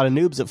safe for a lot of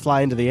noobs that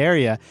fly into the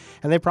area,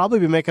 and they probably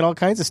be making all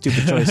kinds of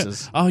stupid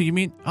choices. Oh, you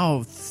mean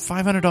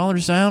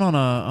 $500 down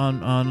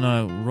on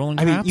a rolling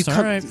craps?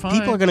 All right, fine.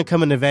 People are going to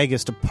come into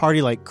Vegas to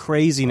party like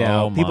crazy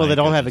now. People that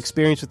don't have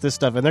experience with this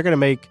stuff, and they're going to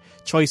make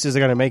choices. They're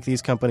going to make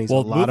these companies a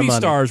lot of money. Well, movie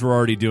stars were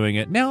already doing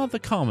it. Now the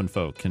common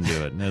folk can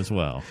do it as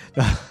well.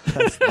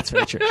 That's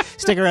very true.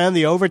 Stick around.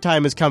 The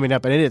overtime is coming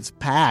up, and it's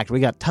packed. We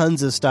got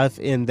tons of stuff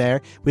in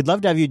there. We'd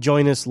love to have you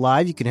join us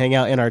live. You can hang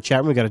out in our chat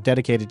room. We've got a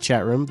dedicated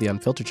chat room. The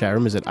Unfiltered chat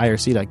room is at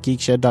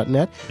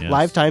irc.geekshed.net. Yes.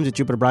 Live times at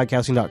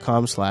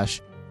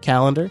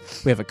jupiterbroadcasting.com/calendar.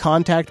 We have a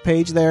contact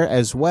page there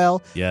as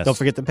well. Yes. Don't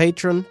forget the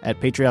Patreon at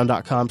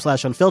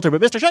patreon.com/unfiltered.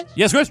 But Mr. Shea.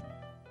 Yes, Chris.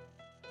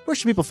 Where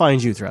should people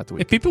find you throughout the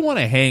week? If people want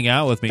to hang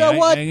out with me,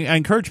 I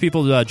encourage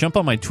people to jump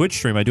on my Twitch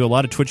stream. I do a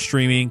lot of Twitch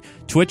streaming,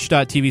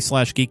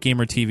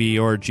 twitch.tv/geekgamertv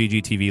or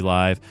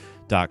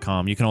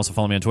ggtvlive.com. You can also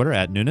follow me on Twitter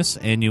at Nunes,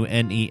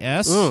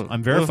 Nunes.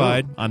 I'm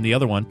verified. I'm the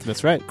other one.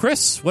 That's right.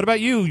 Chris, what about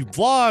you?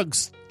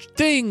 Vlogs,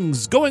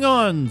 things,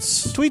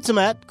 going-ons. Tweets them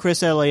at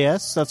Chris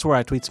LAS. That's where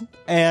I tweet them.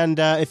 And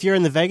if you're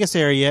in the Vegas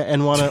area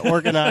and want to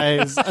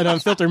organize an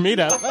Unfiltered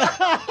meetup.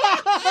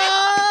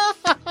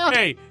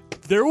 Hey,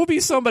 there will be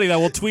somebody that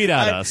will tweet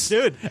at us,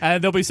 dude,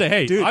 and they'll be saying,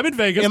 "Hey, dude, I'm in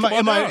Vegas. Am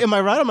I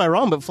right? Am I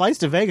wrong? But flights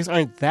to Vegas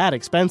aren't that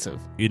expensive."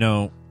 You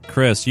know,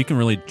 Chris, you can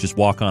really just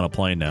walk on a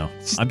plane now.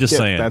 I'm just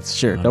saying. That's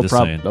sure. No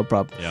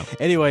problem. Yeah.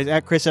 Anyways,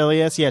 at Chris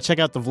LAS, check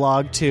out the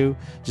vlog too.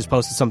 Just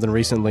posted something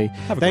recently.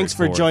 Thanks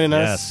for joining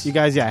us, you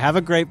guys. Have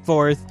a great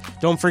 4th.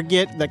 Don't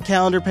forget the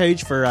calendar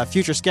page for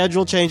future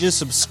schedule changes.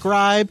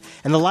 Subscribe,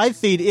 and the live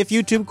feed, if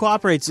YouTube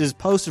cooperates, is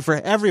posted for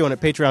everyone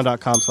at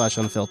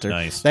patreon.com/unfiltered.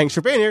 Nice. Thanks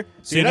for being here.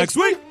 See you next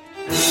week.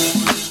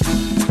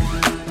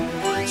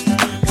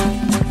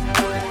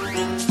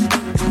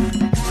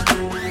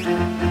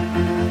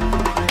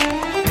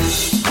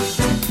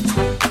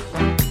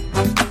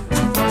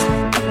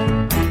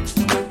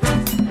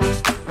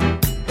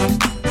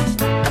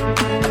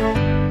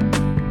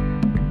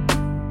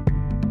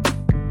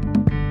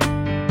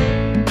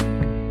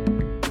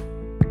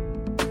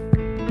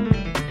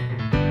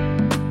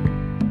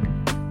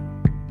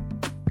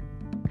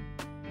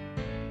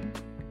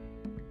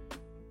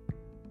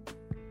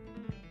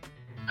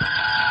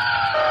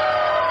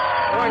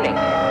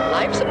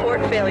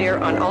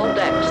 On all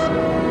decks.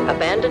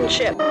 Abandon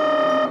ship.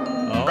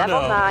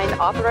 Level 9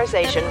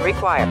 authorization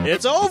required.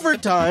 It's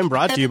overtime,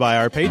 brought to you by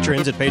our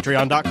patrons at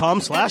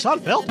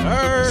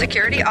patreon.com/unfiltered.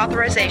 Security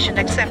authorization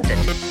accepted.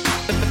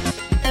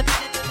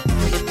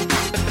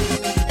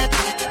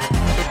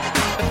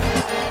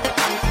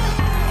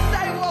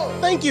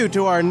 Thank you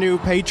to our new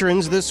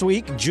patrons this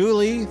week,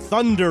 Julie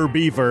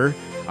Thunderbeaver,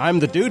 I'm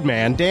the Dude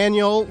Man,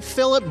 Daniel,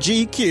 Philip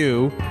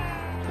GQ,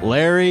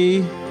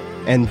 Larry,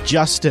 and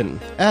Justin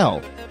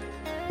L.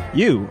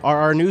 You are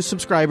our new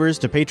subscribers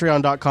to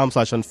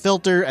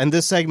patreon.com/unfilter, and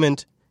this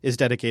segment is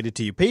dedicated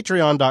to you.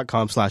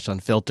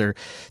 Patreon.com/unfilter.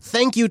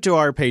 Thank you to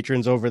our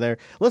patrons over there.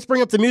 Let's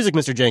bring up the music,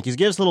 Mr. Jenkins.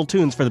 Give us little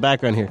tunes for the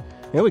background here.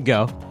 Here we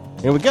go.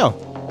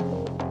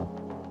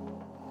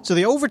 So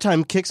the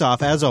overtime kicks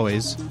off, as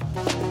always,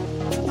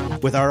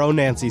 with our own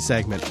Nancy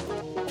segment.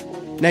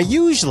 Now,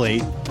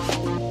 usually,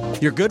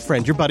 your good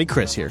friend, your buddy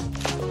Chris here,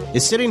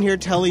 is sitting here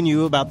telling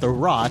you about the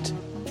rot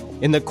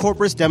in the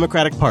corporate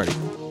Democratic Party.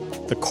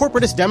 The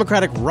corporatist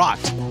Democratic rot.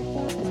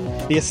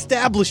 The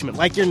establishment,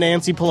 like your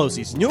Nancy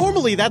Pelosi's.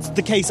 Normally, that's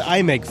the case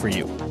I make for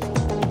you.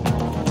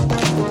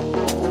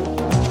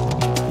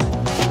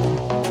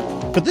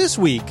 But this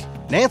week,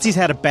 Nancy's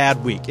had a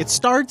bad week. It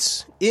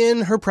starts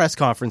in her press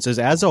conferences,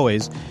 as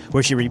always,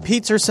 where she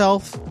repeats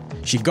herself,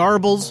 she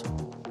garbles,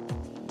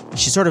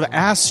 she sort of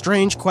asks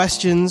strange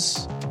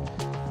questions,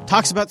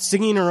 talks about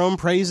singing her own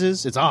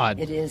praises. It's odd.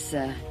 It is...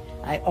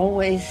 I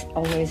always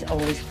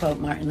quote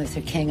Martin Luther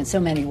King in so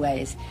many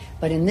ways.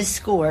 But in this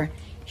score,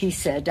 he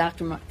said,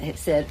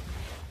 said,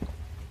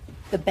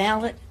 the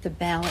ballot.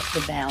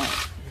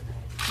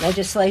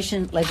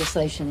 Legislation.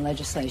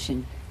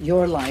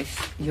 Your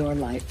life.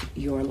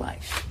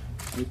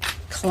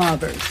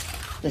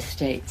 clobbers the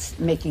states,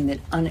 making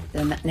them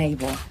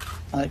unable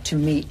to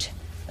meet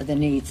the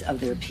needs of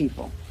their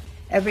people.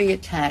 Every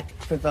attack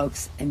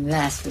provokes a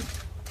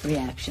massive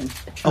reaction.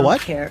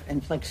 Trumpcare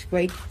inflicts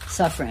great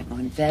suffering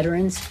on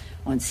veterans,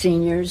 on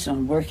seniors,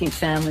 on working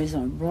families,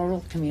 on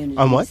rural communities.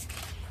 On what?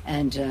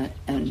 And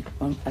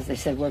on, as I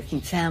said,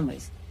 working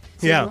families.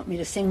 So Yeah. you want me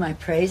to sing my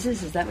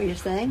praises? Is that what you're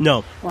saying?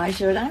 No. Why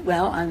should I?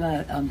 Well, I'm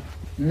a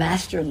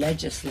master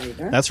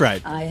legislator. That's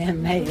right. I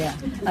am a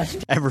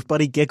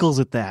Everybody giggles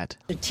at that.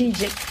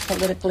 strategic,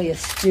 politically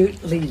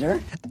astute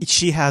leader.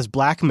 She has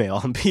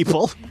blackmail on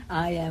people.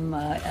 I am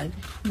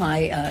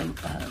my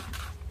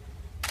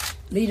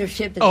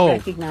leadership is Oh.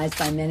 recognized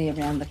by many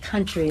around the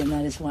country, and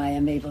that is why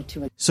I'm able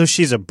to So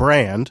she's a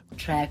brand.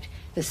 attract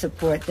the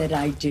support that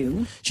I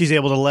do. She's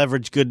able to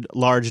leverage good,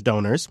 large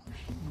donors.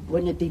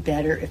 Wouldn't it be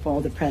better if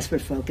all the press were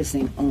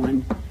focusing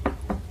on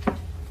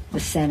the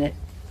Senate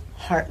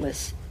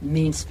heartless,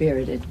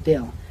 mean-spirited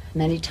bill?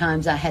 Many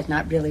times I had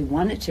not really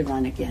wanted to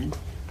run again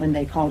when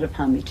they called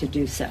upon me to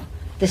do so.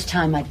 This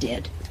time I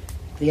did.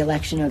 The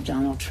election of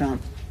Donald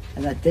Trump.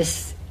 And that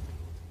this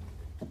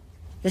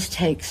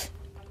takes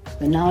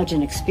the knowledge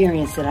and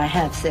experience that I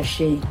have, says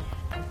she,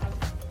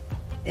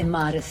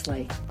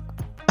 immodestly.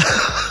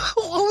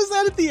 What was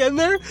that at the end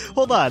there?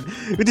 Hold on.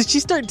 Did she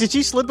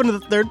slip into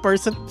the third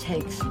person?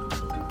 Takes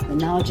the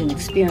knowledge and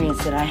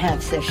experience that I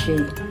have, says she,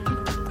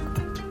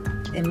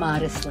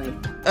 immodestly.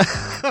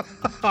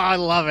 I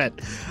love it.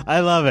 I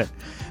love it.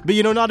 But,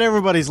 not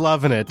everybody's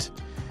loving it.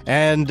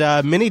 And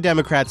many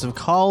Democrats have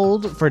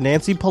called for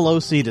Nancy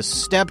Pelosi to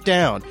step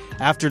down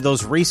after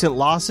those recent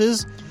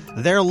losses.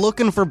 They're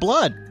looking for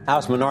blood.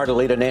 House Minority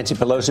Leader Nancy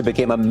Pelosi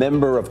became a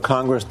member of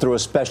Congress through a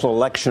special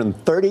election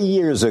 30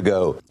 years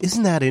ago.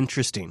 Isn't that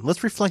interesting?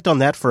 Let's reflect on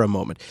that for a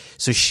moment.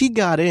 So she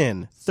got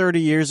in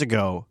 30 years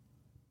ago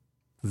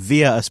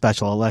via a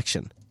special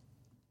election.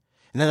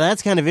 Now,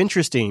 that's kind of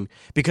interesting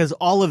because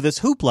all of this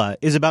hoopla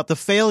is about the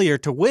failure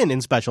to win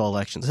in special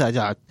elections.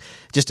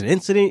 Just an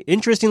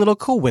interesting little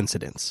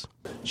coincidence.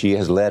 She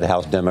has led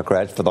House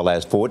Democrats for the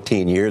last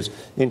 14 years,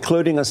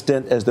 including a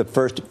stint as the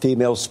first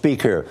female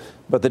speaker.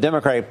 But the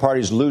Democratic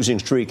Party's losing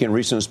streak in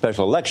recent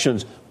special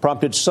elections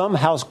prompted some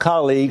House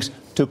colleagues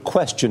to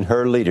question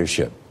her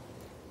leadership.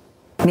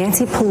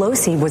 Nancy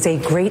Pelosi was a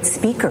great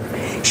speaker.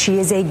 She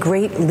is a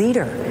great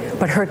leader,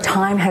 but her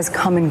time has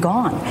come and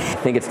gone. I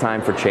think it's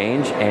time for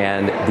change,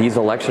 and these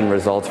election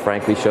results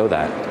frankly show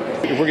that.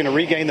 If we're going to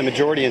regain the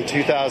majority in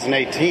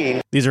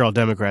 2018, These are all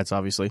Democrats,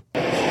 obviously.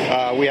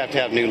 we have to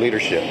have new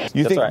leadership.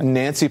 You think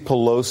Nancy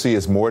Pelosi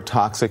is more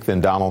toxic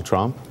than Donald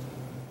Trump?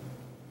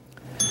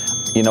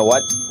 You know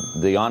what?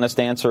 The honest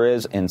answer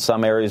is, in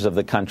some areas of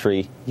the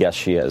country, yes,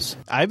 she is.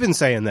 I've been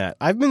saying that.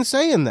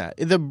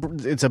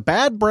 It's a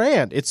bad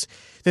brand.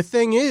 The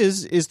thing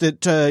is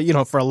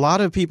that, for a lot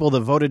of people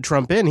that voted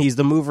Trump in, he's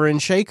the mover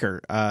and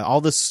shaker.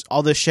 All this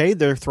shade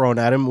they're throwing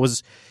at him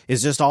is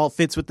just all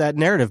fits with that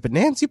narrative. But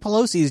Nancy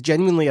Pelosi is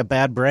genuinely a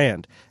bad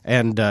brand.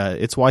 And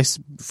it's why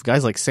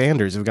guys like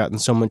Sanders have gotten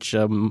so much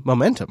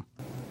momentum.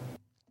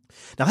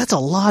 Now, that's a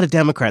lot of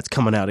Democrats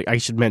coming out, I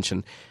should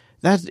mention.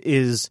 That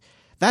is,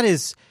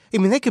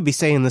 they could be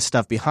saying this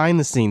stuff behind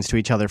the scenes to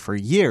each other for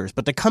years,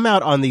 but to come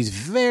out on these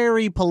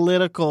very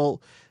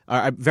political,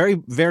 very,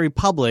 very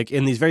public,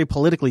 in these very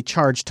politically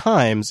charged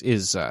times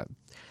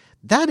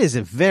that is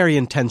a very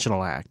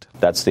intentional act.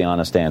 That's the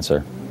honest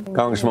answer.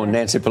 Congresswoman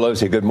Nancy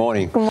Pelosi, good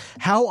morning.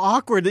 How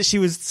awkward that she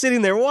was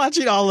sitting there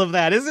watching all of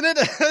that, isn't it?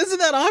 Isn't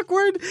that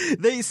awkward?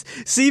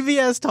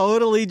 CBS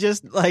totally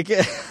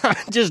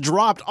just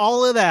dropped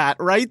all of that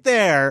right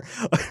there.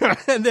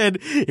 And then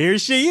here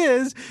she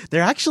is.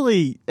 They're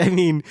actually,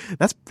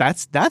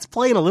 that's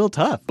playing a little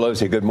tough.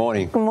 Pelosi, good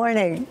morning. Good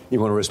morning. You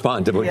want to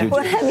respond to what you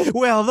just...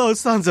 Well, those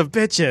sons of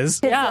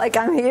bitches. It's like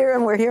I'm here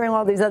and we're hearing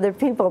all these other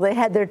people. They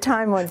had their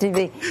time on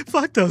TV.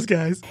 Fuck those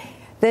guys.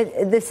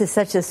 This is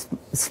such a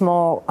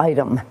small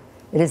item.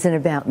 It isn't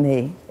about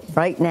me.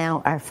 Right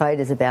now, our fight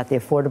is about the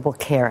Affordable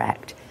Care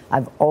Act.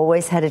 I've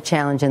always had a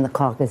challenge in the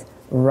caucus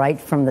right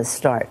from the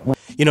start.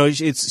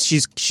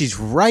 She's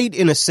right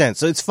in a sense.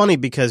 So it's funny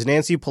because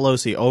Nancy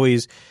Pelosi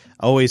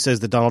always says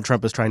that Donald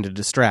Trump is trying to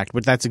distract,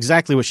 but that's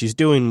exactly what she's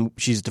doing.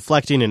 She's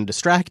deflecting and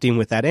distracting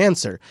with that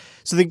answer.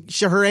 So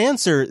her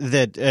answer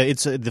that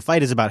the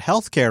fight is about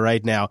health care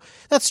right now,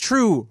 that's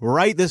true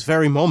right this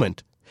very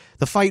moment.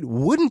 The fight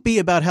wouldn't be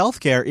about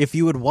healthcare if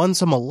you had won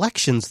some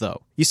elections,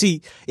 though. You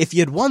see, if you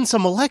had won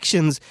some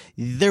elections,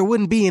 there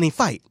wouldn't be any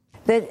fight.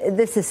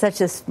 This is such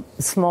a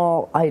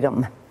small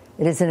item.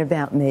 It isn't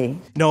about me.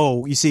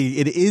 No, you see,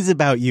 it is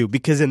about you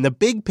because in the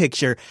big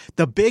picture,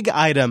 the big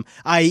item,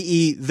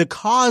 i.e. the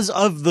cause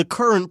of the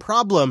current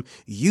problem,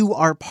 you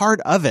are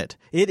part of it.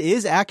 It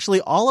is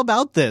actually all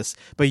about this,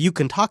 but you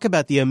can talk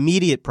about the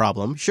immediate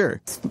problem, sure.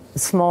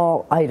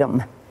 Small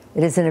item.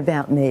 It isn't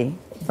about me.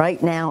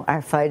 Right now,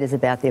 our fight is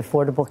about the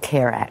Affordable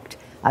Care Act.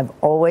 I've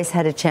always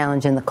had a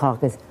challenge in the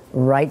caucus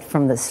right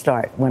from the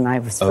start when I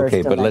was first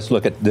elected. But let's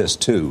look at this,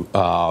 too.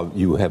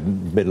 You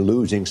have been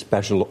losing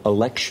special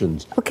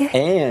elections.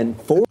 And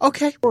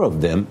four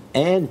of them,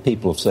 and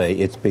people say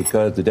it's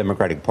because the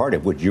Democratic Party,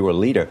 of which you're a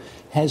leader,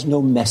 has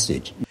no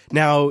message.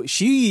 Now,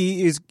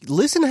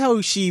 listen how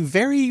she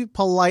very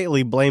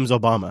politely blames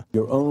Obama.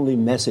 Your only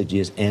message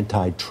is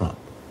anti-Trump.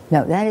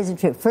 No, that isn't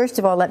true. First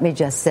of all, let me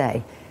just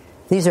say,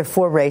 these are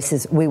 4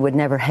 races we would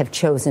never have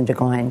chosen to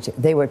go into.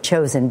 They were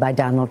chosen by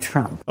Donald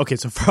Trump. Okay,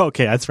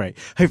 that's right.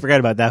 I forgot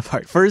about that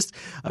part. First,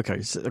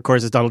 so of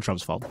course, it's Donald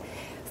Trump's fault.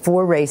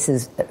 4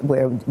 races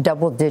were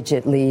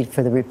double-digit lead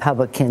for the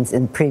Republicans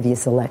in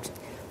previous elections.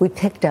 We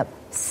picked up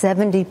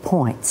 70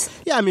 points.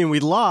 Yeah, I mean, we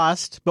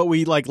lost, but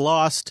we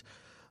lost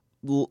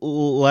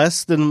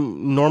less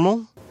than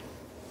normal.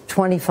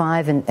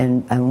 25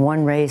 and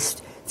one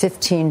race,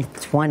 15,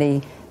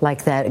 20,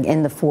 like that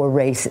in the 4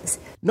 races.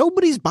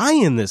 Nobody's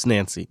buying this,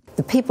 Nancy.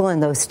 The people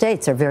in those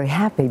states are very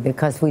happy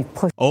because we've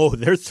pushed. Oh,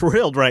 they're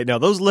thrilled right now.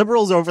 Those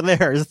liberals over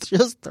there are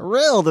just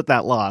thrilled at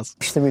that loss.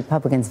 The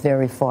Republicans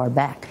very far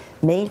back.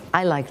 Me,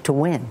 I like to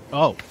win.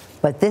 Oh.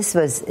 But this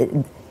was.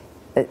 The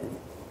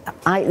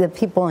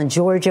people in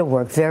Georgia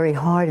worked very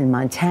hard, in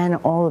Montana,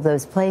 all of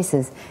those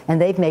places, and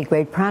they've made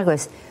great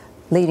progress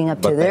leading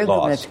up to their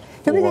government.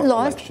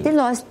 They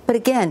lost. But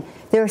again,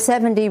 there are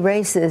 70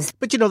 races.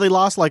 But, they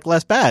lost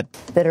less bad.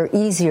 That are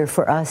easier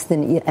for us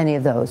than any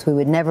of those. We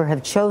would never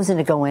have chosen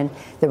to go in.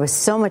 There was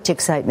so much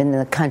excitement in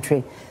the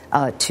country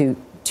to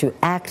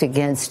act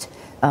against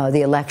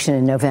the election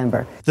in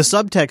November. The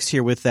subtext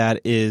here with that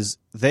is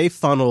they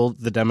funneled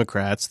the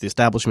Democrats, the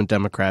establishment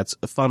Democrats,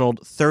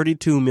 funneled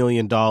 $32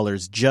 million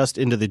just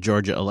into the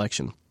Georgia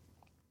election.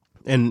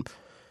 And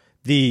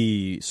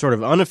the sort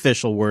of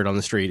unofficial word on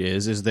the street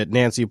is that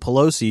Nancy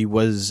Pelosi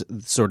was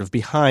sort of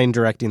behind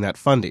directing that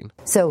funding.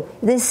 So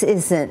this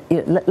isn't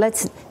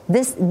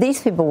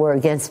these people were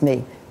against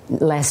me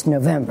last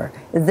November.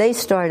 They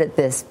started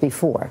this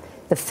before.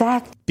 The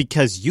fact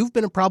because you've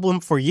been a problem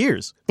for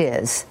years.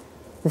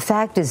 The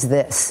fact is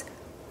this.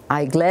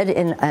 I led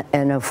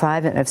in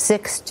 05 and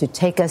 06 to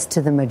take us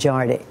to the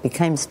majority,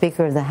 became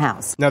Speaker of the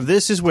House. Now,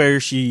 this is where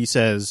she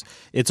says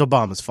it's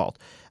Obama's fault.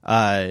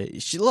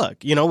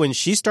 When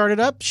she started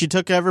up, she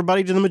took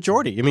everybody to the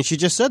majority. I mean, she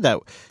just said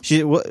that.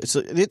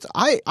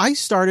 I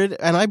started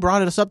and I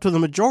brought us up to the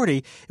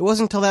majority. It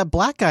wasn't until that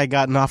black guy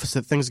got in office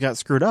that things got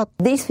screwed up.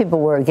 These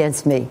people were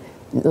against me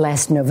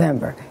last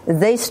November.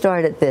 They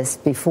started this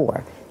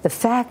before. The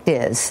fact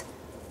is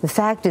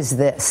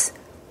this.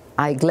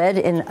 I led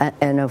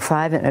in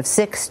 05 and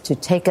 06 to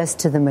take us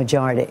to the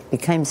majority,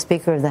 became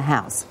Speaker of the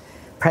House.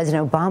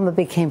 President Obama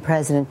became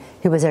president.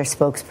 He was our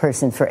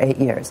spokesperson for 8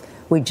 years.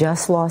 We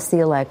just lost the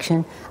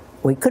election.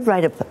 We could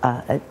write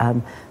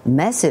a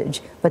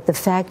message, but the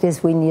fact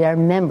is we need our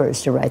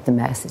members to write the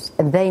message.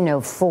 And they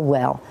know full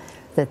well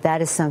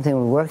that is something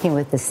we're working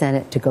with the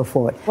Senate to go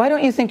forward. Why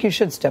don't you think you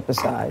should step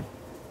aside?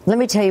 Let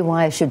me tell you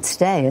why I should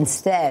stay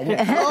instead.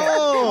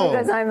 Oh.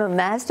 Because I'm a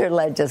master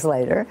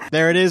legislator.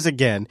 There it is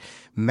again.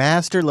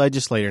 Master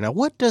legislator. Now,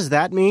 what does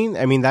that mean?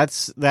 I mean, that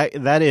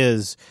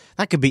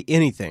could be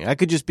anything. That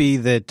could just be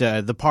that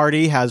the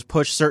party has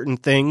pushed certain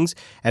things,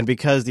 and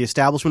because the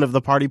establishment of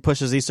the party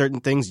pushes these certain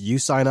things, you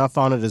sign off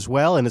on it as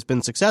well, and it's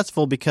been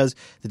successful because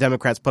the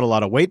Democrats put a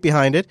lot of weight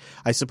behind it.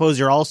 I suppose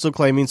you're also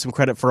claiming some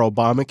credit for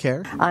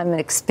Obamacare. I'm an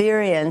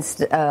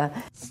experienced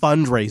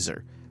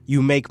fundraiser.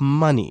 You make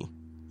money.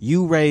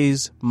 You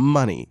raise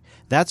money.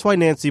 That's why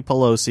Nancy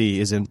Pelosi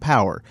is in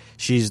power.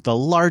 She's the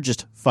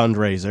largest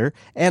fundraiser.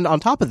 And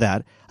on top of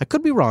that, I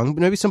could be wrong,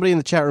 but maybe somebody in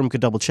the chat room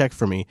could double check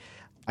for me.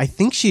 I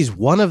think she's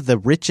one of the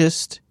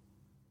richest.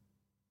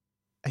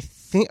 I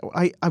think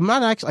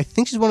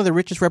she's one of the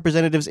richest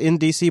representatives in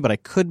D.C., but I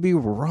could be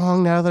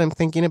wrong now that I'm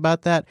thinking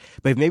about that.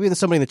 But maybe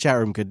somebody in the chat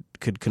room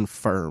could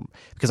confirm,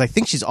 because I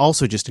think she's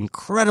also just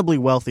incredibly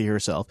wealthy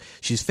herself.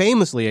 She's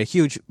famously a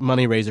huge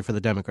money raiser for the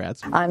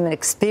Democrats. I'm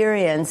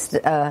experienced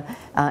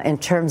in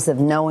terms of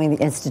knowing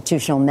the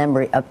institutional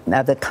memory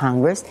of the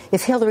Congress.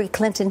 If Hillary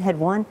Clinton had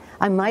won,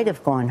 I might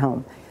have gone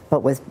home.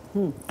 But with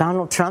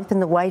Donald Trump in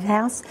the White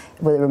House,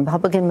 with a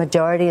Republican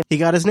majority, he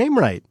got his name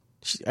right.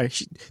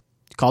 She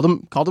called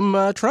him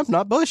Trump,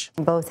 not Bush.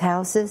 Both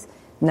houses.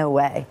 No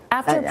way.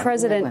 After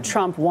President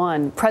Trump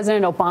won,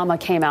 President Obama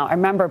came out. I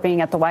remember being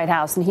at the White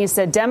House, and he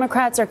said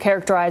Democrats are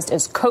characterized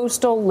as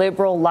coastal,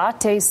 liberal,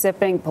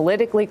 latte-sipping,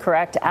 politically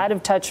correct,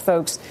 out-of-touch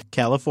folks.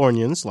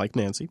 Californians, like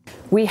Nancy.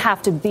 We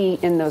have to be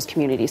in those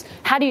communities.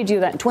 How do you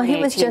do that in 2018? Well,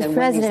 he was just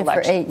president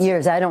for 8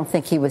 years. I don't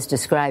think he was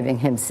describing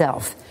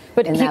himself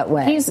in that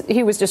way.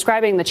 He was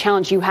describing the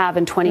challenge you have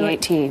in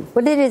 2018.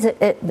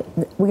 Well,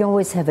 we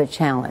always have a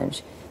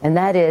challenge. And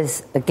that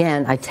is,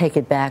 again, I take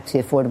it back to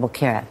the Affordable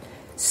Care Act.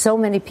 So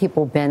many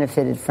people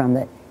benefited from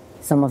it.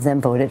 Some of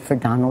them voted for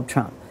Donald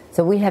Trump.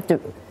 So we have to,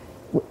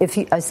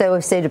 I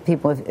always say to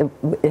people,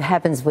 it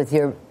happens with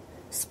your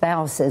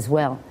spouse as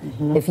well.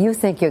 Mm-hmm. If you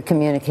think you're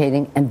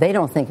communicating and they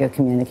don't think you're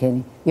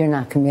communicating, you're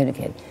not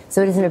communicating.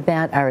 So it isn't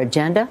about our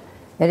agenda.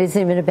 It isn't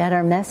even about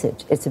our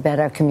message. It's about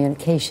our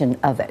communication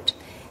of it.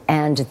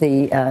 And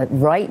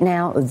right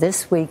now,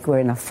 this week, we're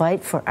in a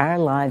fight for our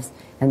lives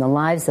and the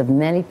lives of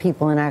many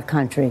people in our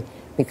country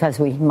because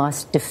we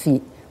must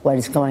defeat what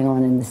is going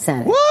on in the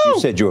Senate. Woo! You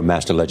said you're a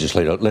master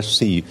legislator. Let's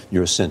see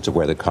your sense of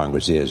where the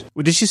Congress is.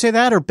 Well, did she say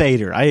that or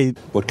Bader?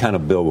 What kind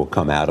of bill will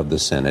come out of the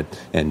Senate?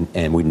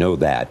 And we know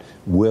that.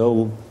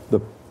 Will the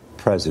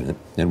president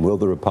and will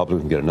the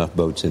Republicans get enough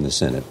votes in the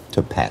Senate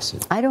to pass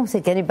it? I don't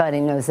think anybody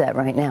knows that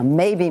right now.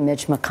 Maybe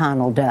Mitch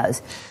McConnell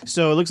does.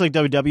 So it looks like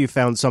WW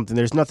found something.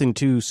 There's nothing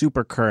too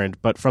super current,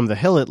 but from the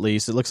Hill at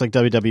least, it looks like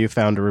WW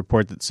found a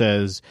report that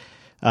says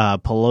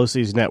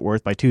Pelosi's net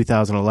worth by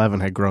 2011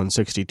 had grown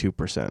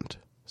 62%.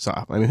 So,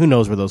 I mean, who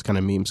knows where those kind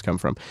of memes come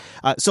from.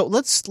 So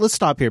let's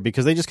stop here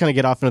because they just kind of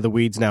get off into the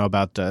weeds now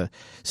about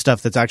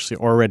stuff that's actually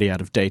already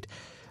out of date.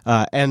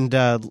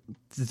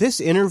 This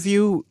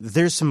interview,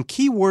 there's some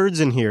key words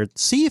in here.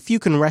 See if you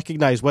can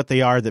recognize what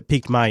they are that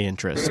piqued my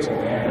interest.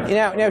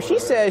 Now she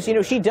says,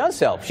 she does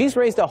help. She's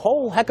raised a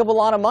whole heck of a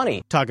lot of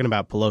money. Talking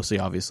about Pelosi,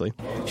 obviously.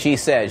 She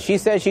says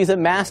she's a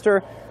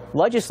master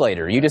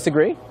legislator. You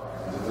disagree?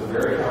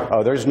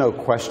 Oh, there's no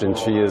question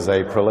she is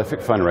a prolific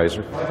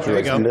fundraiser. She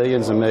raised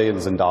millions and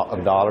millions of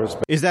dollars.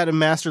 Is that a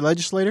master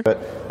legislator? But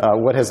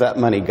what has that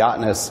money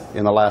gotten us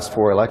in the last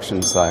 4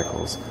 election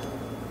cycles?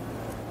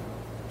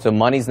 So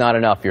money's not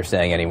enough, you're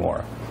saying,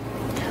 anymore?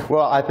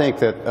 Well, I think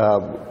that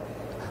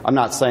I'm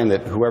not saying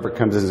that whoever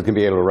comes in is going to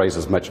be able to raise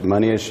as much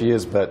money as she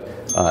is,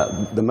 but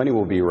the money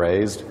will be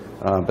raised.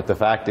 But the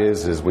fact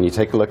is when you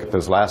take a look at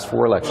those last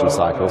 4 election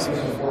cycles,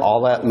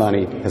 all that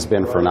money has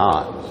been for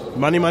naught.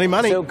 Money, money,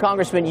 money. So,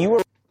 Congressman, you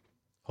were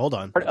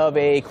part of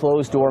a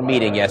closed-door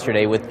meeting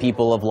yesterday with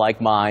people of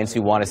like minds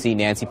who want to see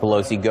Nancy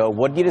Pelosi go.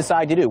 What did you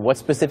decide to do? What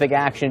specific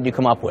action did you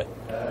come up with?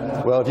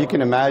 Well, if you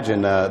can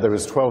imagine, there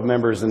was 12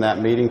 members in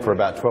that meeting for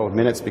about 12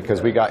 minutes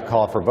because we got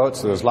called for votes,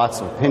 so there was lots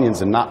of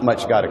opinions and not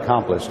much got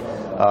accomplished.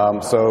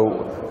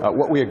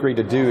 What we agreed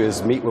to do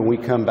is meet when we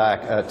come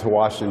back to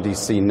Washington,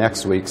 D.C.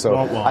 next week. So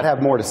I'd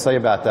have more to say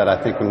about that,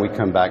 I think, when we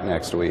come back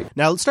next week.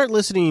 Now, let's start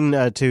listening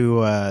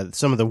to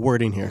some of the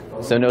wording here.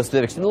 So no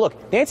specifics.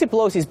 Look, Nancy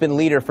Pelosi's been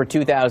leader for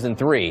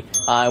 2003.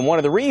 And one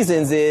of the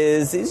reasons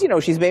is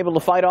she's been able to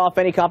fight off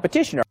any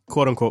competition.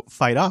 Quote, unquote,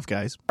 fight off,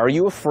 guys. Are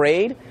you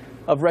afraid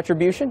of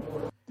retribution?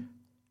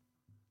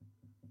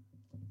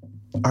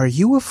 Are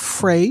you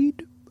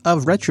afraid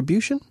of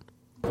retribution?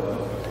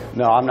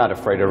 No, I'm not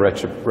afraid of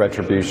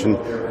retribution.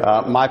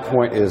 My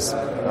point is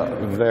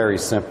very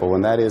simple,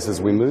 and that is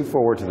as we move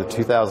forward to the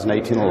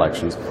 2018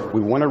 elections, we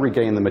want to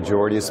regain the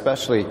majority,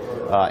 especially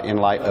in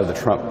light of the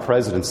Trump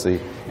presidency,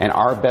 and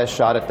our best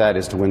shot at that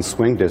is to win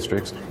swing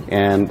districts.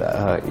 And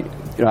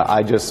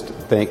I just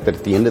think that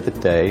at the end of the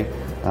day,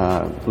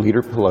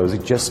 Leader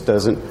Pelosi just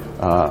doesn't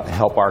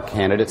help our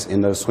candidates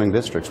in those swing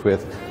districts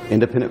with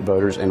independent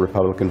voters and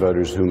Republican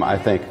voters whom I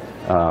think,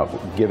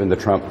 given the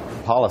Trump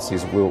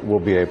policies, we'll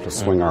be able to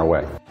swing our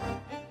way.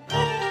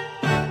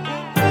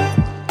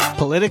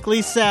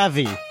 Politically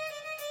savvy.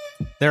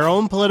 Their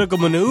own political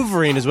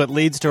maneuvering is what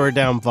leads to her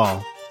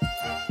downfall.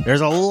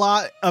 There's a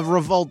lot of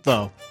revolt,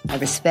 though. I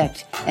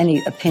respect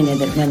any opinion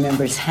that my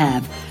members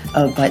have,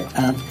 but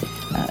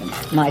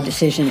my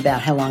decision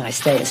about how long I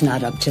stay is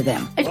not up to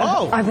them.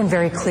 I've been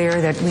very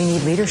clear that we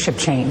need leadership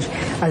change.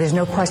 There's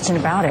no question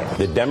about it.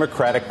 The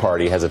Democratic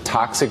Party has a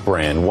toxic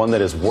brand, one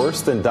that is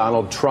worse than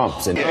Donald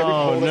Trump's. And every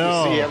poll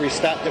that we see, every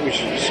stat that we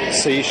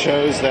see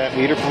shows that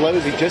Leader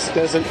Pelosi just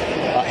doesn't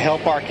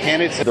help our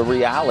candidates. The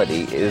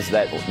reality is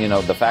that,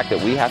 the fact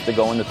that we have to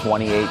go into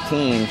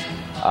 2018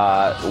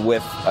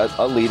 with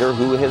a leader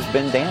who has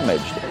been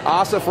damaged.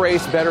 Ossoff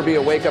race better be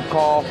a wake-up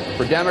call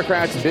for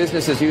Democrats.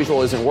 Business as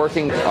usual isn't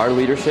working. Our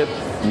leadership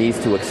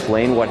needs to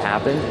explain what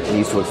happened,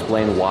 needs to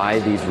explain why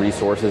these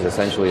resources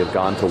essentially have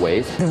gone to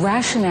waste. The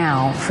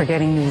rationale for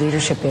getting new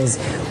leadership is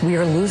we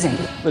are losing.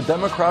 The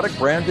Democratic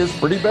brand is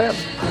pretty bad.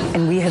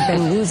 And we have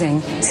been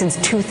losing since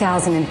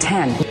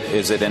 2010.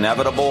 Is it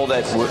inevitable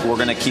that we're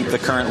going to keep the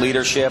current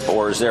leadership,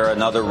 or is there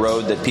another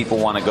road that people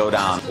want to go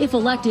down? If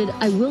elected,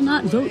 I will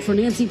not vote for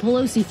Nancy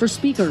Pelosi for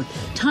Speaker.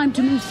 Time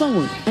to move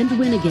forward and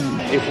win again.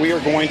 If we are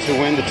going to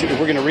win, if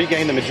we're going to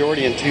regain the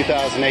majority in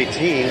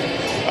 2018,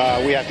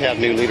 we have to have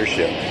new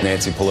leadership.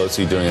 Nancy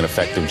Pelosi doing an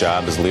effective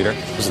job as leader?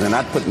 And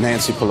I'd put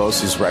Nancy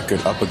Pelosi's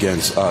record up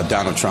against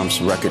Donald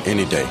Trump's record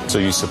any day. So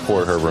you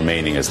support her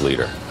remaining as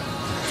leader?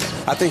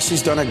 I think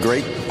she's done a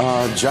great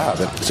job.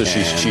 So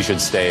she should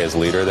stay as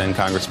leader then,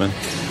 Congressman?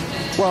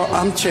 Well,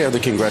 I'm chair of the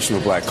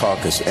Congressional Black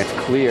Caucus. It's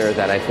clear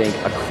that I think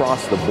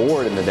across the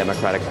board in the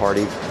Democratic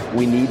Party,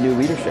 we need new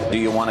leadership. Do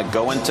you want to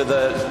go into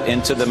the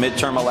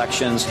midterm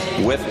elections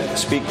with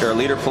Speaker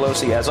Leader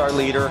Pelosi as our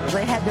leader?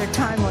 They had their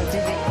time, what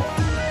did they?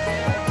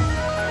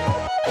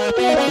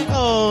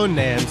 Oh,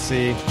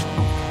 Nancy.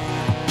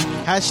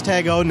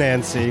 Hashtag oh,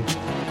 Nancy.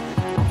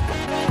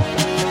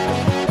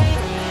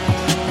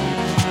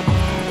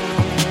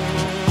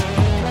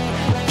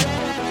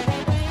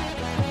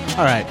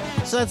 All right,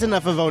 so that's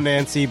enough of Oh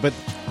Nancy, but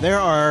there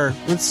are,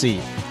 let's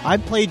see, I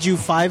played you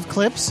 5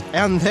 clips,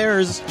 and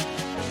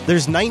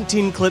there's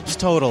 19 clips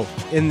total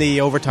in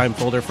the overtime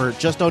folder for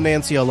just Oh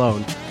Nancy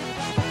alone.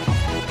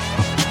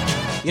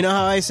 You know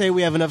how I say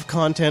we have enough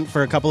content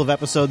for a couple of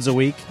episodes a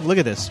week? Look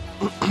at this.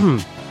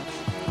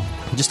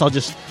 I'll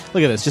just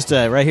look at this. Just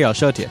right here, I'll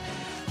show it to you.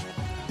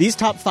 These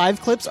top 5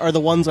 clips are the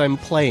ones I'm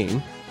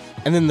playing,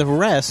 and then the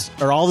rest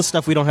are all the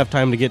stuff we don't have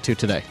time to get to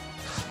today.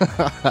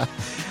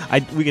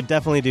 We could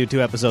definitely do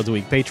 2 episodes a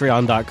week.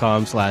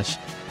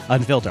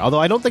 Patreon.com/unfilter.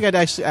 Although I don't think I'd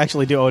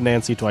actually do Oh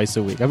Nancy twice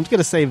a week. I'm just going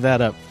to save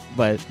that up.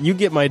 But you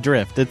get my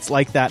drift. It's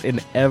like that in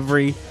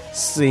every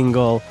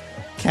single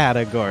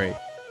category.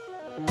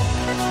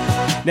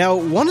 Now,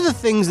 one of the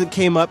things that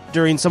came up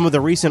during some of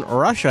the recent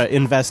Russia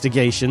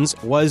investigations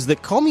was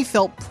that Comey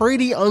felt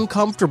pretty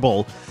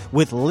uncomfortable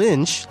with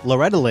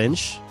Loretta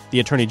Lynch, the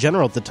Attorney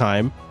General at the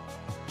time,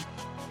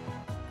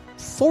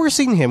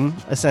 forcing him,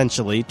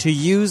 essentially, to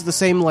use the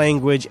same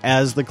language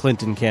as the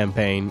Clinton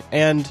campaign,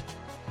 and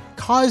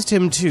caused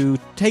him to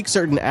take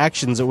certain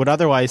actions that would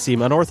otherwise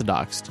seem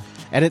unorthodox.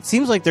 And it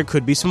seems like there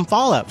could be some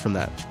fallout from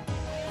that.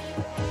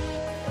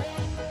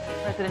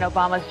 President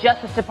Obama's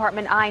Justice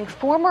Department eyeing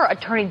former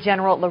Attorney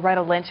General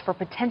Loretta Lynch for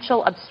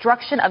potential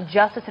obstruction of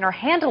justice in her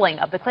handling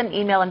of the Clinton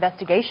email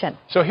investigation.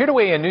 So here to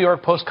weigh in, New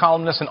York Post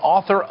columnist and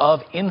author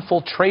of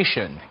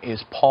Infiltration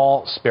is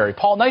Paul Sperry.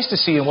 Paul, nice to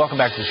see you and welcome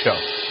back to the show.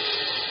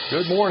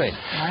 Good morning.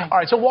 All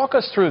right, so walk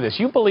us through this.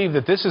 You believe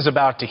that this is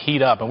about to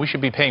heat up and we should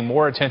be paying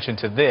more attention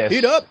to this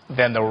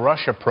than the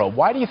Russia probe.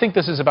 Why do you think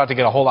this is about to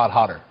get a whole lot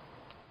hotter?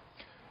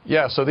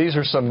 Yeah, so these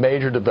are some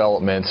major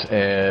developments,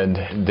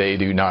 and they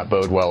do not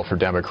bode well for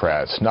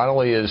Democrats. Not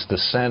only is the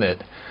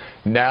Senate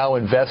now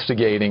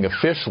investigating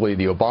officially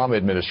the Obama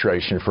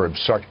administration for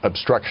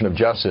obstruction of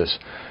justice,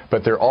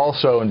 but they're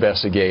also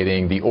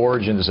investigating the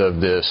origins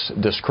of this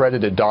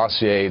discredited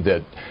dossier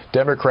that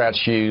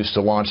Democrats used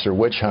to launch their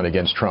witch hunt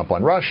against Trump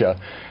on Russia.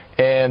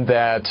 And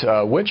that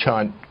witch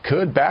hunt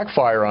could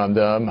backfire on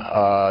them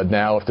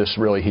now if this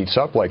really heats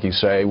up, like you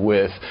say,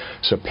 with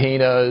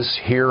subpoenas,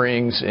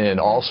 hearings, and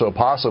also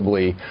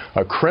possibly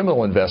a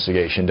criminal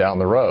investigation down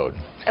the road.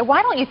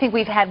 Why don't you think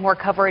we've had more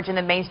coverage in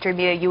the mainstream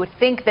media? You would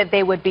think that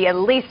they would be at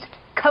least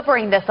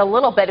covering this a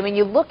little bit. I mean,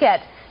 you look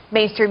at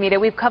mainstream media,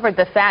 we've covered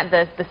the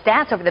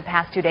stats over the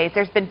past 2 days.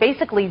 There's been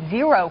basically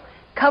zero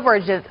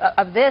coverage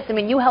of this. I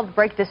mean, you helped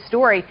break this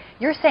story.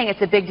 You're saying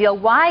it's a big deal.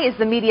 Why is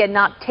the media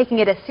not taking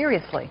it as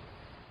seriously?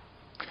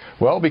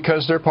 Well,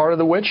 because they're part of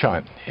the witch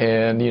hunt.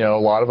 And, a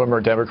lot of them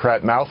are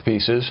Democrat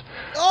mouthpieces.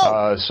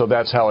 So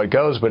that's how it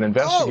goes. But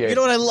investigate. You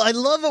know what? I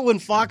love it when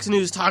Fox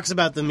News talks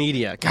about the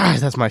media. Gosh,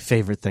 that's my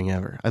favorite thing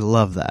ever. I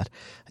love that.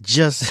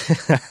 Just,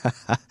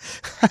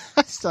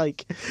 it's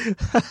like,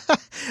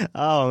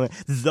 oh,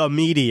 the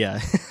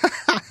media.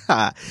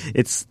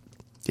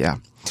 Yeah.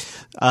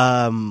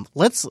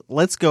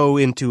 Let's go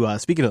into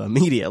speaking of the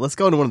media. Let's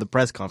go into one of the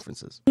press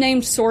conferences.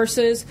 Named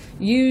sources,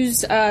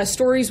 use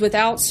stories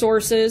without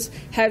sources.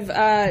 Have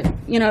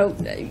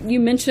you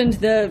mentioned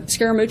the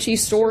Scaramucci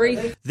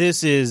story?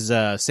 This is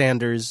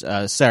Sanders.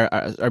 It's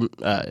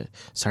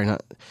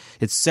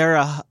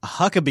Sarah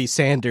Huckabee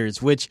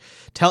Sanders. Which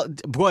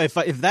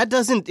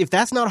if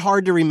that's not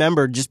hard to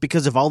remember, just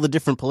because of all the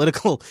different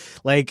political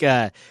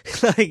there's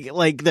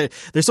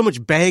so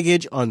much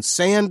baggage on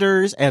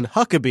Sanders and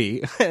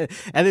Huckabee.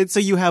 And so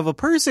you have a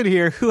person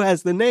here who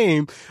has the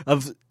name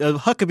of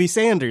Huckabee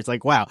Sanders.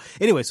 Like, wow.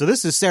 Anyway, so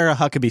this is Sarah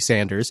Huckabee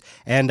Sanders,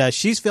 and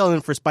she's filling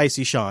in for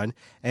Spicy Sean,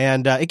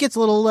 and it gets a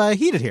little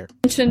heated here.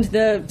 Mentioned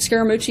the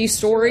Scaramucci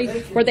story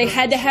where they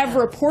had to have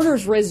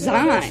reporters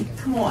resign.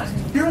 Come on.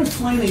 You're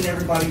inflaming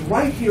everybody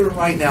right here and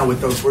right now with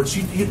those words.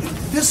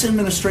 This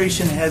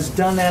administration has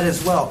done that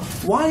as well.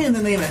 Why in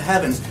the name of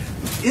heavens?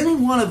 Any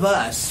one of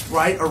us,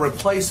 right, are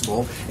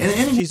replaceable.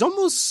 She's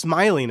almost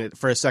smiling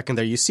for a second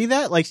there. You see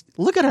that? Like,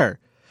 look at her.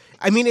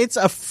 I mean, it's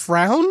a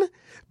frown,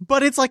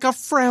 but it's like a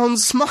frown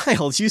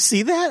smile. Do you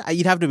see that?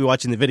 You'd have to be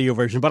watching the video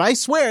version, but I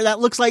swear that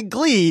looks like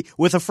Glee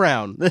with a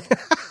frown.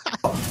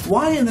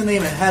 Why in the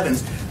name of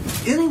heavens?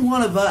 Any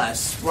one of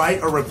us,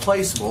 right, are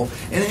replaceable.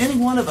 And any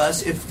one of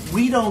us, if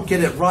we don't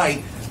get it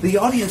right, the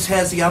audience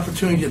has the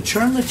opportunity to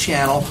turn the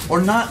channel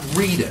or not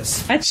read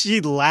us. And she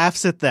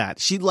laughs at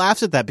that. She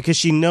laughs at that because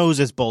she knows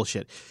it's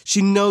bullshit.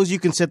 She knows you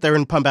can sit there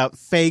and pump out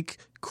fake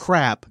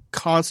crap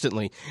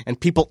constantly, and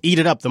people eat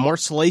it up. The more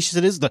salacious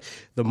it is, the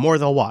more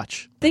they'll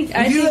watch. You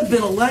have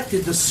been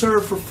elected to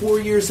serve for 4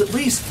 years at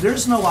least.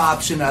 There's no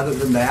option other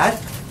than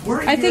that.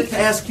 We're here to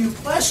ask you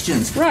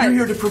questions. Right. We're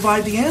here to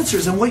provide the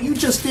answers. And what you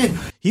just did.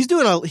 Here's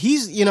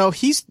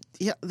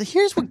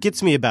what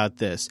gets me about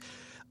this.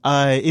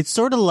 It's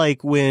sort of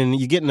like when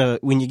you get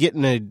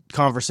in a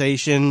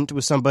conversation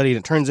with somebody and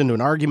it turns into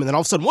an argument, then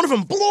all of a sudden one of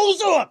them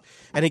blows up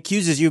and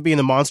accuses you of being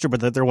the monster,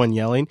 but that they're one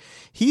yelling.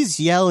 He's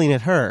yelling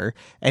at her,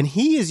 and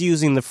he is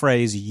using the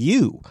phrase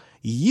you.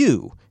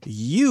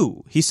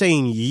 He's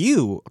saying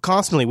you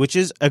constantly, which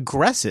is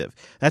aggressive.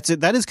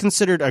 That is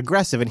considered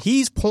aggressive, and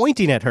he's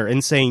pointing at her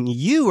and saying,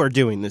 you are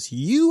doing this.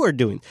 You are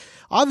doing.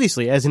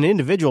 Obviously, as an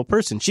individual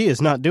person, she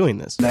is not doing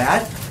this.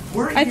 That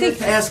We're here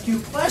to ask you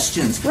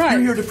questions. Right.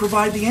 You're here to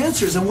provide the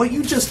answers. And what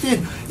you just did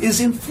is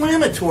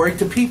inflammatory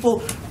to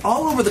people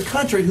all over the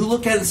country who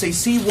look at it and say,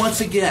 see,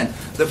 once again,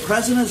 the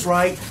president is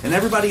right and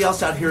everybody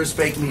else out here is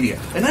fake media.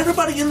 And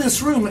everybody in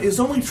this room is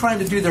only trying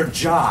to do their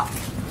job.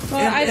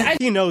 Well,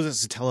 he knows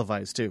this is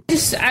televised, too.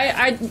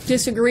 I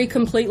disagree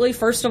completely.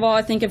 First of all,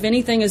 I think if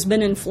anything has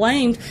been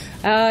inflamed,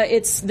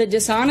 it's the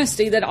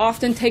dishonesty that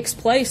often takes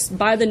place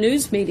by the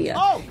news media.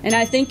 Oh. And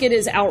I think it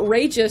is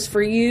outrageous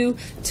for you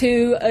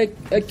to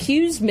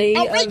accuse me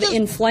of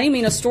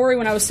inflaming a story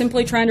when I was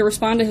simply trying to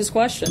respond to his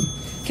question.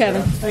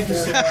 Kevin. Thank you,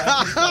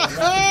 Sarah.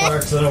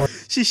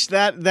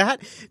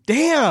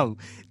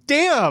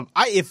 Damn!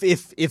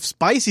 If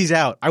Spicy's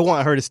out, I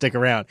want her to stick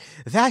around.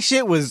 That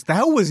was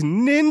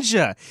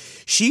ninja.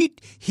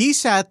 He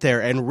sat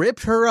there and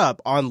ripped her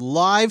up on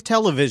live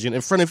television in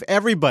front of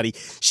everybody.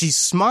 She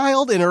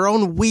smiled in her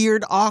own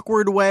weird,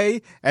 awkward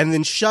way and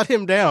then shut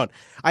him down.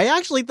 I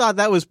actually thought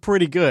that was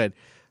pretty good.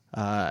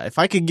 If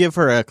I could give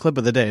her a clip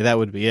of the day, that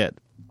would be it.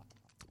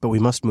 But we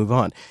must move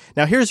on.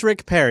 Now here's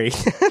Rick Perry.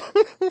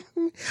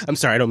 I'm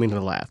sorry, I don't mean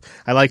to laugh.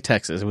 I like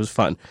Texas. It was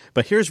fun.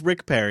 But here's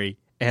Rick Perry,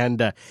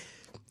 and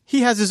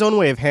he has his own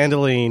way of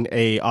handling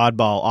a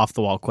oddball,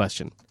 off-the-wall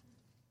question.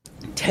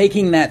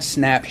 Taking that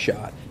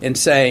snapshot and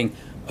saying,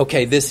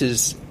 okay, this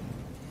is,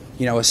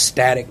 a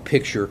static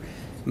picture,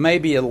 may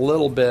be a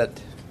little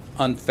bit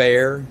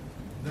unfair.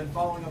 Then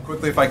following up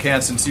quickly, if I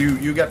can, since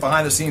you get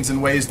behind the scenes in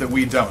ways that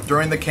we don't.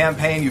 During the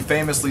campaign, you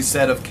famously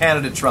said of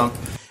candidate Trump...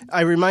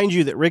 I remind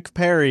you that Rick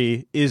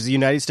Perry is the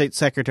United States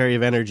Secretary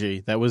of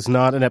Energy. That was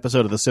not an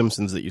episode of The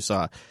Simpsons that you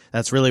saw.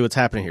 That's really what's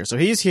happening here. So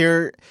he's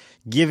here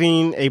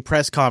giving a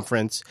press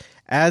conference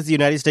as the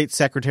United States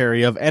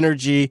Secretary of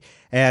Energy,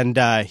 and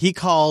he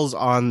calls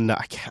on,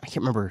 I can't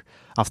remember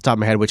off the top of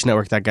my head which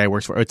network that guy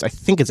works for. I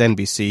think it's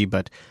NBC,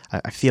 but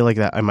I feel like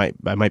that I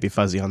might be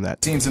fuzzy on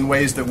that. Scenes in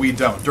ways that we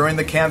don't. During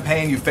the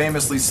campaign, you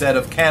famously said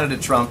of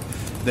candidate Trump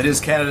that his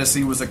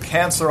candidacy was a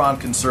cancer on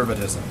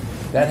conservatism.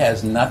 That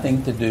has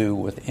nothing to do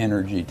with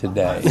energy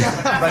today.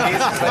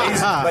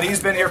 but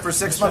he's been here for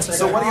 6 months.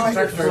 So what do you make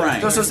of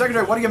it? So,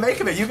 Secretary, what do you make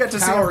of it? You get to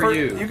see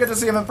him. You get to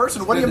see him in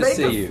person. What do you make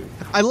of it?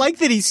 I like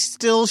that he's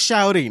still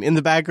shouting in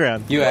the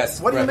background.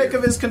 What do you make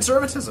of his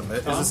conservatism?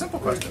 It's a simple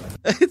question.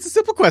 It's a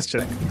simple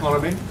question. You know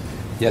what I mean?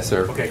 Yes,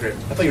 sir. Okay, great. I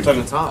thought you were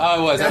talking to Tom. Oh, I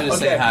was. I was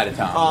just saying hi to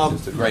Tom.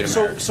 Just a great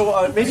American.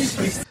 So maybe...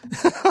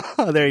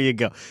 There you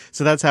go.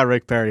 So that's how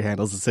Rick Perry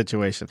handles the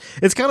situation.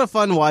 It's kind of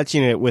fun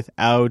watching it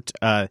without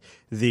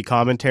the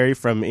commentary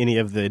from any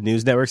of the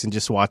news networks and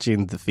just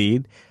watching the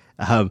feed.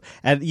 And,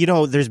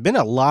 there's been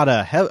a lot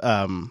of,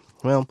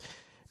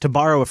 to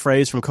borrow a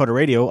phrase from Coda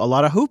Radio, a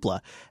lot of hoopla.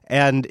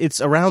 And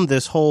it's around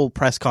this whole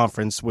press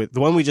conference with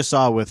the one we just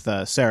saw with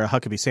Sarah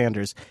Huckabee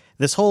Sanders.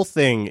 This whole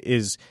thing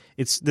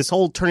it's this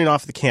whole turning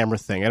off the camera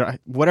thing,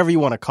 whatever you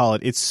want to call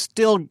it. It's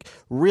still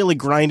really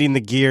grinding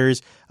the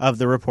gears of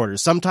the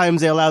reporters.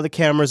 Sometimes they allow the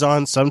cameras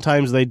on,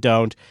 sometimes they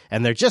don't,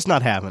 and they're just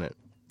not having it.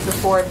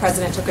 Before the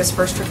president took his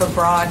first trip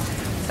abroad,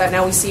 that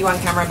now we see you on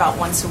camera about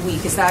once a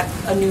week. Is that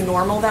a new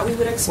normal that we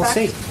would expect?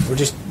 We'll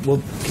see.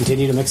 We'll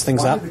continue to mix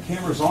things up. Why are the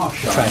cameras off,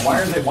 Sean?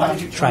 Why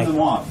did you turn them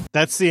off?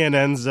 That's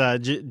CNN's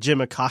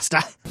Jim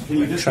Acosta. Can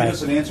you just give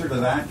us an answer to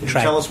that? Can you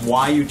tell us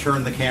why you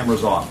turned the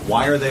cameras off?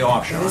 Why are they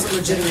off, Sean? It is a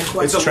legitimate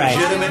question. It's a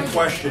legitimate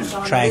question.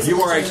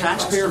 You are a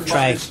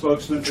taxpayer-funded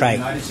spokesman for the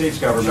United States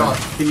government.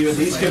 Can you at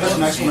least give us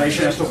an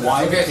explanation as to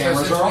why the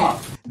cameras are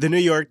off? The New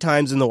York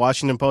Times and the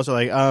Washington Post are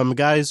like,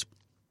 guys,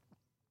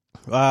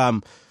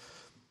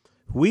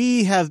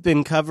 we have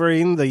been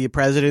covering the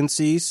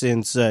presidency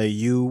since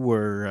you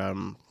were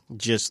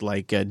just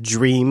like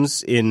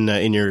dreams in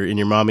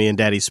your mommy and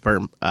daddy's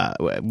sperm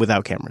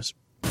without cameras.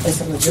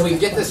 Can we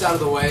get this out of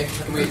the way?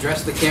 Can we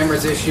address the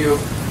cameras issue?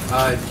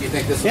 Do you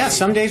think this? Yeah,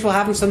 some days we'll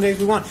have them, some days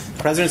we won't.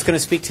 The president's going to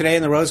speak today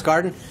in the Rose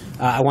Garden.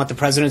 I want the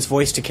president's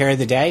voice to carry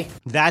the day.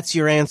 That's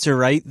your answer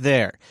right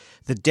there.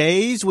 The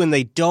days when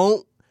they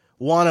don't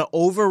want to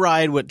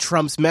override what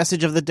Trump's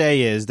message of the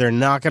day is, they're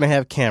not going to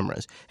have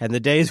cameras. And the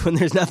days when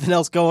there's nothing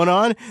else going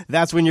on,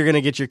 that's when you're going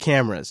to get your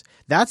cameras.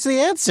 That's the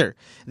answer.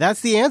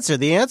 That's the answer.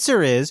 The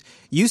answer is,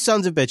 you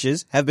sons of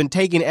bitches have been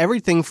taking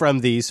everything from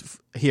these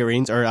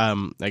hearings, or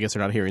I guess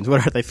they're not hearings,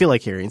 what are they? Feel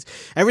like hearings.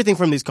 Everything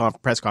from these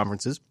press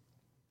conferences,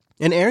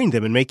 and airing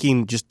them and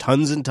making just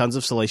tons and tons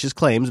of salacious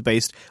claims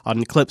based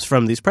on clips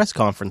from these press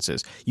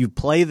conferences. You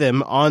play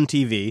them on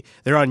TV.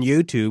 They're on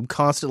YouTube,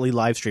 constantly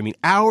live streaming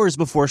hours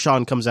before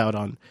Sean comes out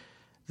on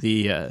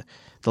the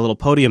little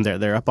podium there.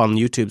 They're up on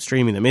YouTube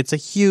streaming them. It's a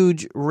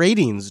huge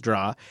ratings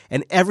draw,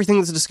 and everything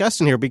that's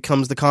discussed in here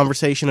becomes the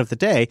conversation of the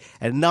day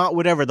and not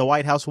whatever the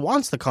White House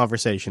wants the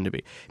conversation to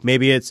be.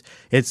 Maybe it's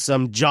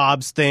some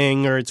jobs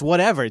thing, or it's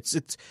whatever.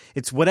 It's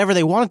whatever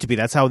they want it to be.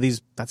 That's how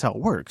it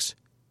works.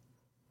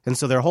 And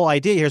so their whole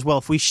idea here is, well,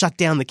 if we shut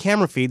down the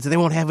camera feeds, they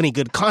won't have any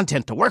good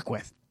content to work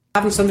with.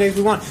 Some days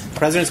we won't. The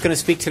president's going to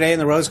speak today in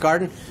the Rose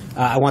Garden.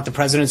 I want the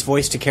president's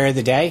voice to carry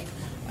the day.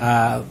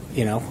 And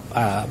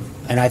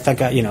I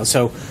think,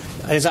 so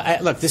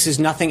look, this is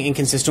nothing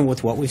inconsistent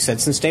with what we've said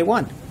since day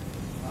one.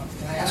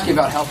 Can I ask ask you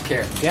about health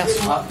care. Yes.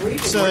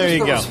 So there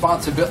you go.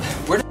 Responsibility.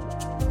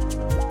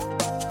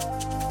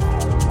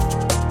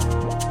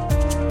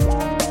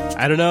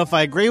 I don't know if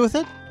I agree with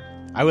it.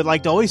 I would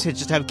like to always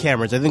just have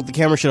cameras. I think the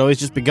camera should always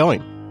just be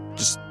going.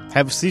 Just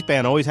have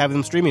C-SPAN, always have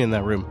them streaming in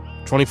that room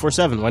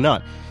 24/7. Why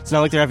not? It's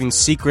not like they're having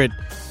secret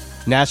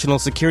national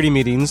security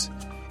meetings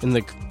in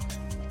the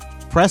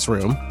press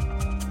room.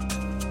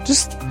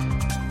 Just,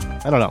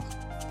 I don't know.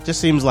 Just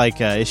seems like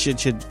it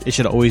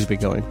should always be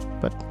going.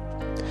 But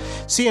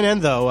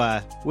CNN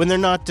though, when they're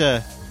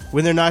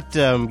not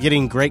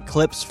getting great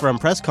clips from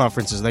press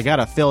conferences, they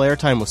gotta fill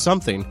airtime with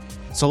something.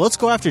 So let's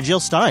go after Jill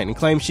Stein and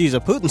claim she's a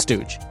Putin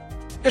stooge.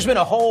 There's been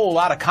a whole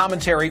lot of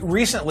commentary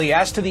recently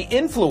as to the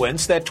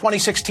influence that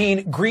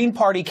 2016 Green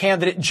Party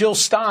candidate Jill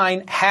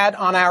Stein had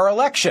on our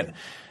election.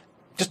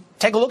 Just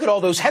take a look at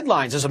all those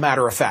headlines, as a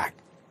matter of fact.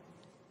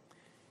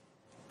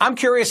 I'm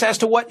curious as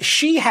to what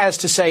she has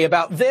to say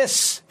about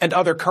this and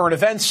other current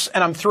events,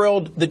 and I'm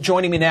thrilled that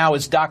joining me now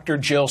is Dr.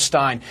 Jill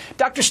Stein.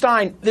 Dr.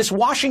 Stein, this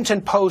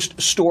Washington Post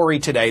story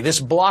today, this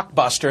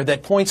blockbuster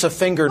that points a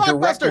finger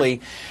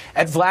directly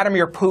at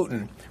Vladimir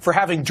Putin for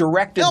having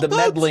directed the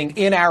meddling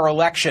in our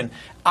election,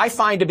 I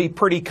find to be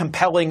pretty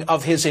compelling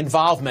of his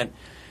involvement.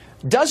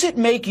 Does it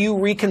make you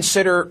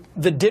reconsider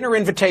the dinner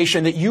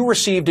invitation that you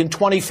received in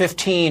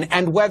 2015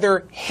 and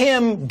whether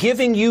him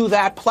giving you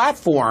that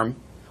platform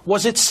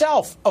was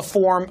itself a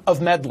form of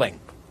meddling?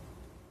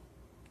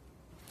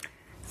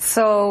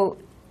 So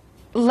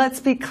let's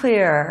be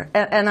clear,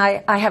 and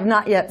I have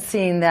not yet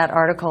seen that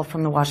article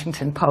from the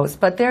Washington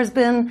Post, but there's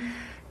been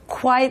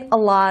quite a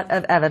lot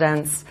of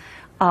evidence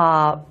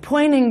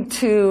pointing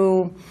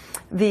to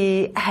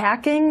the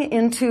hacking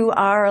into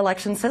our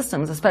election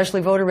systems, especially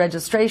voter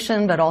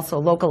registration, but also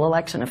local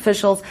election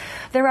officials.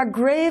 There are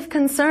grave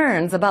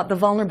concerns about the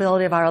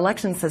vulnerability of our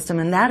election system,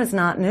 and that is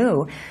not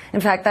new. In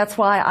fact, that's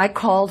why I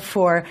called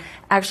for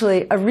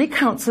actually a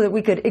recount so that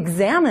we could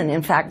examine,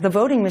 in fact, the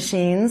voting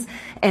machines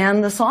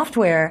and the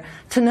software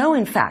to know,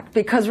 in fact,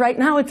 because right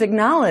now it's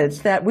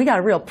acknowledged that we got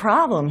a real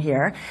problem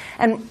here.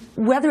 And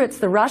whether it's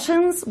the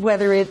Russians,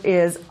 whether it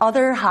is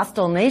other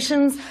hostile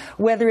nations,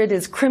 whether it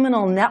is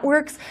criminal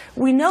networks,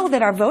 we know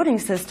that our voting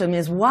system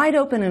is wide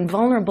open and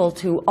vulnerable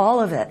to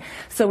all of it.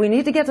 So we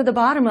need to get to the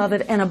bottom of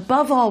it, and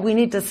above all, we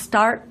need to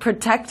start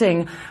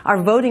protecting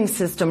our voting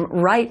system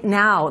right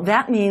now.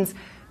 That means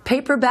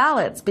paper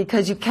ballots,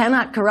 because you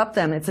cannot corrupt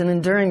them. It's an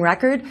enduring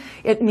record.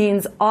 It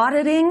means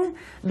auditing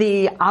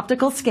the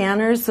optical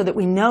scanners so that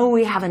we know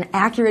we have an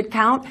accurate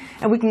count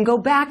and we can go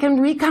back and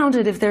recount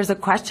it if there's a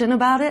question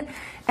about it.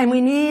 And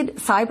we need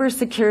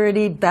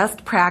cybersecurity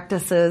best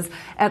practices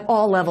at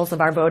all levels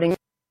of our voting.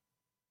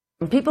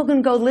 People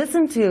can go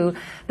listen to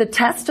the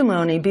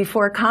testimony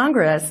before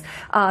Congress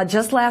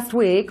just last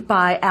week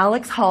by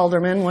Alex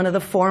Halderman, one of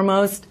the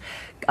foremost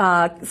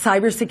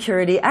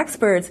cybersecurity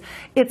experts.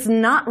 It's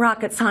not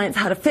rocket science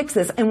how to fix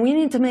this, and we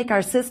need to make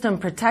our system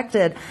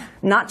protected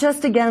not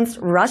just against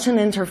Russian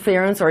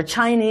interference or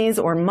Chinese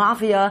or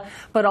mafia,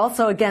 but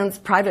also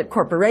against private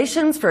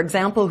corporations, for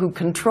example, who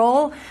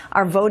control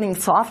our voting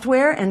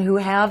software and who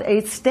have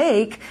a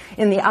stake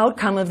in the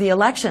outcome of the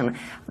election.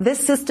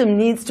 This system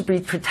needs to be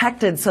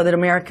protected so that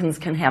Americans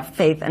can have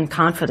faith and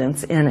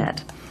confidence in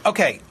it.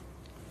 Okay,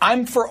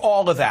 I'm for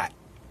all of that.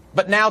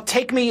 But now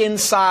take me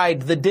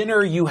inside the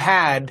dinner you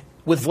had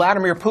with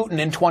Vladimir Putin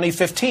in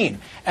 2015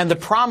 and the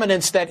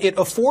prominence that it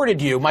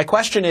afforded you. My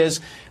question is,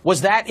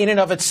 was that in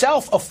and of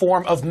itself a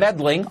form of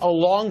meddling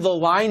along the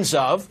lines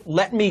of,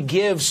 let me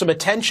give some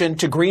attention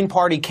to Green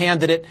Party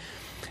candidate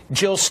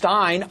Jill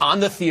Stein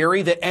on the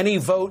theory that any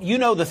vote, you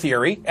know the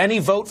theory, any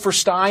vote for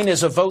Stein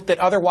is a vote that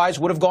otherwise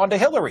would have gone to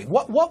Hillary.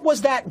 What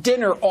was that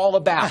dinner all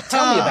about?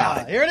 Tell me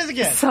about it. Here it is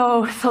again.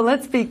 So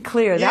let's be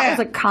clear. That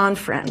was a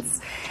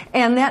conference.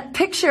 And that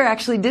picture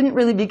actually didn't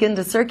really begin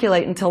to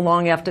circulate until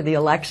long after the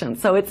election.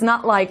 So it's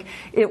not like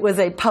it was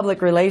a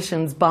public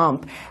relations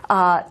bump.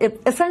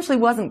 It essentially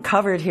wasn't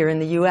covered here in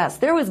the U.S.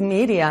 There was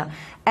media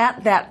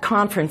at that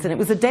conference, and it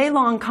was a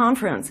day-long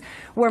conference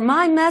where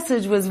my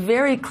message was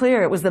very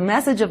clear. It was the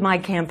message of my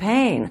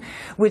campaign,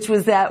 which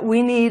was that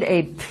we need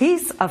a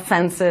peace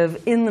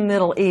offensive in the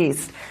Middle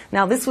East.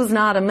 Now, this was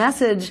not a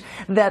message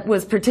that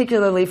was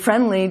particularly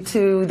friendly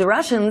to the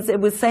Russians. It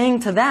was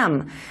saying to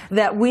them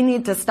that we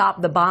need to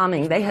stop the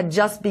bombing. They had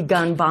just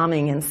begun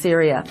bombing in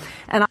Syria.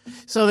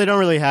 So they don't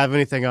really have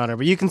anything on her,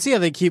 but you can see how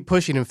they keep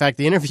pushing. In fact,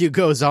 the interview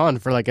goes on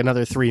for like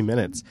another 3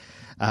 minutes.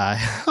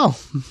 Oh,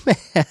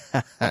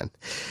 man.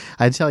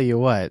 I tell you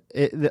what,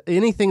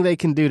 anything they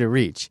can do to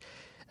reach.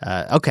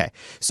 Okay,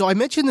 so I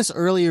mentioned this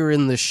earlier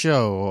in the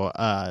show.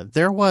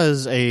 There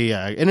was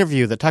a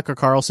interview that Tucker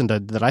Carlson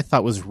did that I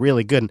thought was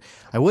really good. And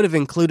I would have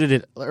included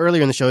it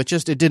earlier in the show. It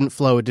didn't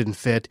flow, it didn't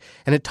fit.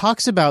 And it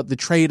talks about the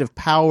trade of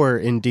power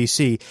in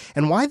D.C.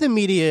 and why the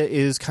media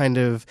is kind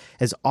of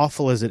as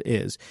awful as it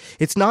is.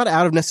 It's not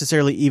out of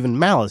necessarily even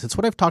malice. It's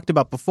what I've talked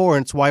about before,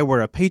 and it's why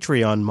we're a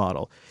Patreon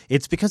model.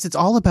 It's because it's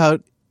all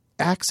about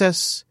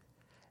access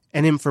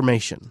and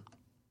information.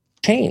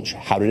 change?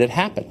 How did it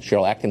happen?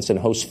 Sharyl Attkisson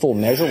hosts Full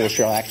Measure with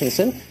Sharyl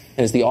Attkisson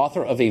and is the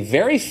author of a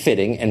very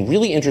fitting and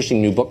really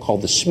interesting new book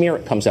called The Smear.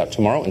 It comes out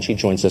tomorrow, and she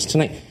joins us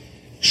tonight.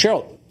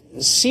 Sharyl,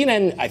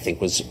 CNN, I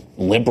think, was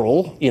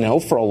liberal,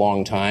 for a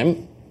long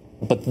time,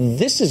 but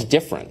this is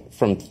different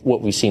from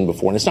what we've seen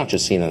before, and it's not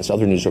just CNN, it's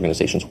other news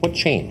organizations. What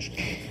changed?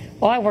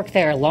 Well, I worked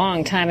there a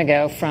long time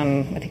ago from,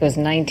 I think it was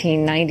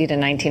 1990 to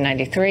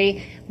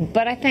 1993.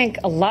 But I think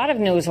a lot of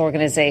news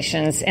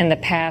organizations in the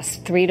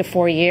past 3 to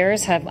 4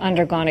 years have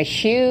undergone a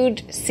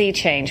huge sea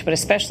change, but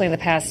especially in the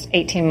past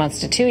 18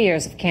 months to 2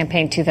 years of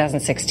campaign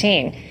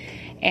 2016.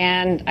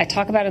 And I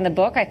talk about in the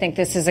book, I think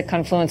this is a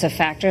confluence of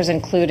factors,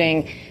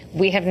 including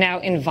we have now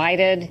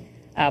invited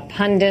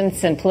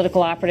pundits and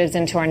political operatives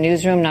into our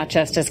newsroom, not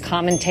just as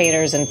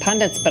commentators and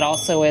pundits, but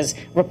also as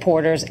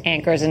reporters,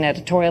 anchors, and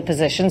editorial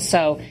positions.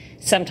 So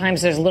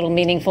sometimes there's a little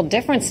meaningful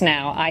difference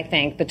now, I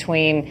think,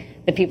 between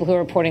the people who are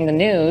reporting the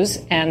news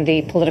and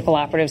the political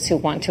operatives who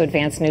want to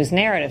advance news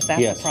narratives.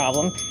 That's a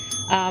problem.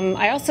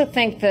 I also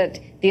think that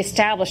the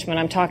establishment,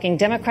 I'm talking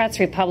Democrats,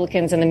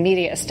 Republicans, and the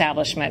media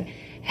establishment,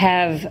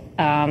 have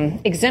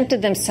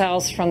exempted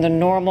themselves from the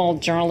normal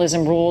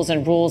journalism rules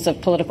and rules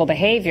of political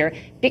behavior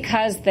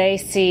because they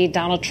see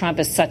Donald Trump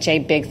as such a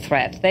big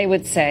threat. They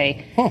would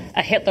say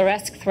a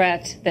Hitler-esque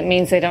threat that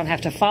means they don't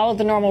have to follow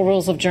the normal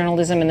rules of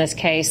journalism in this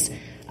case.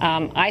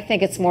 I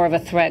think it's more of a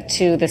threat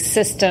to the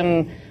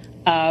system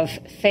of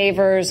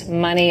favors,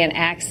 money, and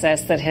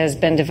access that has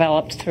been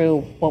developed through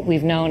what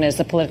we've known as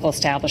the political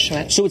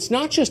establishment. So it's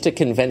not just a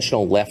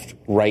conventional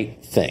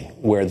left-right thing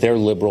where they're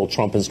liberal,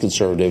 Trump is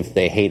conservative,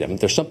 they hate him.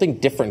 There's something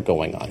different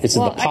going on. Is it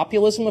the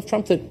populism of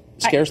Trump that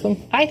scares them?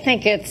 I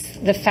think it's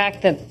the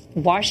fact that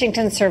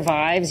Washington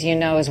survives,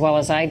 as well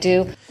as I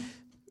do.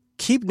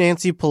 Keep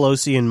Nancy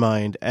Pelosi in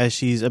mind as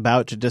she's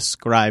about to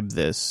describe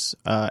this.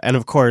 And,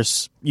 of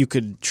course, you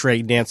could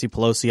trade Nancy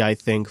Pelosi, I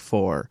think,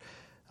 for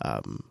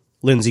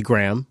Lindsey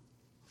Graham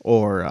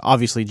or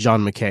obviously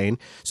John McCain.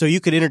 So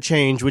you could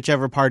interchange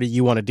whichever party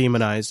you want to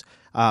demonize,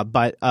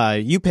 but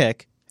you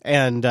pick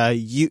and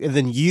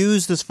then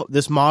use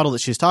this model that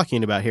she's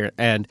talking about here,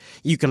 and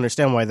you can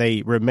understand why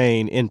they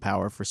remain in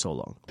power for so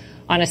long.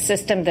 On a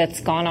system that's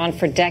gone on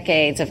for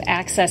decades of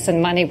access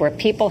and money where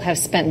people have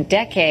spent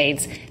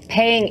decades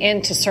paying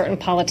into certain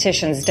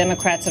politicians,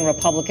 Democrats and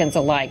Republicans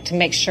alike, to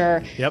make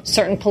sure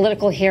certain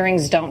political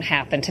hearings don't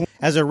happen.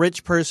 As a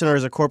rich person or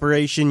as a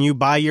corporation, you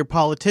buy your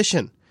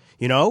politician,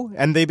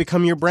 and they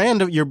become your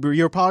brand. You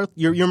got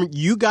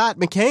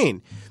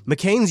McCain.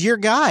 McCain's your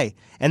guy,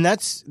 and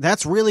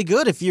that's really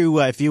good if you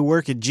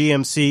work at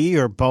GMC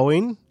or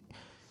Boeing.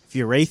 If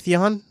you're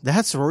Raytheon,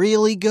 that's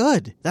really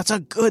good. That's a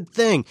good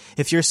thing.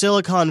 If you're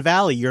Silicon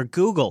Valley, you're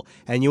Google,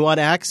 and you want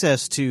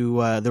access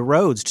to the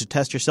roads to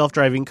test your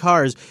self-driving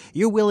cars,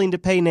 you're willing to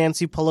pay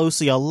Nancy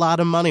Pelosi a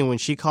lot of money when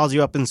she calls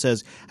you up and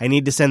says, I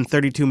need to send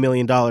 $32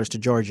 million to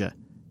Georgia.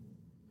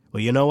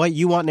 Well, you know what?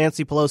 You want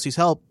Nancy Pelosi's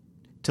help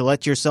to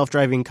let your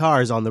self-driving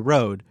cars on the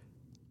road.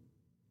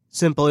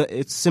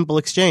 It's simple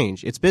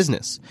exchange. It's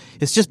business.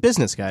 It's just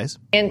business, guys.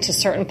 Into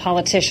certain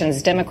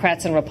politicians,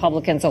 Democrats and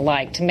Republicans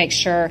alike, to make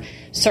sure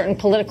certain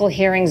political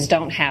hearings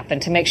don't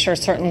happen, to make sure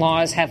certain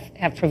laws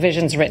have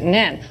provisions written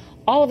in.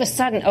 All of a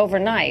sudden,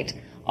 overnight,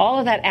 all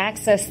of that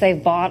access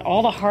they've bought,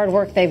 all the hard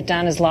work they've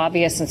done as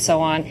lobbyists and so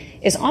on,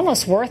 is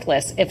almost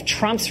worthless if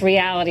Trump's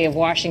reality of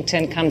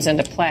Washington comes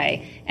into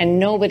play. And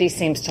nobody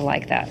seems to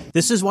like that.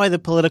 This is why the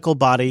political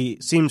body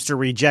seems to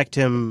reject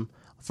him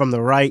from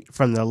the right,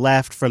 from the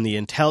left, from the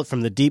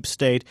from the deep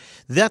state.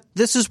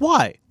 This is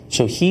why.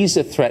 So he's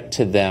a threat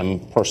to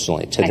them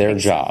personally, to their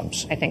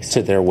jobs, I think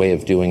so. To their way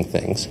of doing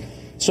things.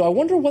 So I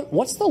wonder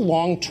what's the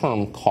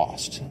long-term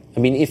cost? I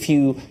mean, if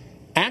you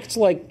act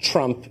like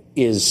Trump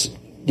is,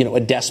 a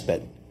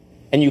despot,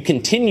 and you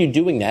continue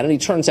doing that, and he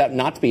turns out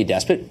not to be a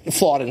despot,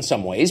 flawed in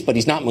some ways, but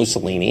he's not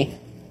Mussolini,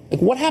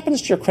 what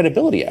happens to your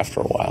credibility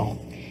after a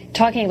while?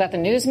 Talking about the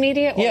news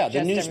media? Or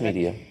the news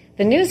media.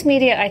 The news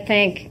media, I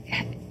think,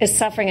 is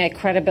suffering a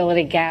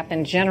credibility gap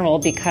in general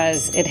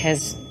because it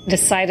has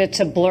decided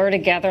to blur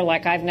together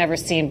like I've never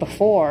seen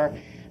before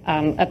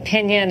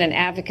opinion and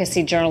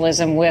advocacy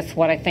journalism with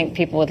what I think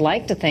people would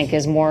like to think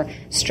is more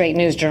straight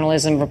news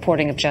journalism,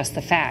 reporting of just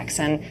the facts.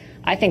 And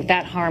I think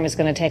that harm is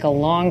going to take a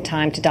long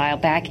time to dial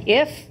back,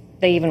 if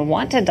they even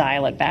want to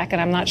dial it back,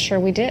 and I'm not sure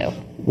we do.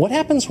 What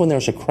happens when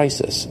there's a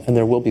crisis, and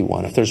there will be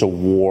one, if there's a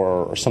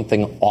war or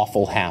something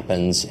awful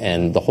happens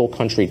and the whole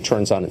country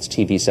turns on its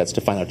TV sets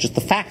to find out just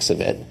the facts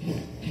of it,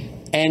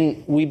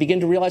 and we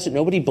begin to realize that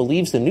nobody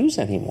believes the news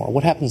anymore?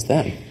 What happens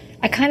then?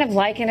 I kind of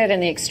liken it in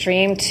the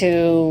extreme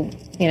to,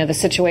 the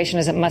situation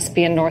as it must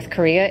be in North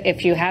Korea.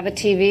 If you have a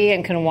TV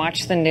and can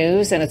watch the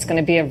news and it's going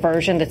to be a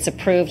version that's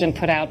approved and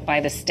put out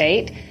by the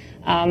state,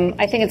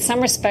 I think in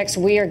some respects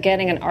we are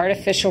getting an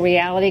artificial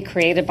reality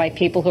created by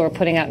people who are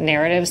putting out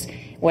narratives,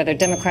 whether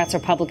Democrats,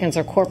 Republicans,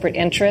 or corporate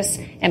interests,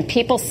 and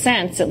people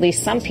sense, at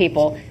least some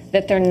people,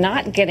 that they're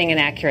not getting an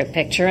accurate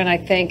picture. And I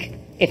think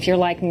if you're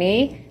like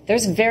me,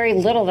 there's very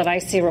little that I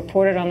see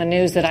reported on the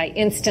news that I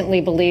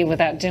instantly believe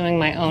without doing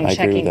my own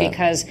checking,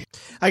 because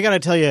I got to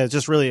tell you,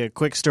 just really a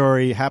quick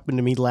story happened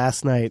to me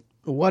last night.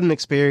 What an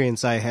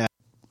experience I had.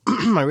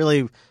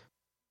 I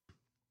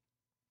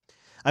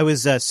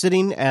was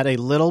sitting at a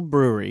little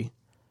brewery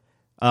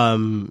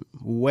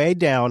way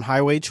down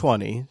Highway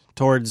 20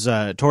 towards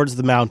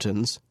the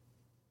mountains.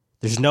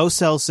 There's no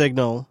cell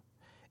signal.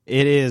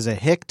 It is a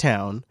hick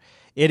town.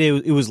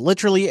 It was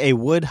literally a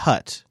wood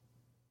hut.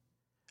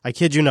 I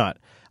kid you not.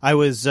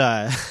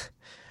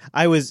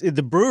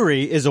 The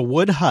brewery is a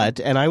wood hut,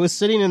 and I was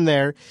sitting in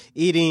there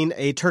eating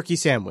a turkey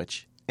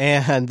sandwich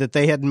and that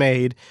they had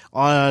made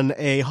on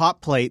a hot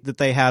plate that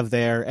they have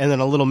there, and then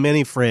a little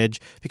mini fridge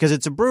because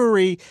it's a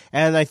brewery,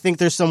 and I think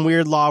there's some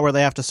weird law where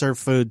they have to serve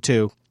food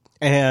too.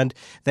 And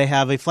they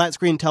have a flat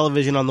screen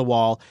television on the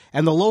wall,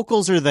 and the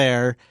locals are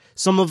there,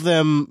 some of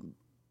them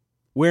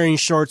wearing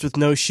shorts with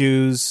no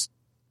shoes,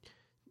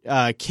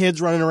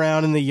 kids running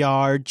around in the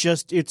yard.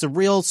 It's a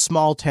real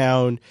small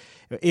town.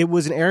 It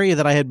was an area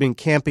that I had been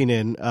camping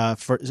in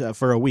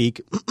for a week,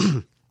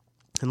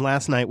 and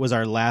last night was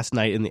our last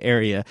night in the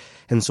area,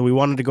 and so we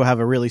wanted to go have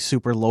a really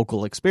super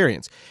local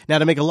experience. Now,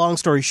 to make a long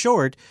story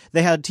short,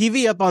 they had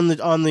TV up on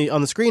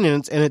the screen,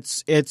 and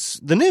it's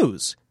the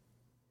news,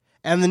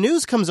 and the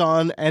news comes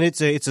on, and it's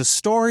a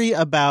story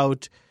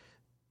about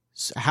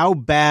how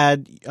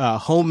bad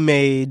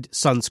homemade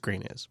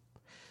sunscreen is.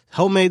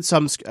 Homemade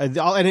sunscreen,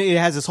 and it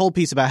has this whole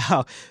piece about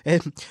how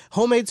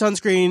homemade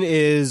sunscreen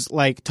is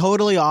like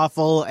totally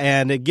awful,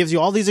 and it gives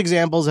you all these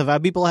examples of how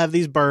people have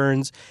these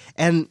burns.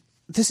 And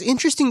this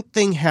interesting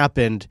thing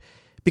happened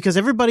because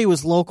everybody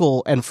was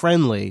local and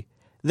friendly.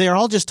 They're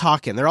all just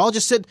talking. They're all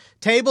just sitting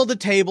table to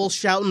table,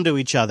 shouting to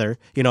each other,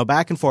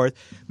 back and forth.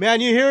 Man,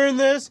 you hearing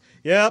this?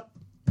 Yep.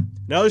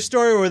 Another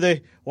story where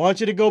they want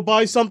you to go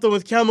buy something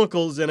with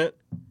chemicals in it.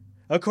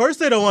 Of course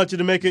they don't want you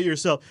to make it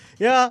yourself.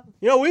 Yeah,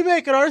 we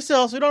make it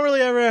ourselves. We don't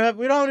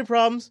have any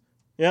problems.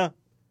 Yeah.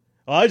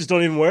 Oh, I just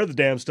don't even wear the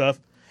damn stuff.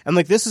 And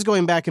this is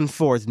going back and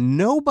forth.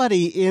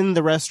 Nobody in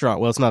the restaurant,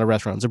 well, it's not a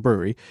restaurant, it's a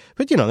brewery,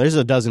 but there's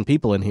a dozen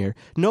people in here.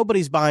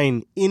 Nobody's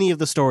buying any of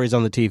the stories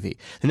on the TV.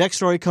 The next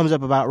story comes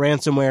up about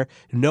ransomware.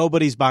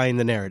 Nobody's buying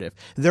the narrative.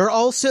 They're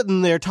all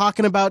sitting there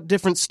talking about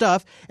different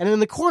stuff. And in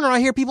the corner,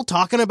 I hear people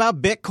talking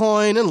about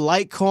Bitcoin and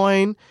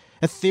Litecoin,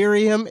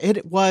 Ethereum.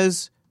 It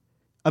was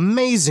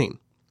amazing.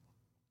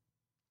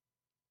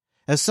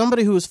 As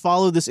somebody who has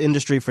followed this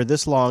industry for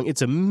this long,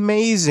 it's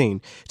amazing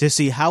to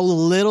see how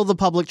little the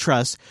public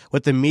trusts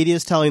what the media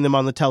is telling them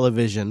on the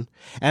television,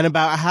 and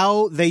about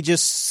how they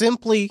just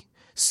simply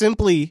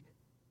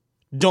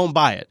don't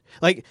buy it.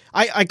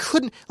 I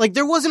couldn't,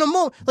 there wasn't a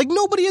moment,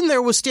 nobody in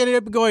there was standing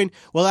up and going,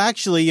 well,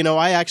 actually,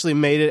 I actually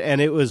made it and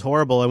it was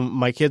horrible and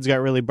my kids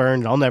got really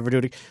burned and I'll never do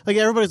it.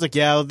 Everybody's like,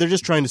 yeah, they're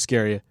just trying to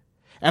scare you.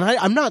 And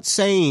I'm not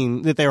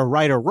saying that they were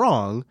right or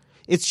wrong.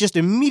 It's just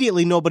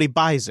immediately nobody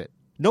buys it.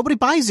 Nobody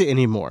buys it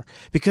anymore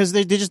because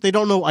they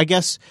don't know. I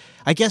guess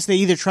they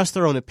either trust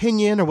their own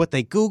opinion or what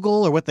they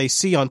Google or what they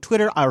see on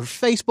Twitter or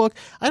Facebook.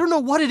 I don't know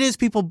what it is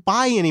people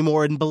buy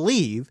anymore and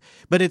believe,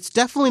 but it's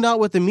definitely not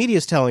what the media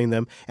is telling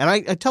them. And I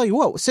tell you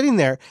what, sitting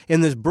there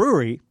in this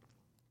brewery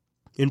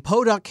in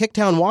Podunk,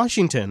 Hicktown,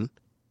 Washington,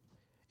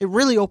 it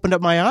really opened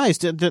up my eyes.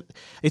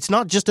 It's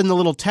not just in the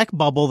little tech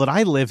bubble that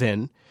I live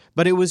in,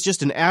 but it was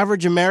just an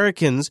average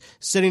Americans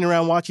sitting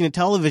around watching a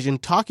television,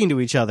 talking to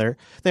each other.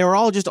 They were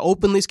all just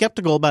openly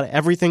skeptical about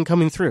everything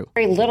coming through.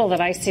 Very little that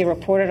I see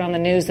reported on the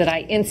news that I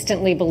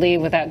instantly believe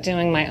without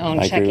doing my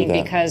own checking,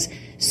 because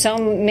so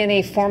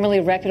many formerly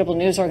reputable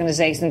news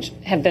organizations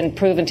have been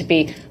proven to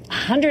be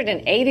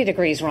 180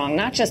 degrees wrong,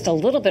 not just a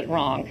little bit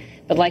wrong.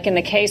 But like in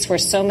the case where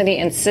so many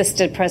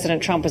insisted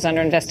President Trump was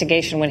under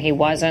investigation when he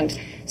wasn't,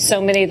 so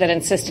many that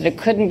insisted it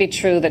couldn't be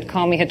true that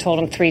Comey had told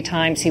him 3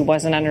 times he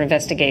wasn't under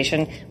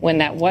investigation when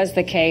that was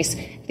the case.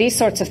 These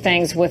sorts of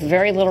things with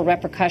very little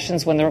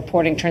repercussions when the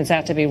reporting turns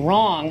out to be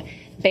wrong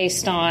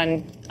based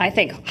on, I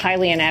think,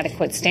 highly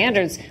inadequate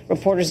standards,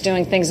 reporters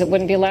doing things that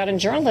wouldn't be allowed in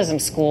journalism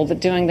school, but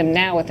doing them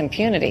now with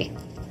impunity.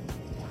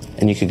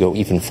 And you could go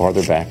even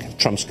farther back.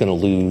 Trump's going to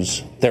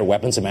lose their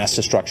weapons of mass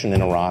destruction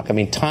in Iraq. I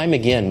mean, time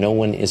again, no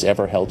one is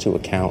ever held to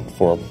account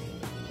for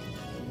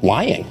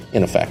lying,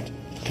 in effect.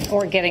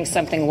 Or getting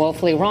something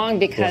woefully wrong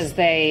because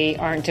they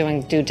aren't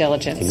doing due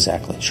diligence.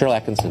 Exactly. Cheryl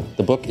Atkinson,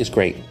 the book is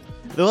great.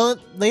 Well,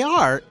 they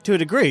are, to a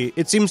degree.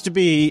 It seems to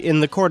be,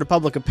 in the court of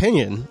public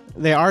opinion,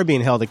 they are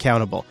being held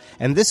accountable.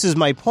 And this is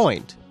my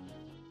point.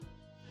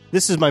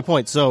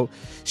 So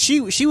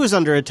she was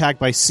under attack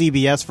by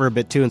CBS for a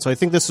bit too, and so I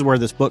think this is where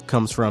this book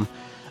comes from.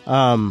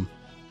 I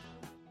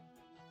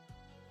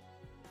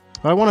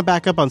want to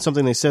back up on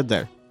something they said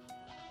there.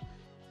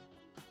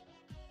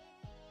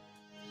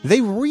 They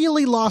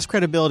really lost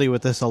credibility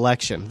with this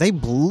election. They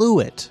blew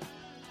it.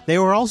 They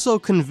were also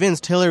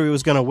convinced Hillary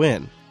was going to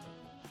win.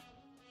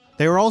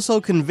 They were also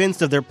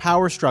convinced of their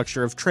power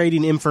structure of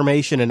trading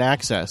information and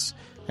access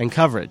and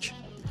coverage.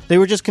 They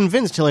were just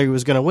convinced Hillary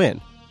was going to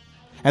win.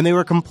 And they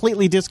were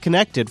completely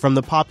disconnected from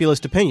the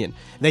populist opinion.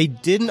 They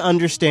didn't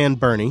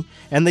understand Bernie,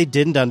 and they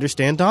didn't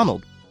understand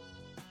Donald.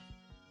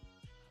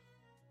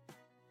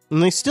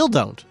 And they still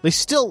don't. They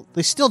still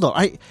don't.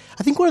 I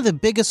think one of the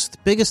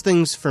biggest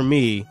things for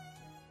me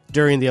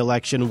during the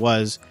election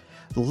was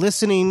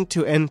listening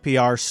to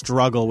NPR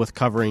struggle with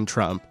covering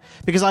Trump,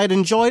 because I had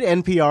enjoyed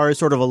NPR as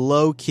sort of a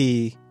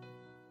low-key,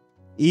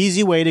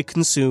 easy way to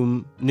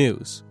consume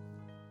news.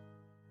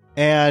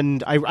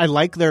 And I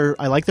like their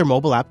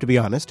mobile app, to be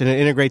honest, and it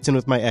integrates in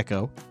with my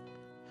Echo.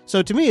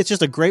 So to me, it's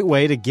just a great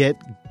way to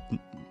get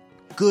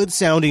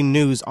good-sounding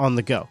news on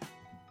the go.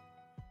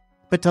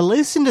 But to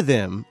listen to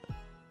them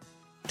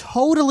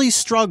totally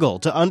struggle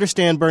to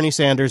understand Bernie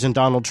Sanders and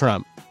Donald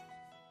Trump,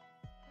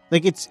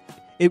 like it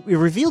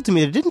revealed to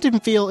me that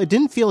it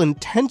didn't feel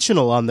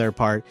intentional on their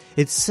part.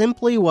 It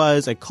simply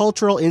was a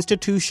cultural,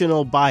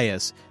 institutional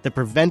bias that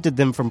prevented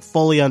them from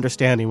fully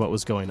understanding what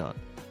was going on.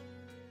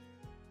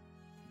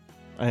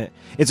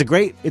 It's a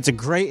great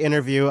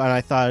interview, and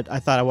I thought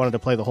I wanted to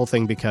play the whole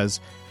thing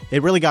because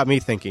it really got me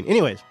thinking.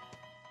 Anyways,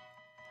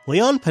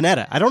 Leon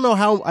Panetta. I don't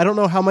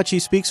know how much he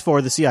speaks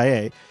for the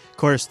CIA. Of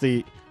course,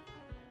 the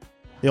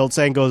old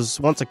saying goes,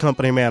 once a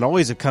company man,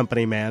 always a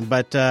company man.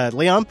 But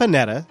Leon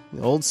Panetta,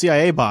 the old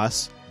CIA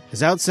boss,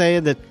 is out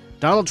saying that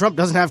Donald Trump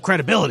doesn't have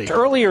credibility.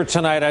 Earlier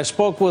tonight, I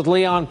spoke with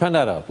Leon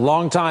Panetta,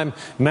 longtime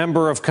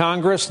member of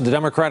Congress, the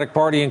Democratic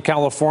Party in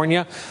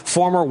California,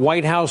 former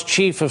White House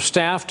chief of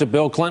staff to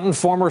Bill Clinton,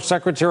 former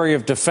Secretary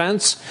of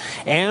Defense,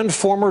 and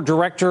former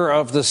director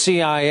of the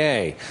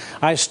CIA.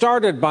 I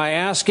started by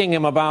asking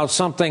him about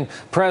something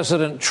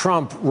President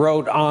Trump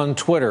wrote on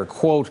Twitter,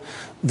 quote,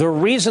 "The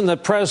reason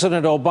that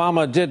President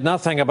Obama did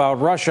nothing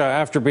about Russia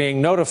after being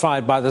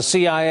notified by the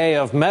CIA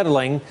of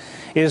meddling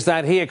is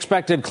that he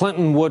expected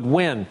Clinton would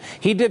win.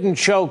 He didn't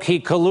choke, he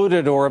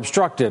colluded or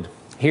obstructed."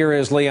 Here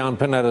is Leon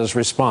Panetta's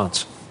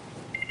response.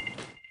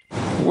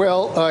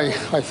 Well,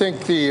 I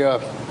think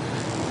the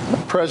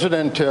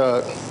president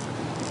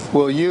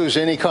will use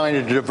any kind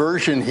of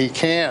diversion he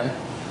can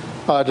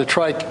to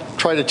try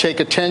to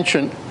take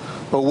attention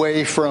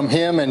away from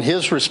him and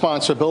his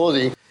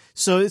responsibility.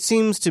 So it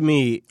seems to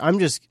me,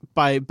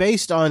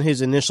 based on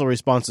his initial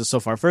responses so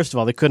far, first of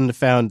all, they couldn't have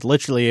found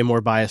literally a more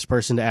biased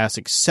person to ask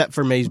except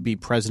for maybe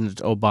President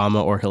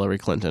Obama or Hillary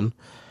Clinton.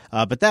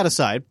 But that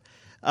aside,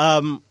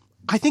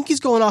 I think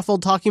he's going off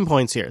old talking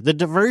points here. The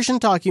diversion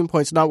talking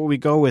point's not what we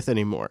go with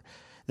anymore.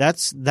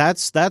 That's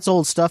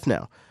old stuff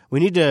now. We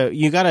need to,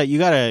 you gotta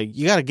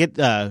get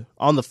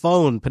on the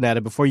phone,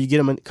 Panetta, before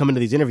you come into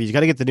these interviews. You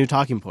gotta get the new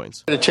talking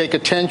points. To take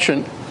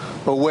attention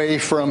away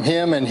from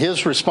him and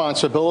his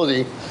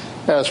responsibility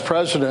as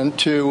president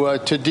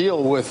to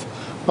deal with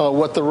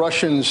what the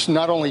Russians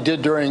not only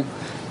did during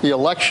the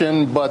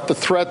election, but the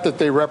threat that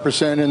they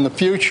represent in the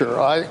future.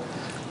 I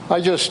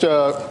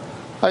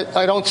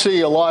don't see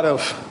a lot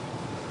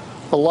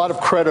of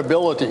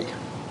credibility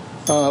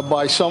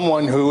by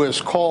someone who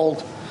has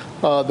called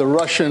the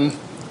Russian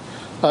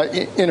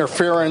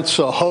interference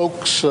a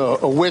hoax,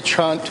 a witch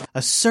hunt.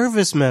 A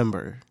service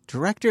member,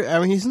 director. I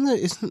mean,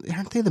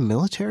 aren't they the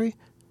military?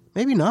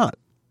 Maybe not.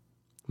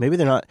 Maybe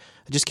they're not.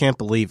 I just can't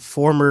believe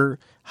former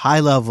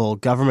high-level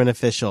government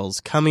officials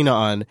coming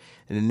on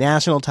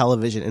national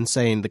television and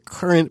saying the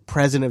current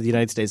president of the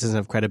United States doesn't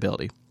have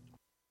credibility,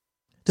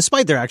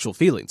 despite their actual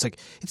feelings. Like,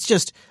 it's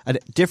just a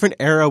different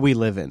era we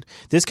live in.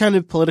 This kind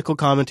of political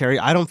commentary,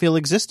 I don't feel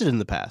existed in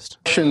the past.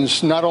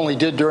 Russians not only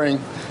did during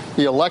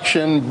the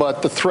election,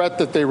 but the threat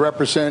that they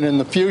represent in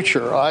the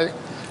future. I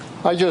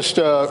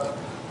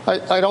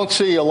don't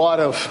see a lot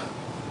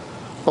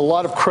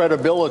of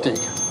credibility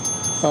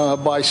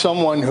by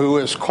someone who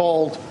has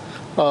called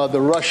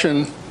the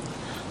Russian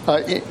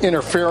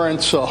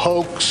interference a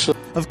hoax.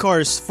 Of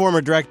course, former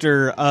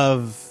director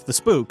of the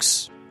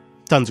Spooks,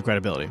 tons of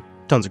credibility.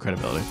 Tons of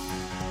credibility.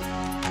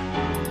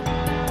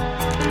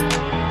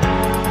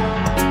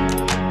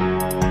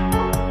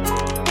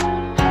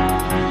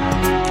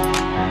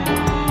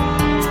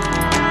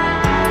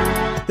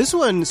 This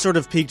one sort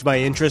of piqued my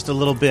interest a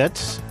little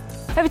bit.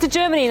 Over to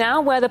Germany now,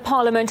 where the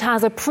parliament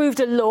has approved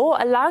a law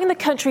allowing the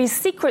country's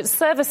secret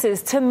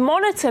services to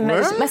monitor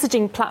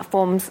messaging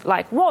platforms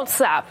like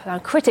WhatsApp. Now,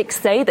 critics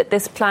say that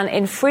this plan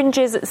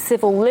infringes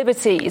civil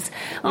liberties.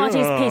 RT's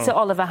Peter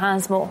Oliver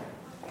has more.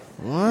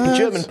 The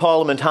German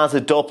parliament has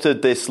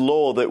adopted this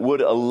law that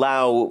would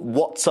allow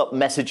WhatsApp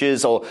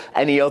messages or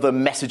any other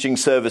messaging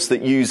service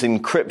that use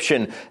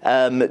encryption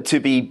to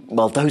be,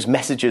 those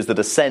messages that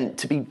are sent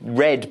to be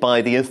read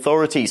by the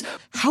authorities.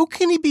 How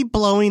can he be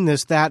blowing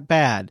this that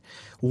bad?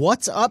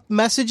 WhatsApp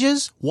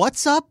messages?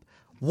 WhatsApp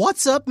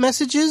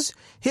messages?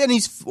 And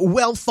he's,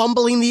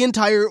 fumbling the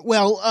entire,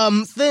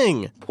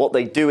 thing. What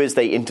they do is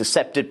they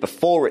intercept it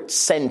before it's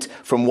sent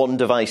from one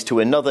device to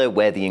another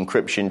where the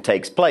encryption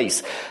takes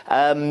place.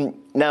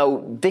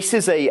 Now, this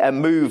is a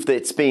move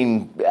that's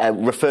been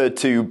referred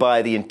to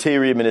by the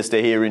Interior Minister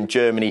here in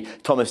Germany,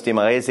 Thomas de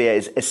Maizière,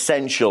 as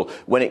essential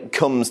when it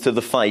comes to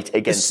the fight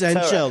against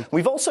terror.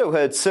 We've also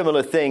heard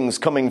similar things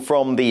coming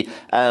from the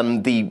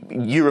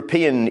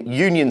European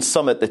Union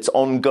summit that's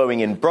ongoing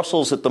in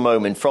Brussels at the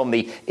moment, from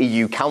the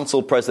EU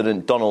Council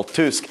President Donald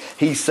Tusk.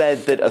 He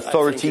said that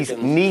authorities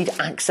need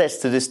access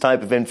to this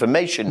type of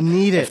information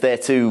if they're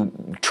to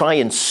try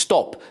and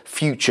stop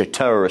future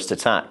terrorist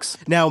attacks.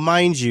 Now,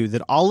 mind you,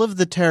 that all of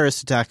the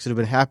terrorist attacks that have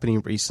been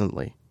happening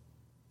recently,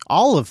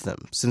 all of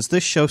them, since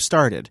this show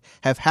started,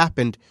 have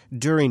happened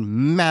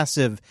during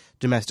massive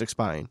domestic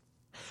spying.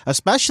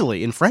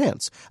 Especially in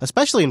France,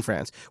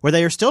 where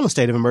they are still in a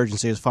state of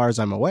emergency as far as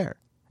I'm aware.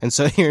 And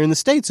so here in the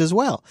States as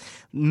well.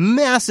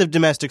 Massive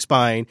domestic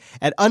spying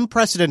at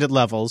unprecedented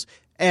levels,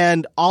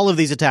 and all of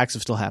these attacks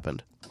have still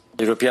happened.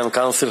 The European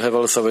Council have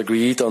also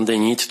agreed on the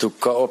need to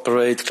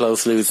cooperate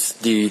closely with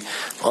the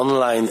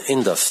online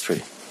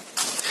industry.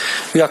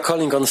 We are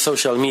calling on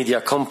social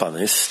media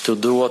companies to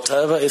do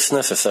whatever is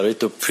necessary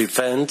to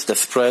prevent the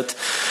spread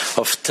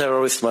of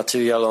terrorist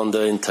material on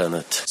the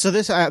internet. So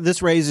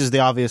this raises the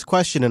obvious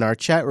question in our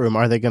chat room.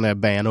 Are they going to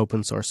ban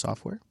open source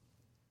software?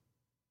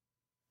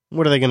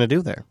 What are they going to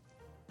do there?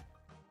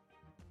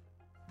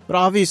 But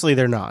obviously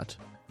they're not.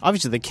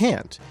 Obviously they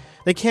can't.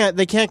 They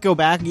can't go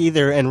back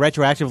either and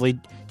retroactively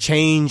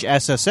change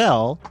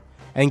SSL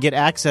and get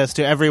access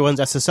to everyone's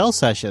SSL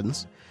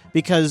sessions,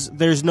 because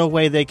there's no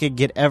way they could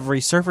get every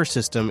server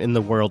system in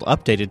the world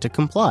updated to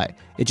comply.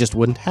 It just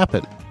wouldn't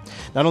happen.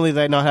 Not only do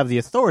they not have the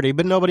authority,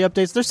 but nobody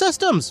updates their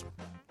systems.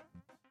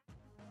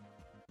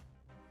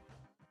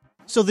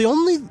 So the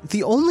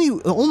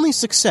only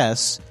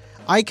success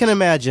I can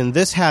imagine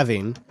this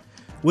having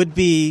would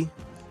be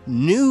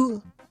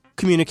new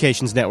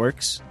communications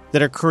networks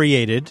that are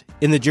created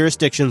in the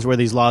jurisdictions where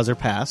these laws are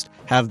passed,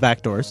 have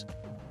backdoors.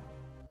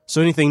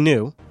 So anything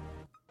new.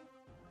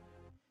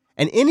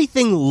 And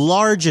anything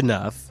large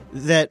enough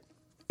that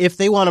if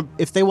they want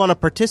to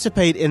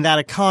participate in that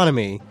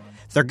economy,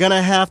 they're going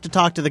to have to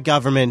talk to the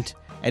government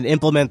and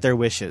implement their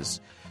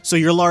wishes. So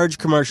your large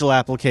commercial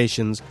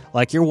applications,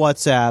 like your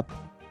WhatsApp,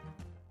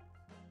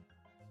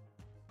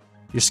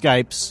 your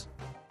Skypes,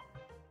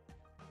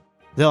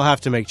 they'll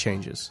have to make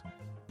changes.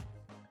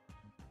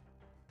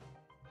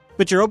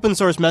 But your open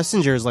source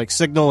messengers like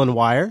Signal and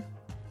Wire,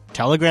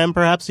 Telegram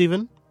perhaps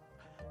even,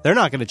 they're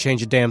not going to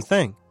change a damn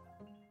thing.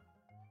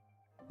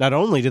 Not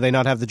only do they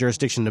not have the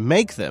jurisdiction to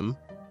make them,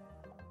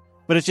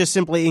 but it's just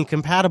simply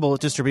incompatible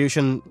with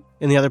distribution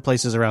in the other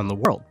places around the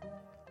world.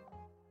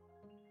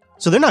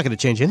 So they're not going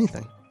to change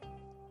anything.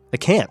 They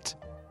can't.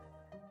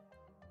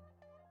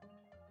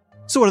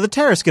 So what are the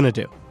terrorists going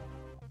to do?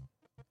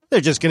 They're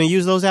just going to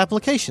use those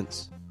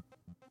applications.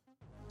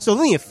 So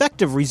then the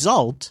effective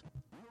result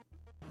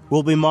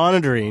will be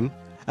monitoring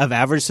of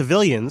average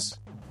civilians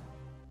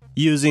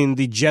using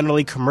the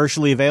generally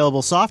commercially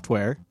available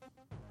software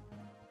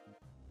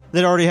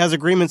that already has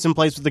agreements in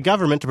place with the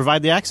government to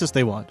provide the access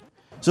they want.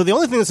 So the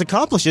only thing this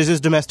accomplishes is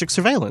domestic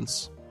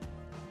surveillance.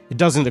 It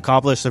doesn't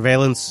accomplish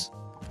surveillance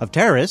of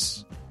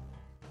terrorists,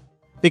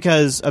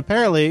 because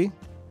apparently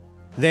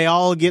they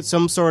all get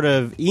some sort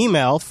of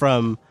email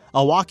from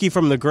a walkie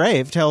from the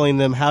grave telling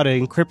them how to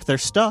encrypt their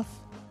stuff.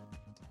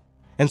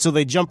 And so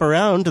they jump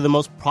around to the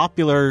most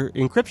popular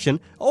encryption,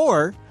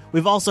 or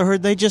we've also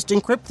heard they just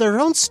encrypt their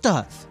own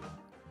stuff.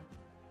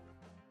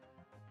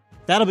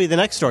 That'll be the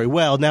next story.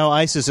 Well, now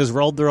ISIS has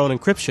rolled their own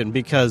encryption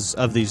because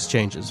of these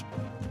changes.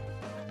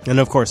 And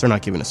of course, they're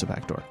not giving us a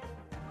backdoor,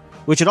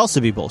 which would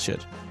also be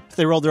bullshit. If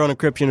they rolled their own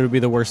encryption, it would be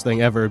the worst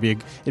thing ever.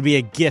 It'd be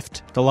a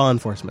gift to law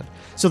enforcement.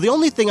 So the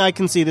only thing I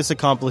can see this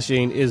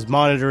accomplishing is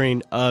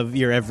monitoring of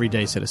your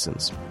everyday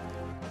citizens.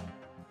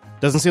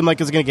 Doesn't seem like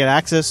it's going to get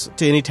access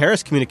to any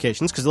terrorist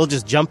communications, because they'll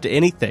just jump to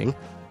anything.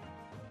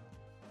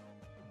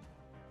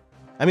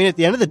 I mean, at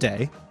the end of the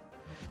day,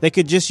 they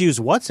could just use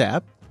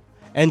WhatsApp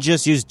and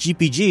just use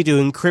GPG to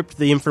encrypt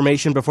the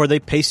information before they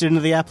paste it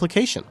into the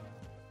application.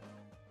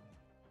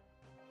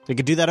 They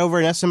could do that over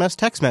an SMS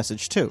text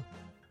message, too.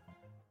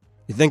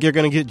 You think you're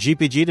going to get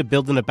GPG to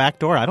build in a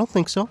backdoor? I don't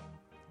think so.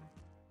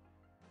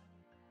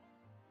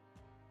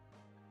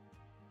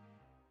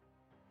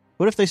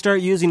 What if they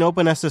start using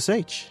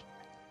OpenSSH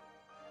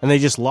and they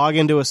just log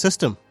into a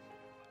system?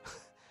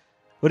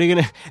 What are you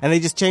going to... And they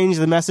just change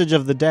the message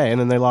of the day and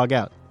then they log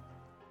out.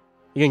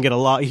 You can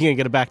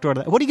get a backdoor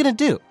to that. What are you going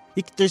to do?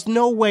 There's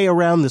no way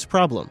around this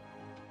problem.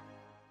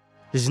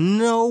 There's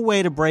no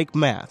way to break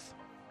math.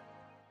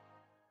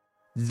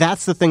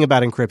 That's the thing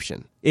about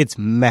encryption. It's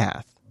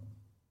math.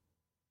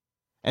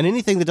 And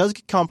anything that does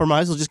get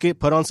compromised will just get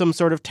put on some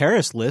sort of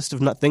terrorist list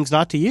of things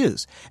not to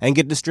use and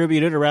get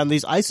distributed around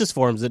these ISIS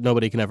forums that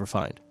nobody can ever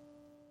find.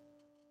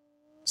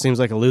 Seems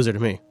like a loser to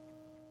me.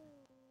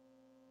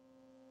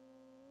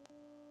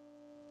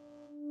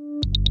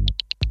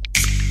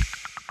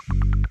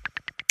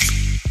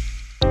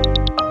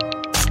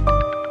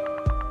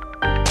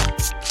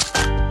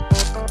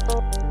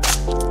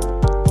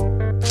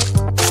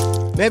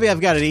 Maybe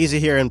I've got it easy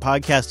here in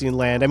podcasting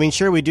land. I mean,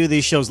 sure, we do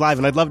these shows live,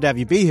 and I'd love to have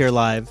you be here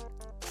live.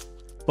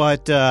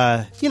 But,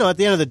 at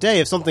the end of the day,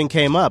 if something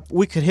came up,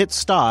 we could hit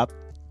stop,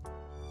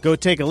 go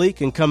take a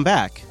leak, and come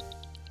back.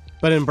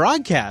 But in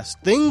broadcast,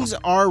 things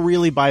are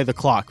really by the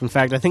clock. In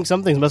fact, I think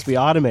some things must be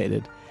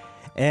automated.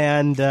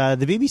 And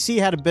the BBC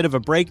had a bit of a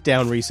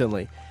breakdown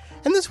recently.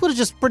 And this would have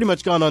just pretty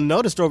much gone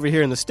unnoticed over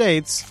here in the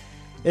States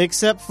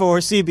except for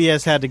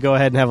CBS had to go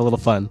ahead and have a little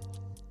fun.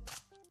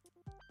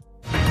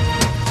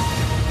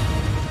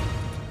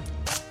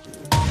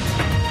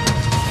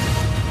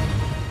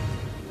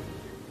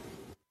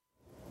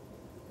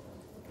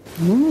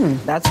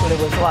 That's what it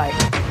was like.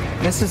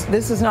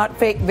 This is not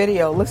fake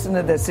video. Listen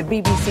to this. The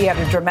BBC had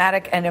a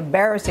dramatic and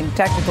embarrassing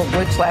technical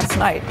glitch last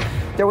night.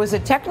 There was a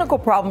technical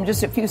problem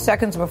just a few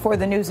seconds before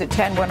the news at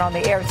 10 went on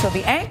the air. So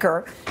the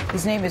anchor,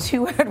 his name is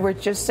Hugh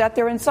Edwards, just sat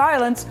there in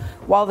silence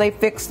while they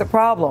fixed the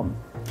problem.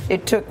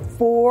 It took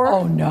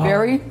 4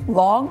 very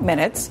long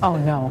minutes.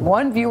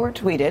 One viewer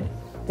tweeted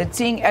that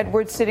seeing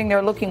Edwards sitting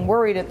there looking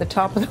worried at the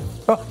top of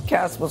the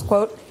broadcast was,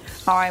 quote,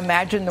 how I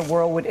imagined the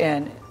world would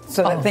end.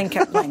 So that thing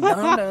kept going,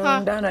 dun,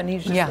 dun, dun, and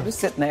he's just sort of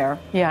sitting there.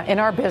 Yeah, in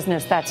our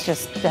business, that's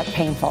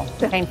painful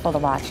to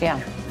watch, yeah.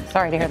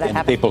 Sorry to hear that and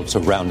happen. People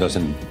surround us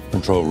in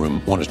control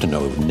room want us to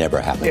know it would never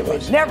happen. It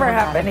would never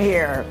happen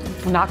here.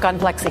 Knock on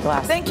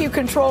plexiglass. Thank you,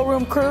 control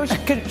room crew.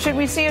 Should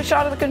we see a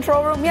shot of the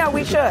control room? Yeah,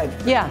 we should.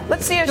 Yeah.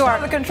 Let's see a shot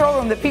of the control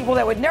room. The people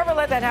that would never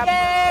let that happen.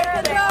 Yay,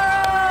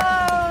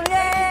 control room!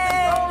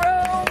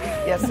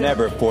 Yay! Yes,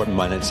 never 4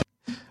 minutes.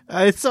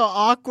 It's an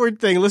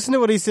awkward thing. Listen to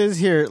what he says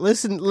here. He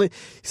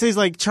says,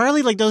 like,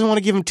 Charlie, like, doesn't want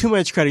to give him too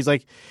much credit. He's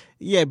like,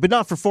 yeah, but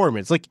not for 4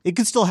 minutes. Like, it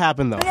could still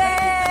happen, though.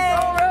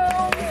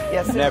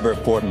 Yes, never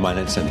 4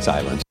 minutes in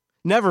silence.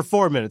 Never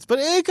 4 minutes, but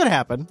it could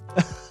happen.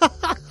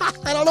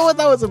 I don't know what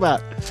that was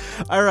about.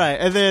 All right,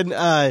 and then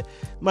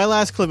my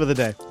last clip of the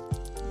day.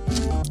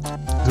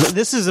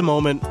 This is a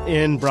moment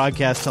in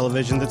broadcast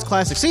television that's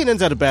classic.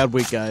 CNN's had a bad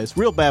week, guys.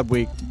 Real bad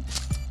week.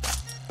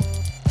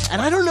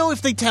 And I don't know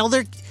if they tell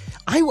their...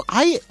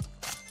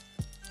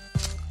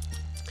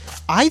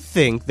 I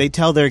think they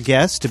tell their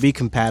guests to be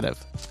combative.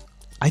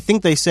 I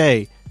think they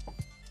say,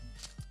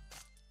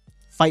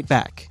 fight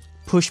back,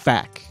 push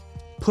back,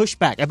 push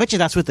back. I bet you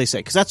that's what they say,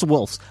 because that's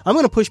Wolf's. I'm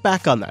going to push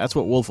back on that. That's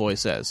what Wolf always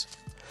says.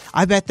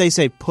 I bet they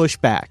say push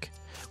back.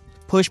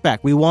 Push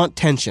back. We want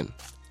tension.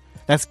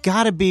 That's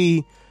got to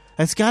be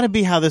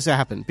how this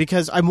happened,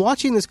 because I'm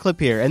watching this clip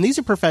here, and these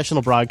are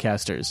professional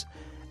broadcasters,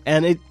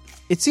 and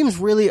it seems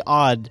really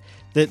odd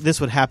that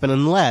this would happen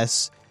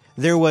unless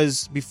there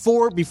was,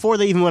 before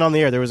they even went on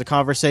the air, there was a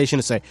conversation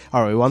to say,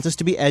 all right, we want this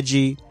to be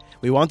edgy.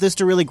 We want this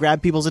to really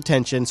grab people's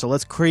attention. So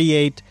let's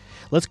create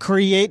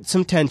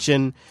some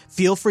tension.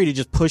 Feel free to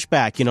just push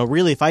back. You know,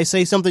 really, if I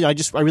say something, I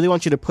really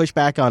want you to push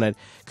back on it,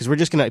 because we're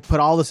just going to put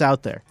all this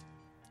out there.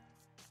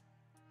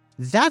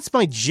 That's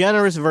my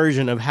generous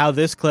version of how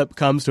this clip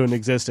comes to an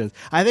existence.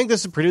 I think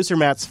this is producer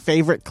Matt's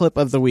favorite clip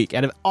of the week.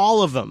 Out of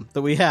all of them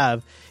that we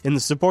have in the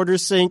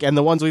supporters sync and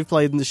the ones we've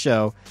played in the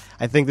show,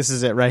 I think this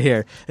is it right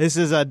here. This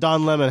is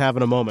Don Lemon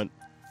having a moment.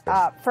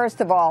 First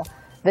of all,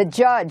 the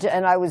judge,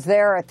 and I was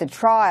there at the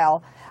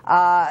trial,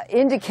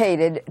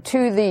 indicated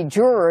to the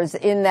jurors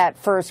in that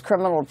first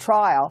criminal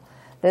trial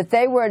that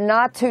they were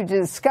not to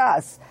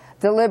discuss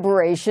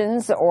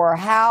deliberations or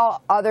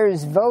how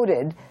others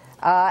voted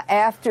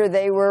after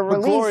they were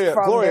released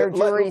from their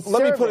jury service.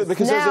 Let me put it,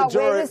 because now, there's a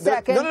juror. wait a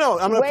second. No,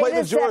 I'm going to play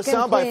the juror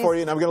soundbite for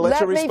you, and I'm going to let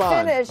you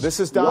respond. Finish. This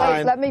is Don.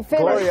 Wait, let me finish.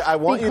 Gloria, I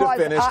want you to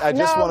finish. I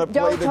just want to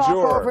play the juror. Don't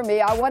talk over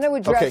me. I want to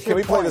address Okay, can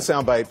we play the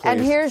soundbite, please?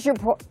 And here's your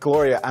point.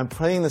 Gloria, I'm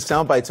playing the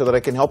soundbite so that I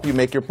can help you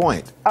make your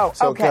point. Oh,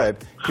 so okay. Good.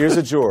 Here's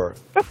a juror.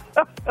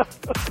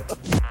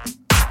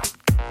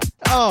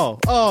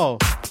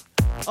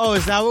 Oh,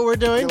 is that what we're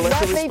doing?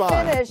 Let me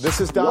finish.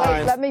 This is Don.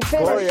 Wait, let me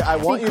finish. Gloria, I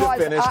want you to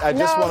finish. I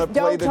just want to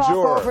play the juror.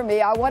 Don't talk over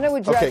me. I want to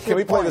address Okay, can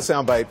we play the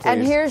soundbite, please?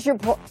 And here's your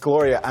point.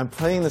 Gloria, I'm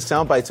playing the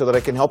soundbite so that I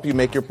can help you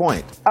make your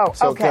point. Oh,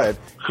 so okay. Good.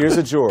 Here's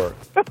a juror.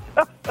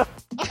 I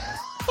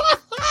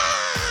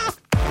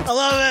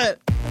love it.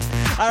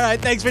 All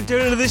right, thanks for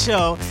tuning into the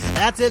show.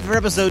 That's it for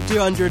episode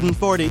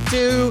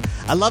 242.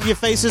 I love your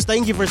faces.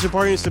 Thank you for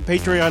supporting us at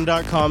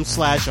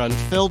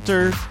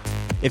patreon.com/unfiltered.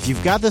 If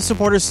you've got the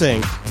supporter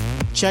sync,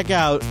 check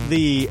out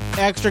the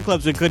extra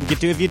clips we couldn't get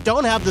to. If you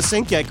don't have the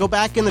sync yet, go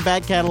back in the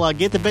back catalog,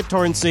 get the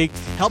BitTorrent sync,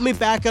 help me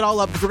back it all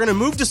up, because we're going to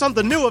move to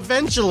something new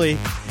eventually,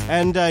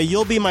 and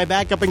you'll be my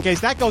backup in case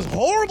that goes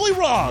horribly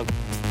wrong.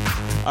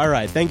 All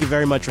right, thank you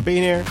very much for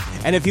being here.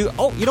 And if you,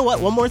 you know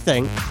what, one more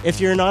thing. If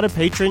you're not a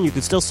patron, you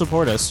can still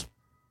support us.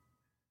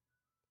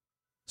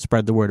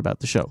 Spread the word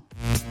about the show.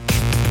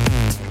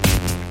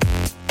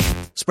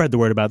 Spread the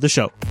word about the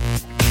show.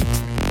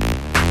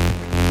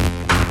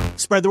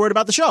 Spread the word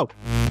about the show.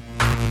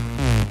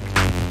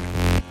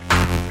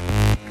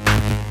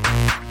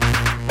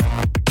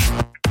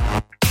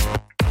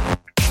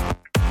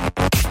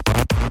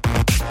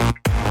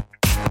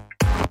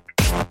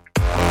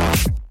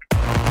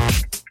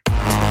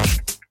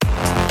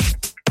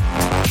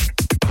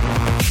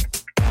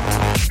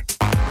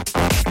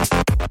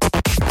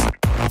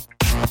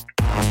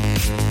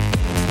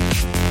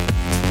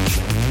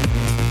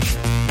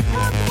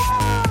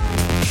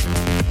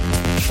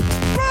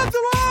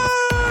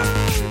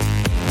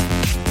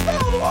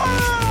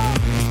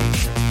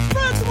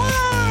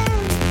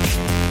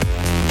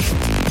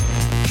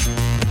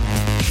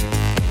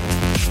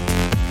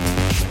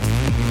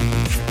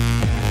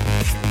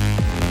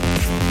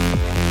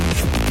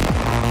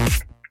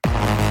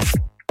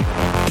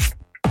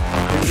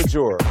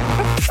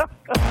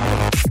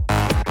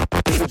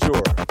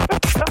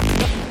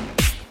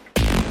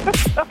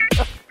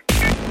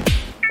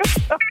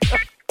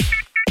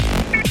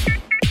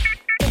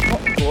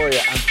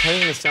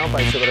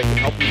 soundbite so that I can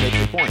help you make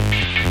your point.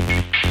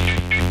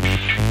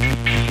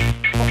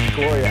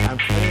 Gloria, I'm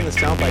playing the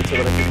soundbite so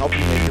that I can help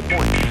you make your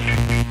point.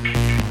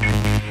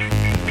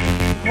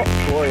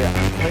 Gloria,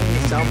 I'm playing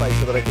the soundbite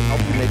so that I can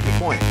help you make your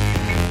point.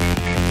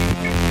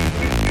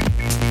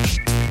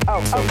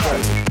 Oh,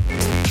 okay.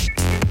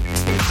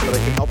 So that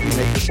I can help you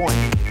make your point.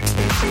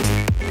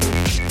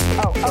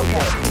 Oh,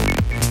 okay.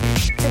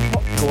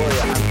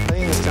 Gloria, I'm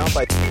playing the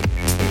soundbite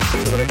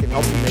so that I can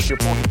help you make your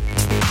point.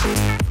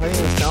 Playing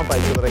the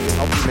soundbite so that I can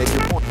help you make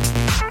your point.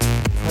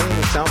 Playing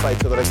the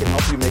soundbite so that I can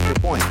help you make your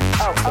point.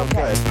 Oh,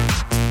 okay.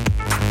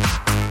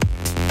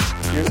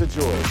 Here's a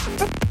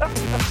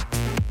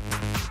George.